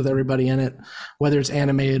stories with everybody in it, whether it's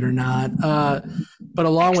animated or not. But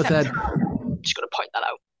along with that, I'm just going to point that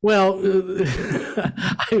out. Well,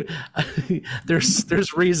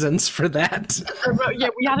 there's reasons for that. Yeah,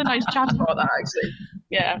 we had a nice chat about that, actually.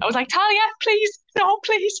 Yeah, I was like, Talia, please, no,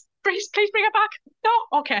 please bring it back. No,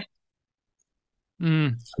 okay.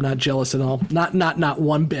 I'm not jealous at all. Not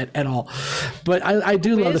one bit at all. But I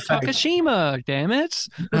do love the fact. Takashima, damn it!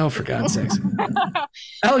 Oh, for God's sakes!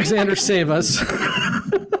 Alexander, save us.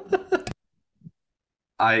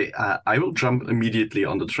 I will jump immediately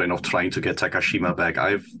on the train of trying to get Takashima back.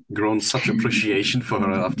 I've grown such appreciation for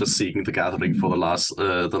her after seeing The Gathering for the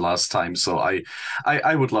last time. So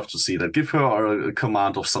I would love to see that. Give her a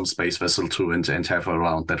command of some space vessel too, and have her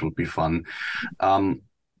around. That would be fun.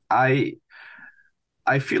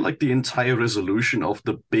 I feel like the entire resolution of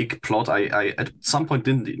the big plot, I at some point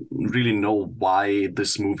didn't really know why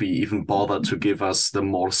this movie even bothered to give us the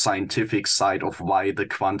more scientific side of why the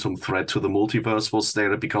quantum threat to the multiverse was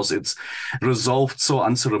there, because it's resolved so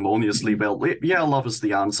unceremoniously. Well, yeah, love is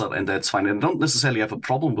the answer, and that's fine. And I don't necessarily have a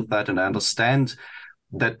problem with that, and I understand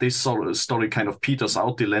that this sort of story kind of peters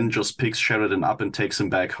out. Delenn just picks Sheridan up and takes him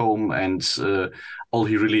back home, and all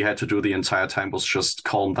he really had to do the entire time was just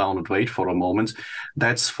calm down and wait for a moment.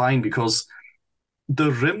 That's fine, because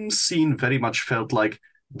the Rim scene very much felt like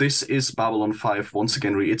this is Babylon 5 once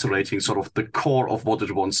again reiterating sort of the core of what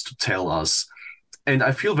it wants to tell us. And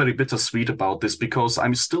I feel very bittersweet about this, because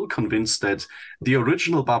I'm still convinced that the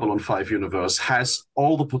original Babylon 5 universe has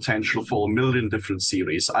all the potential for a million different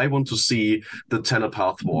series. I want to see the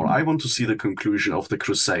Telepath War. I want to see the conclusion of the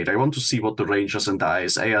Crusade. I want to see what the Rangers and the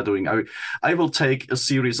ISA are doing. I will take a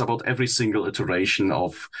series about every single iteration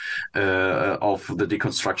of the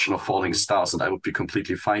deconstruction of falling stars, and I would be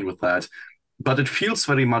completely fine with that. But it feels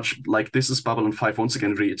very much like this is Babylon 5 once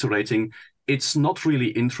again reiterating it's not really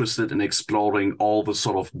interested in exploring all the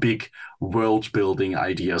sort of big world-building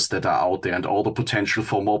ideas that are out there and all the potential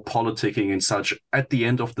for more politicking and such. At the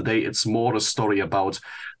end of the day, it's more a story about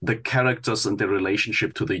the characters and their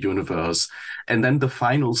relationship to the universe. And then the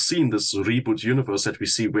final scene, this reboot universe that we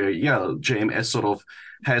see where, JMS sort of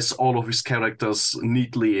has all of his characters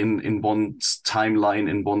neatly in one timeline,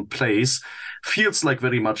 in one place, feels like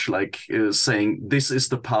very much like saying this is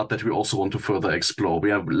the part that we also want to further explore.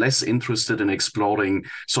 We are less interested in exploring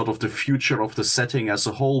sort of the future of the setting as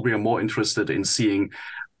a whole. We are more interested in seeing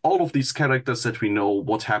all of these characters that we know,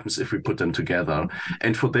 what happens if we put them together.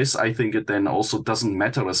 And for this, I think it then also doesn't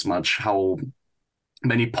matter as much how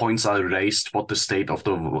many points are erased, what the state of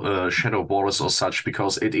the Shadow War is or such,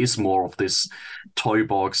 because it is more of this toy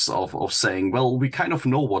box of saying, well, we kind of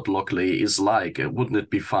know what Lockley is like. Wouldn't it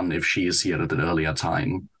be fun if she is here at an earlier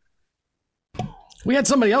time? We had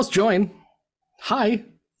somebody else join. Hi.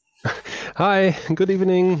 Hi, good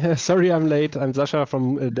evening. Sorry I'm late. I'm Sascha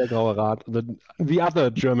from Der Graue Rat, the other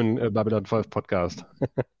German Babylon 5 podcast.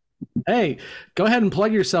 Hey, go ahead and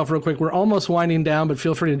plug yourself real quick. We're almost winding down, but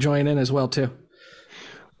feel free to join in as well, too.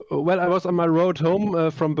 Well, I was on my road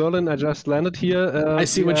home from Berlin. I just landed here. I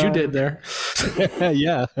see what you did there.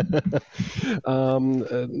 Yeah.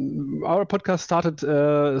 Our podcast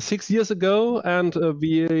started 6 years ago, and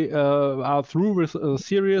we are through with a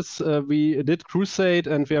series. We did Crusade,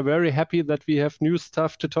 and we are very happy that we have new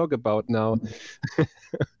stuff to talk about now.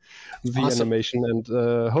 The animation and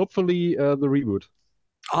hopefully the reboot.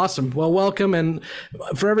 Awesome. Well, welcome. And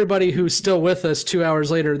for everybody who's still with us 2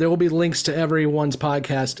 hours later, there will be links to everyone's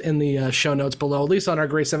podcast in the show notes below, at least on our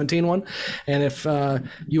Grey 17 one. And if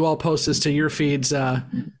you all post this to your feeds,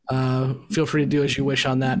 feel free to do as you wish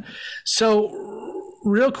on that. So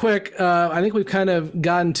real quick, I think we've kind of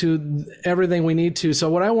gotten to everything we need to. So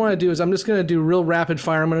what I want to do is I'm just going to do real rapid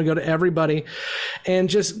fire. I'm going to go to everybody and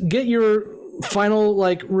just get your final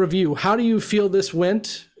review. How do you feel this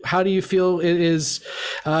went? How do you feel it is?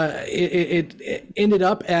 It ended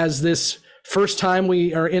up as this first time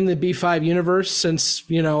we are in the B5 universe since,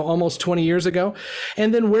 almost 20 years ago.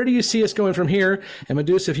 And then where do you see us going from here? And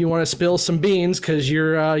Medusa, if you want to spill some beans because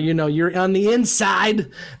you're, you're on the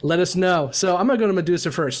inside, let us know. So I'm going to go to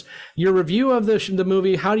Medusa first. Your review of the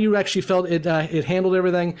movie, how do you actually felt it handled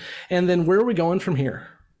everything? And then where are we going from here?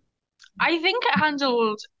 I think it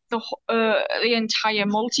handled the entire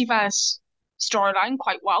multiverse storyline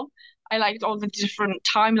quite well. I liked all the different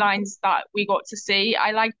timelines that we got to see.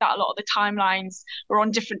 I liked that a lot of the timelines were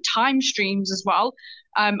on different time streams as well.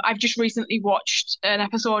 I've just recently watched an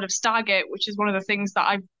episode of Stargate, which is one of the things that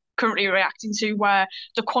I'm currently reacting to, where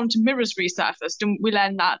the quantum mirrors resurfaced, and we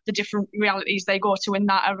learned that the different realities they go to in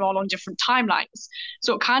that are all on different timelines.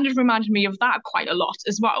 So it kind of reminded me of that quite a lot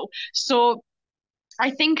as well. So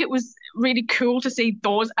I think it was really cool to see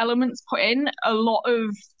those elements put in. A lot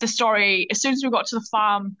of the story, as soon as we got to the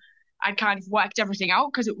farm, I kind of worked everything out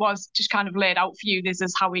because it was just kind of laid out for you. This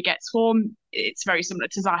is how he gets home. It's very similar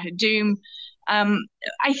to Zahir-Doom.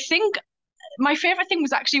 I think my favorite thing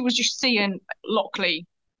was just seeing Lockley,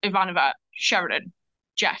 Ivanova, Sheridan,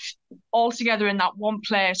 Jeff all together in that one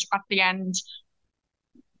place at the end.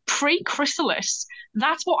 Pre-Chrysalis,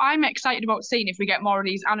 that's what I'm excited about seeing if we get more of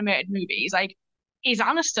these animated movies. Is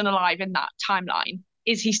Aniston alive in that timeline?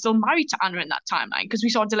 Is he still married to Anna in that timeline? Because we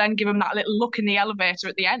saw Delenn give him that little look in the elevator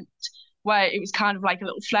at the end, where it was kind of like a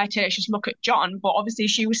little flirtatious look at John, but obviously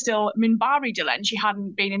she was still Minbari Delenn. She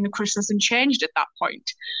hadn't been in the Chrysalis and changed at that point.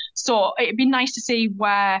 So it'd be nice to see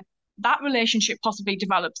where that relationship possibly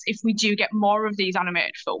develops if we do get more of these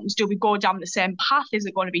animated films. Do we go down the same path? Is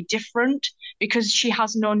it going to be different? Because she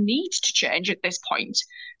has no need to change at this point.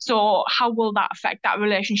 So how will that affect that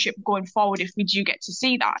relationship going forward if we do get to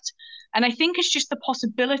see that? And I think it's just the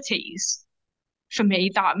possibilities for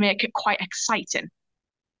me that make it quite exciting.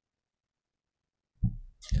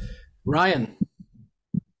 Ryan.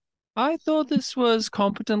 I thought this was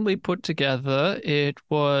competently put together. It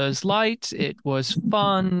was light. It was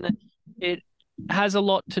fun. It has a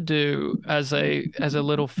lot to do as a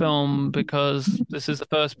little film because this is the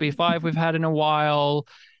first B5 we've had in a while.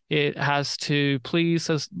 It has to please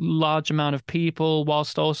a large amount of people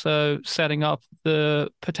whilst also setting up the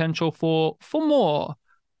potential for more.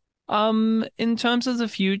 In terms of the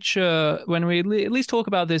future, when we at least talk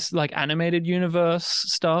about this animated universe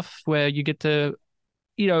stuff where you get to,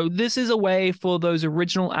 this is a way for those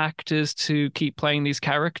original actors to keep playing these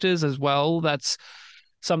characters as well. That's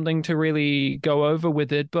something to really go over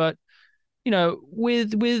with it. But,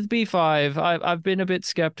 with B5, I've been a bit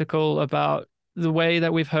skeptical about the way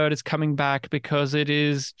that we've heard it's coming back because it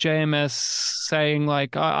is JMS saying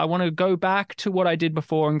I want to go back to what I did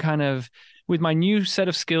before and kind of with my new set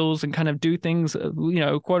of skills and kind of do things,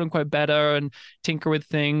 quote unquote better and tinker with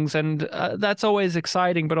things. And that's always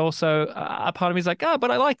exciting. But also a part of me is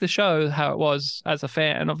but I like the show, how it was as a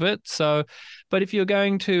fan of it. So, but if you're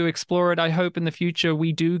going to explore it, I hope in the future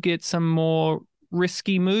we do get some more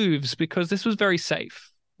risky moves because this was very safe.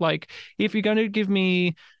 If you're going to give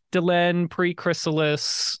me Delenn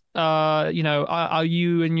pre-Chrysalis, are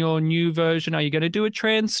you in your new version? Are you going to do a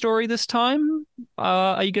trans story this time?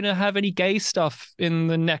 Are you going to have any gay stuff in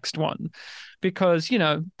the next one? Because,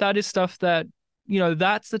 that is stuff that,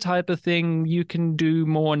 that's the type of thing you can do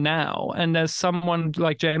more now. And as someone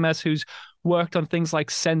like JMS who's worked on things like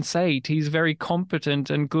Sense8, he's very competent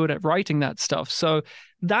and good at writing that stuff. So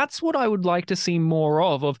that's what I would like to see more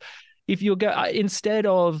of if you get instead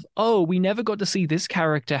of, we never got to see this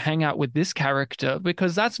character hang out with this character,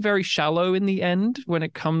 because that's very shallow in the end when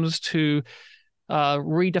it comes to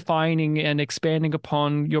redefining and expanding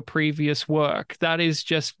upon your previous work. That is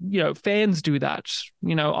just, fans do that.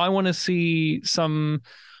 I want to see some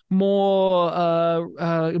more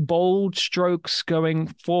bold strokes going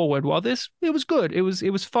forward. While it was good. It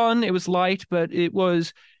was fun. It was light, but it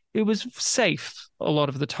was safe a lot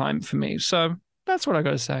of the time for me. So that's what I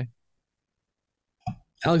got to say.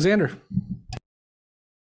 Alexander.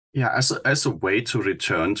 Yeah, as a way to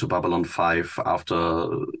return to Babylon 5 after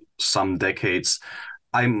some decades,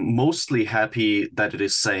 I'm mostly happy that it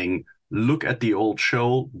is saying, look at the old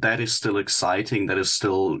show, that is still exciting, that is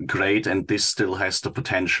still great, and this still has the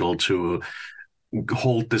potential to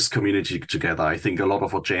hold this community together. I think a lot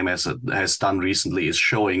of what James has done recently is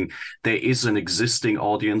showing there is an existing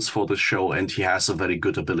audience for the show, and he has a very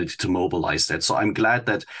good ability to mobilize that. So I'm glad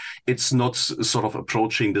that it's not sort of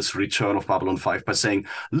approaching this return of Babylon 5 by saying,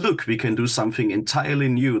 look, we can do something entirely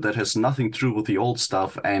new that has nothing to do with the old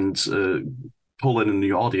stuff and pull in a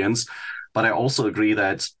new audience. But I also agree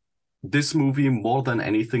that this movie, more than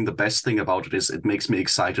anything, the best thing about it is it makes me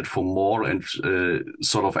excited for more, and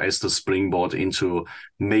sort of as the springboard into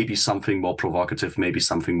maybe something more provocative, maybe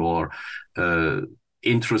something more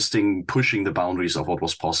interesting, pushing the boundaries of what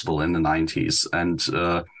was possible in the 90s.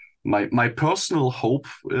 And my personal hope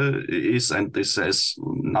is, and this has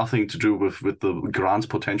nothing to do with the grand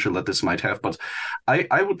potential that this might have, but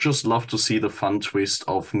I would just love to see the fun twist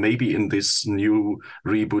of maybe in this new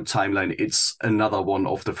reboot timeline, it's another one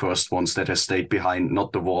of the first ones that has stayed behind,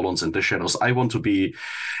 not the Warlords and the Shadows. I want to be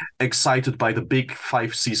excited by the big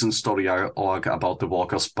 5-season story arc about the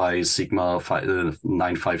Walkers by Sigma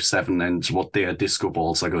 957 and what their disco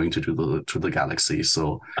balls are going to do to the galaxy.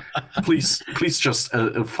 So please just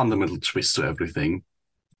a fundamental twist to everything.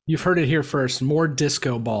 You've heard it here first. More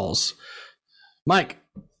disco balls. Mike.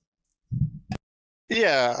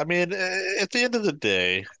 Yeah, I mean, at the end of the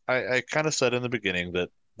day, I kind of said in the beginning that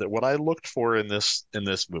what I looked for in this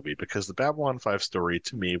movie, because the Babylon 5 story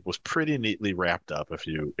to me was pretty neatly wrapped up if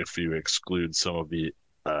you exclude some of the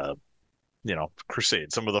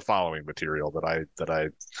Crusade, some of the following material that I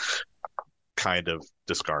kind of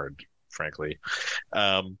discard, frankly.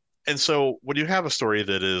 And so when you have a story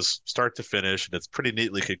that is start to finish and it's pretty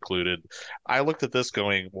neatly concluded, I looked at this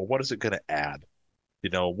going, well, what is it going to add?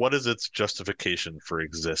 What is its justification for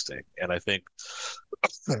existing? And I think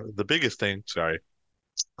the biggest thing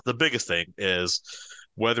is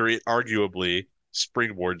whether it arguably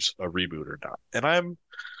springboards a reboot or not. And I'm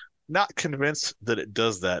not convinced that it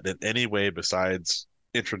does that in any way besides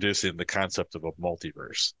introducing the concept of a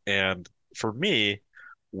multiverse. And for me,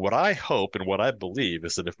 what I hope and what I believe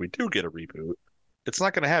is that if we do get a reboot, it's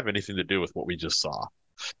not going to have anything to do with what we just saw.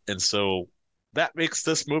 And so that makes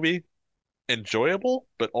this movie enjoyable,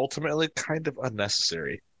 but ultimately kind of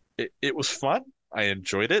unnecessary. It was fun. I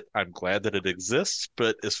enjoyed it. I'm glad that it exists.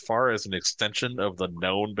 But as far as an extension of the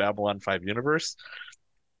known Babylon 5 universe,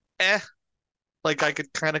 I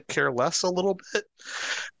could kind of care less a little bit.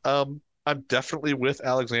 I'm definitely with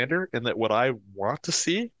Alexander in that what I want to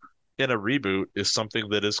see in a reboot is something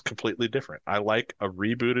that is completely different. I like a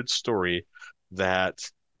rebooted story that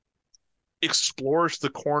explores the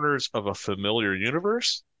corners of a familiar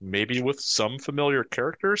universe, maybe with some familiar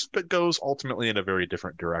characters, but goes ultimately in a very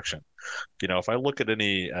different direction. If I look at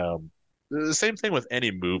any, the same thing with any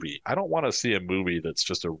movie, I don't want to see a movie that's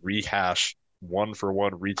just a rehash,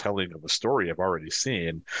 one-for-one retelling of a story I've already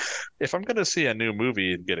seen. If I'm going to see a new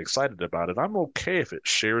movie and get excited about it, I'm okay if it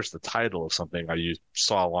shares the title of something I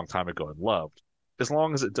saw a long time ago and loved, as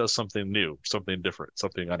long as it does something new, something different,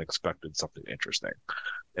 something unexpected, something interesting.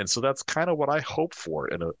 And so that's kind of what I hope for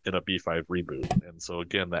in a B5 reboot. And so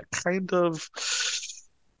again, that kind of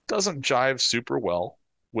doesn't jive super well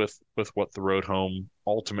with what The Road Home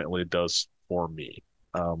ultimately does for me.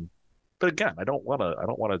 But again, I don't want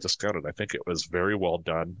to discount it. I think it was very well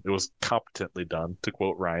done. It was competently done, to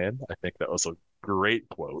quote Ryan. I think that was a great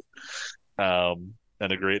quote, and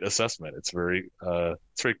a great assessment. It's very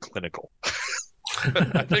clinical.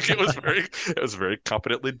 I think it was very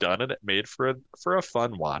competently done, and it made for a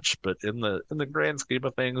fun watch. But in the grand scheme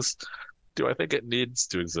of things, do I think it needs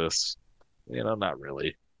to exist? Not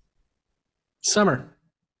really. Summer.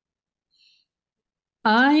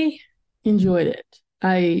 I enjoyed it.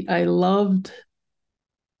 I loved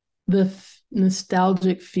the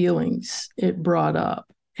nostalgic feelings it brought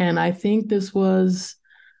up. And I think this was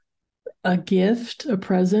a gift, a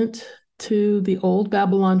present to the old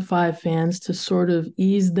Babylon 5 fans to sort of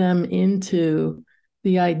ease them into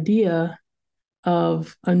the idea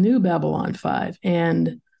of a new Babylon 5.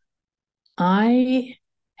 And I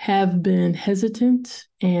have been hesitant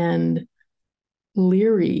and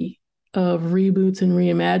leery of reboots and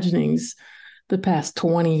reimaginings the past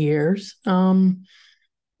 20 years.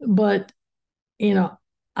 But,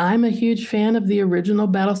 I'm a huge fan of the original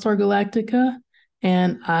Battlestar Galactica,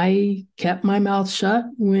 and I kept my mouth shut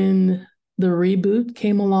when the reboot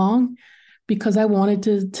came along because I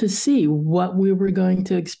wanted to see what we were going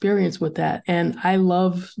to experience with that. And I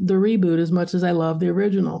love the reboot as much as I love the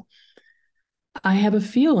original. I have a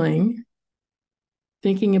feeling,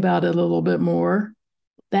 thinking about it a little bit more,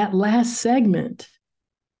 that last segment,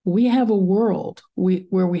 we have a world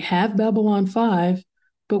where we have Babylon 5,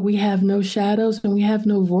 but we have no Shadows and we have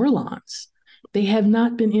no Vorlons. They have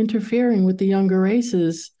not been interfering with the younger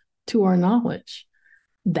races to our knowledge.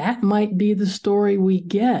 That might be the story we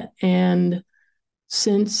get. And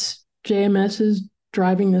since JMS is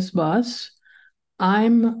driving this bus,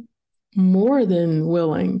 I'm more than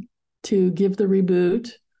willing to give the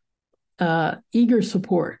reboot eager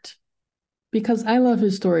support, because I love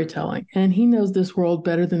his storytelling and he knows this world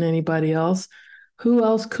better than anybody else. Who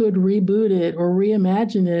else could reboot it or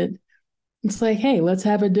reimagine it? It's like, hey, let's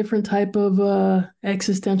have a different type of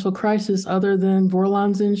existential crisis other than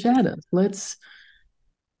Vorlons and Shadows. Let's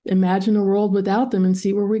imagine a world without them and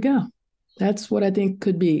see where we go. That's what I think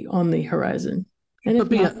could be on the horizon. And if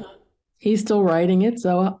not, he's still writing it,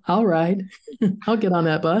 so I'll ride. I'll get on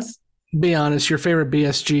that bus. Be honest, your favorite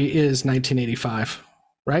BSG is 1985,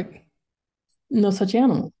 right? No Such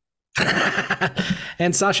Animal.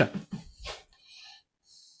 And Sasha.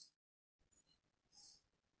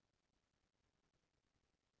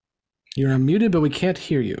 You're unmuted, but we can't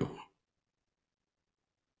hear you.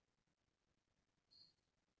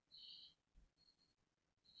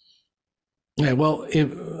 Yeah, well,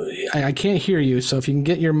 I can't hear you, so if you can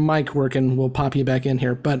get your mic working, we'll pop you back in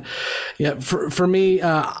here. But yeah, for me,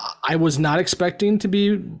 I was not expecting to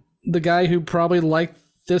be the guy who probably liked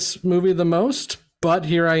this movie the most, but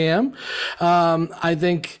here I am. I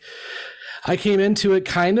think I came into it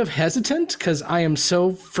kind of hesitant because I am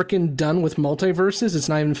so freaking done with multiverses. It's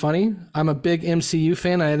not even funny. I'm a big MCU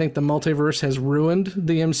fan, and I think the multiverse has ruined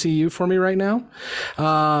the MCU for me right now,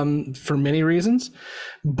 for many reasons.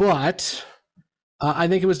 But I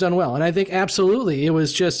think it was done well. And I think absolutely it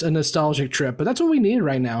was just a nostalgic trip. But that's what we need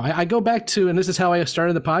right now. I go back to, and this is how I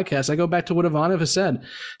started the podcast, I go back to what Ivanov has said.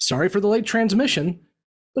 Sorry for the late transmission,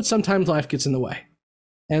 but sometimes life gets in the way.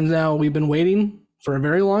 And now we've been waiting for a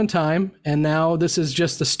very long time, and now this is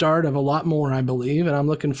just the start of a lot more, I believe, and I'm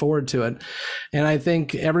looking forward to it. And I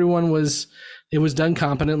think it was done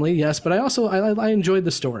competently, yes, but I enjoyed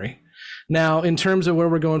the story. Now, in terms of where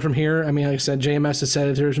we're going from here, I mean, like I said, JMS has said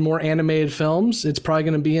if there's more animated films, it's probably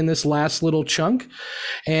going to be in this last little chunk.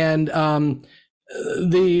 And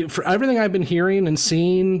for everything I've been hearing and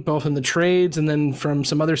seeing, both in the trades and then from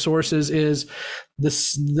some other sources, is the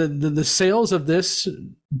sales of this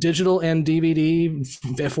digital and DVD,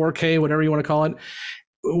 4K, whatever you want to call it,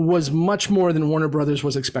 was much more than Warner Brothers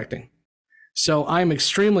was expecting. So I'm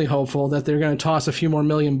extremely hopeful that they're going to toss a few more $1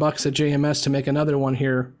 million at JMS to make another one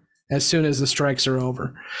here as soon as the strikes are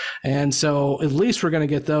over. And so at least we're going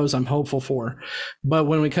to get those, I'm hopeful for. But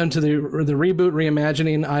when we come to the reboot,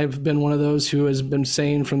 reimagining, I've been one of those who has been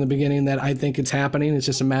saying from the beginning that I think it's happening. It's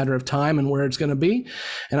just a matter of time and where it's going to be.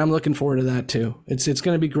 And I'm looking forward to that too. It's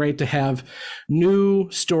going to be great to have new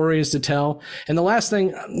stories to tell. And the last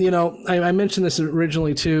thing, I mentioned this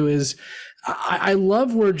originally too, is I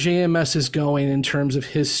love where JMS is going in terms of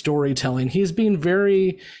his storytelling. He's being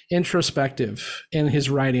very introspective in his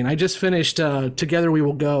writing. I just finished Together We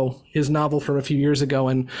Will Go, his novel from a few years ago,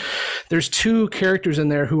 and there's two characters in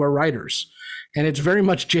there who are writers. And it's very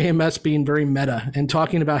much JMS being very meta and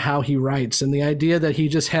talking about how he writes, and the idea that he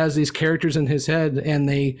just has these characters in his head and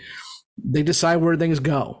they decide where things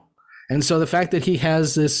go. And so the fact that he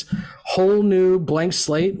has this whole new blank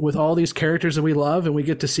slate with all these characters that we love, and we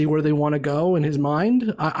get to see where they want to go in his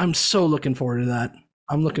mind, I'm so looking forward to that.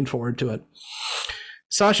 I'm looking forward to it.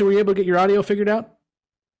 Sasha, were you able to get your audio figured out?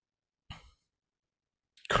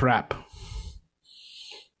 Crap.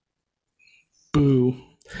 Boo.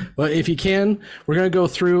 Well, if you can, we're going to go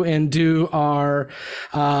through and do our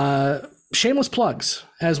shameless plugs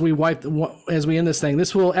as we end this thing.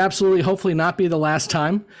 This will absolutely, hopefully not be the last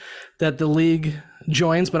time that the league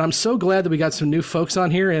joins, but I'm so glad that we got some new folks on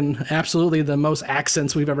here, and absolutely the most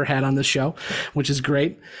accents we've ever had on this show, which is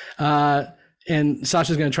great. And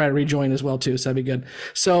Sasha's going to try to rejoin as well too, so that'd be good.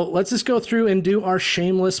 So let's just go through and do our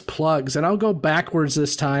shameless plugs, and I'll go backwards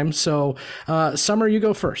this time. So Summer, you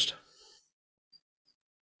go first.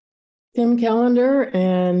 Tim Callender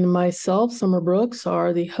and myself, Summer Brooks,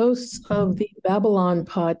 are the hosts of the Babylon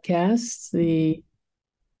podcast,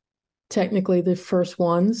 technically the first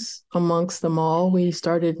ones amongst them all. We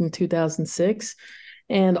started in 2006,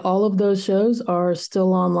 and all of those shows are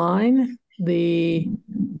still online. The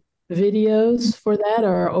videos for that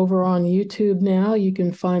are over on YouTube now. You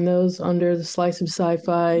can find those under the Slice of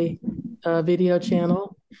Sci-Fi video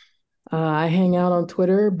channel. I hang out on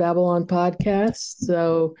Twitter, Babylon Podcast.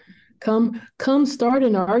 So come start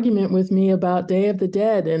an argument with me about Day of the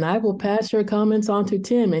Dead, and I will pass your comments on to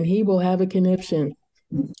Tim, and he will have a conniption.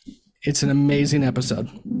 It's an amazing episode.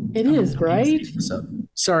 It is, right?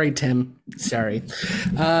 Sorry, Tim. Sorry.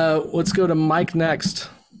 Let's go to Mike next.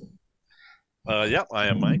 Yeah, I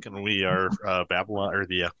am Mike, and we are Babylon, or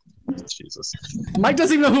Jesus. Mike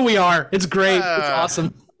doesn't even know who we are. It's great. It's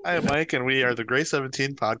awesome. I am Mike, and we are the Gray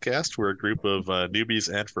 17 podcast. We're a group of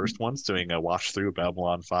newbies and first ones doing a watch through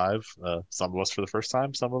Babylon 5. Some of us for the first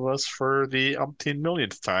time, some of us for the umpteen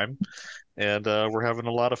millionth time. And we're having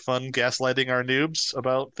a lot of fun gaslighting our noobs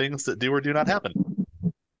about things that do or do not happen.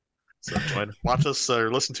 So join, watch us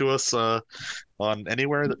or listen to us on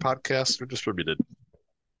anywhere that podcasts are distributed.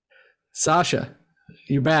 Sasha,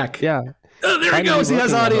 you're back. Yeah. Oh, there he goes. He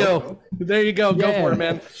has audio. There you go. Go for it,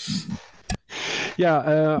 man.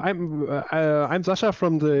 Yeah, I'm Sasha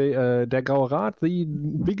from the Der Graue Rat, the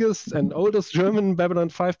biggest and oldest German Babylon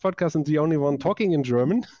 5 podcast and the only one talking in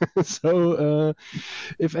German. So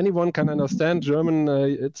if anyone can understand German,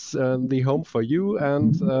 it's the home for you.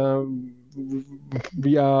 And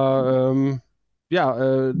we are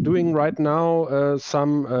doing right now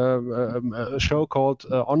some show called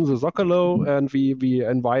On the Zocalo, and we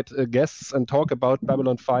invite guests and talk about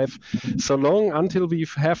Babylon 5 so long until we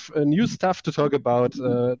have new stuff to talk about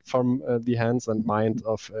from the hands and mind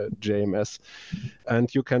of JMS.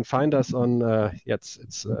 And you can find us on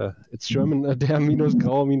it's German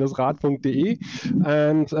der-grau-rat.de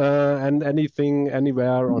and anything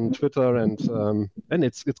anywhere on Twitter and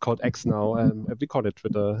it's called X now. We call it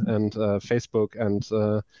Twitter and Facebook. And and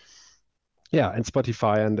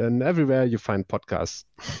Spotify and everywhere you find podcasts.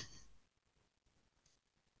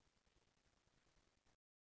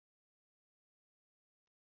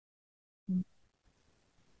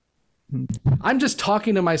 I'm just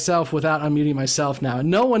talking to myself without unmuting myself now.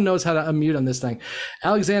 No one knows how to unmute on this thing.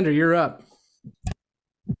 Alexander, you're up.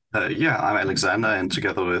 I'm Alexander, and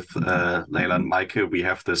together with Leila and Maike, we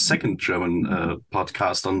have the second German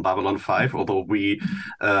podcast on Babylon 5, although we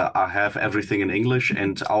have everything in English,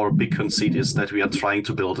 and our big conceit is that we are trying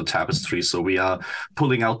to build a tapestry, so we are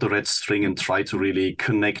pulling out the red string and try to really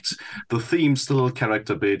connect the themes, the little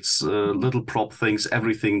character bits, little prop things,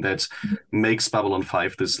 everything that makes Babylon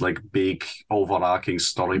 5 this like big overarching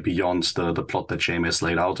story beyond the plot that JMS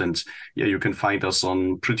laid out. And yeah, you can find us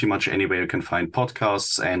on pretty much anywhere you can find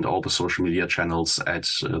podcasts and all the social media channels at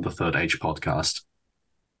the Third Age podcast.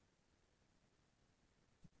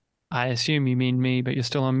 I assume you mean me, but you're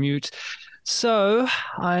still on mute. So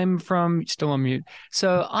I'm still on mute.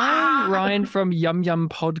 So I'm Ryan from Yum Yum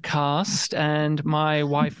Podcast, and my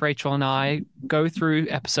wife Rachel and I go through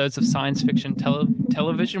episodes of science fiction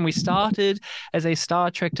television. We started as a Star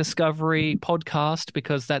Trek Discovery podcast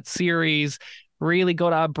because that series really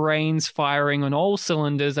got our brains firing on all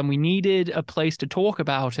cylinders, and we needed a place to talk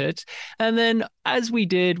about it. And then as we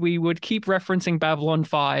did, we would keep referencing Babylon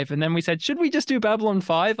 5. And then we said, should we just do Babylon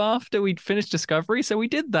 5 after we'd finished Discovery? So we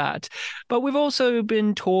did that. But we've also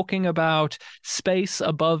been talking about Space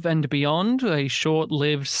Above and Beyond, a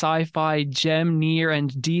short-lived sci-fi gem near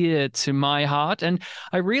and dear to my heart. And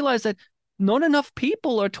I realized that not enough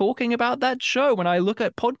people are talking about that show. When I look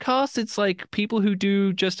at podcasts, it's like people who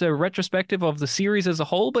do just a retrospective of the series as a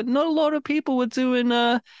whole, but not a lot of people were doing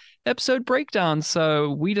episode breakdowns. So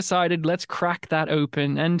we decided, let's crack that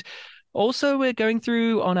open. And also, we're going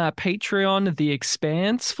through on our Patreon The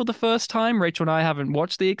Expanse for the first time. Rachel and I haven't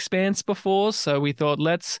watched The Expanse before, so we thought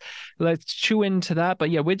let's chew into that. But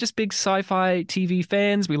yeah, we're just big sci-fi TV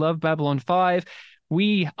fans. We love Babylon 5.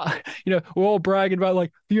 We, we're all bragging about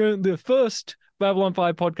like the first Babylon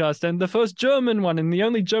 5 podcast and the first German one and the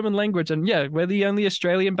only German language. And yeah, we're the only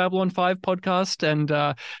Australian Babylon 5 podcast. And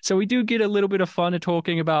so we do get a little bit of fun at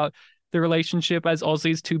talking about the relationship as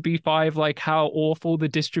Aussies to B5, like how awful the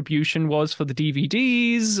distribution was for the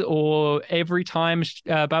DVDs, or every time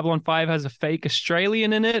Babylon 5 has a fake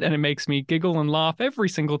Australian in it, and it makes me giggle and laugh every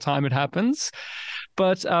single time it happens.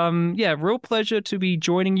 But real pleasure to be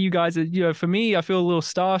joining you guys. For me, I feel a little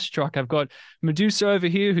starstruck. I've got Medusa over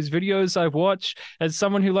here, whose videos I've watched. As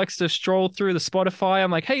someone who likes to stroll through the Spotify,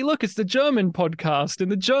 I'm like, hey, look, it's the German podcast in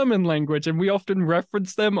the German language. And we often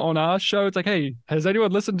reference them on our show. It's like, hey, has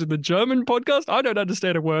anyone listened to the German podcast? I don't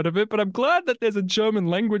understand a word of it, but I'm glad that there's a German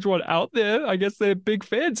language one out there. I guess they're big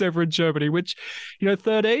fans over in Germany, which,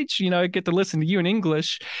 Third Age, I get to listen to you in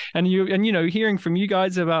English and hearing from you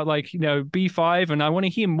guys about B5, and I want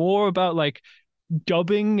to hear more about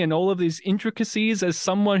dubbing and all of these intricacies as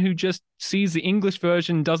someone who just sees the English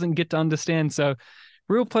version, doesn't get to understand. So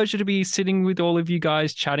real pleasure to be sitting with all of you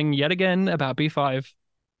guys chatting yet again about B5.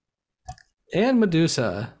 And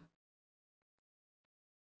Medusa.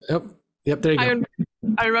 Yep, there you go.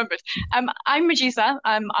 I remembered. I'm Medusa.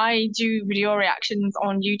 I do video reactions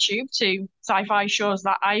on YouTube to sci-fi shows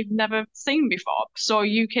that I've never seen before. So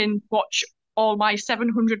you can watch all my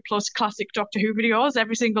 700 plus classic Doctor Who videos,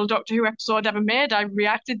 every single Doctor Who episode ever made, I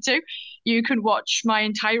reacted to. You can watch my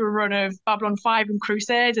entire run of Babylon 5 and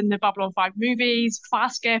Crusade and the Babylon 5 movies.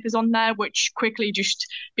 Farscape is on there, which quickly just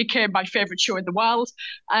became my favourite show in the world.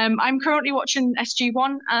 I'm currently watching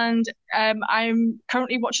SG-1 and I'm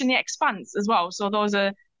currently watching The Expanse as well. So those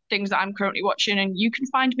are things that I'm currently watching. And you can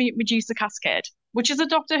find me at Medusa Cascade, which is a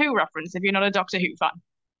Doctor Who reference if you're not a Doctor Who fan.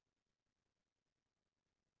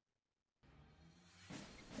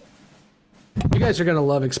 You guys are going to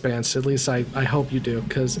love Expanse. At least I hope you do,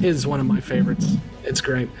 because it is one of my favorites. It's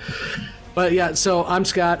great. But yeah, so I'm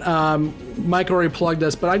Scott. Mike already plugged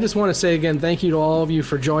us, but I just want to say again, thank you to all of you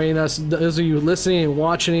for joining us. Those of you listening and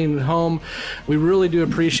watching at home, we really do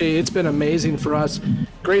appreciate it. It's been amazing for us.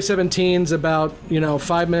 Grey 17's about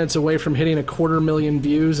 5 minutes away from hitting 250,000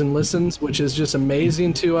 views and listens, which is just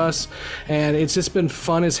amazing to us. And it's just been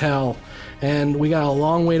fun as hell. And we got a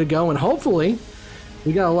long way to go, and hopefully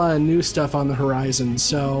we got a lot of new stuff on the horizon.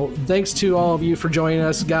 So thanks to all of you for joining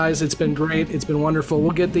us, guys. It's been great. It's been wonderful. We'll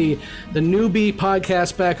get the newbie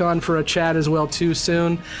podcast back on for a chat as well too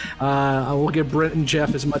soon. I will give Britt and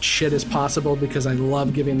Jeff as much shit as possible because I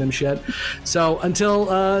love giving them shit. So until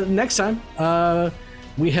next time,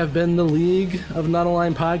 we have been the League of Not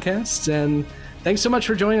Aligned Podcasts, and thanks so much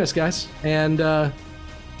for joining us, guys. And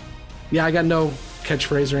yeah, I got no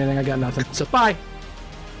catchphrase or anything. I got nothing. So bye.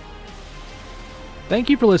 Thank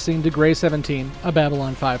you for listening to Grey 17, a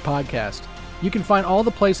Babylon 5 podcast. You can find all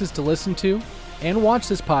the places to listen to and watch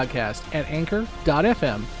this podcast at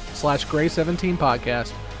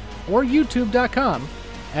anchor.fm/Grey17podcast or youtube.com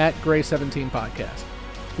 @Grey17podcast.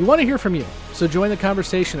 We want to hear from you, so join the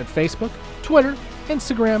conversation at Facebook, Twitter,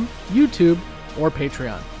 Instagram, YouTube, or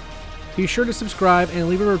Patreon. Be sure to subscribe and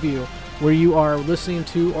leave a review where you are listening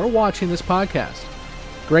to or watching this podcast.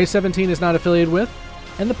 Grey 17 is not affiliated with,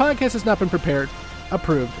 and the podcast has not been prepared,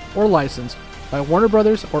 approved, or licensed by Warner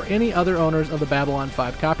Brothers or any other owners of the Babylon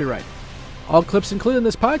 5 copyright. All clips included in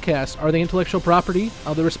this podcast are the intellectual property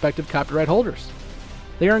of the respective copyright holders.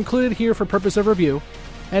 They are included here for purpose of review,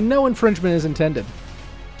 and no infringement is intended.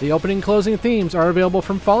 The opening and closing themes are available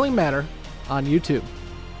from Falling Matter on YouTube.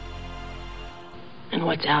 And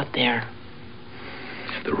what's out there?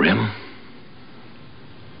 The Rim.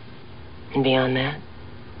 And beyond that?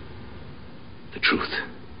 The truth.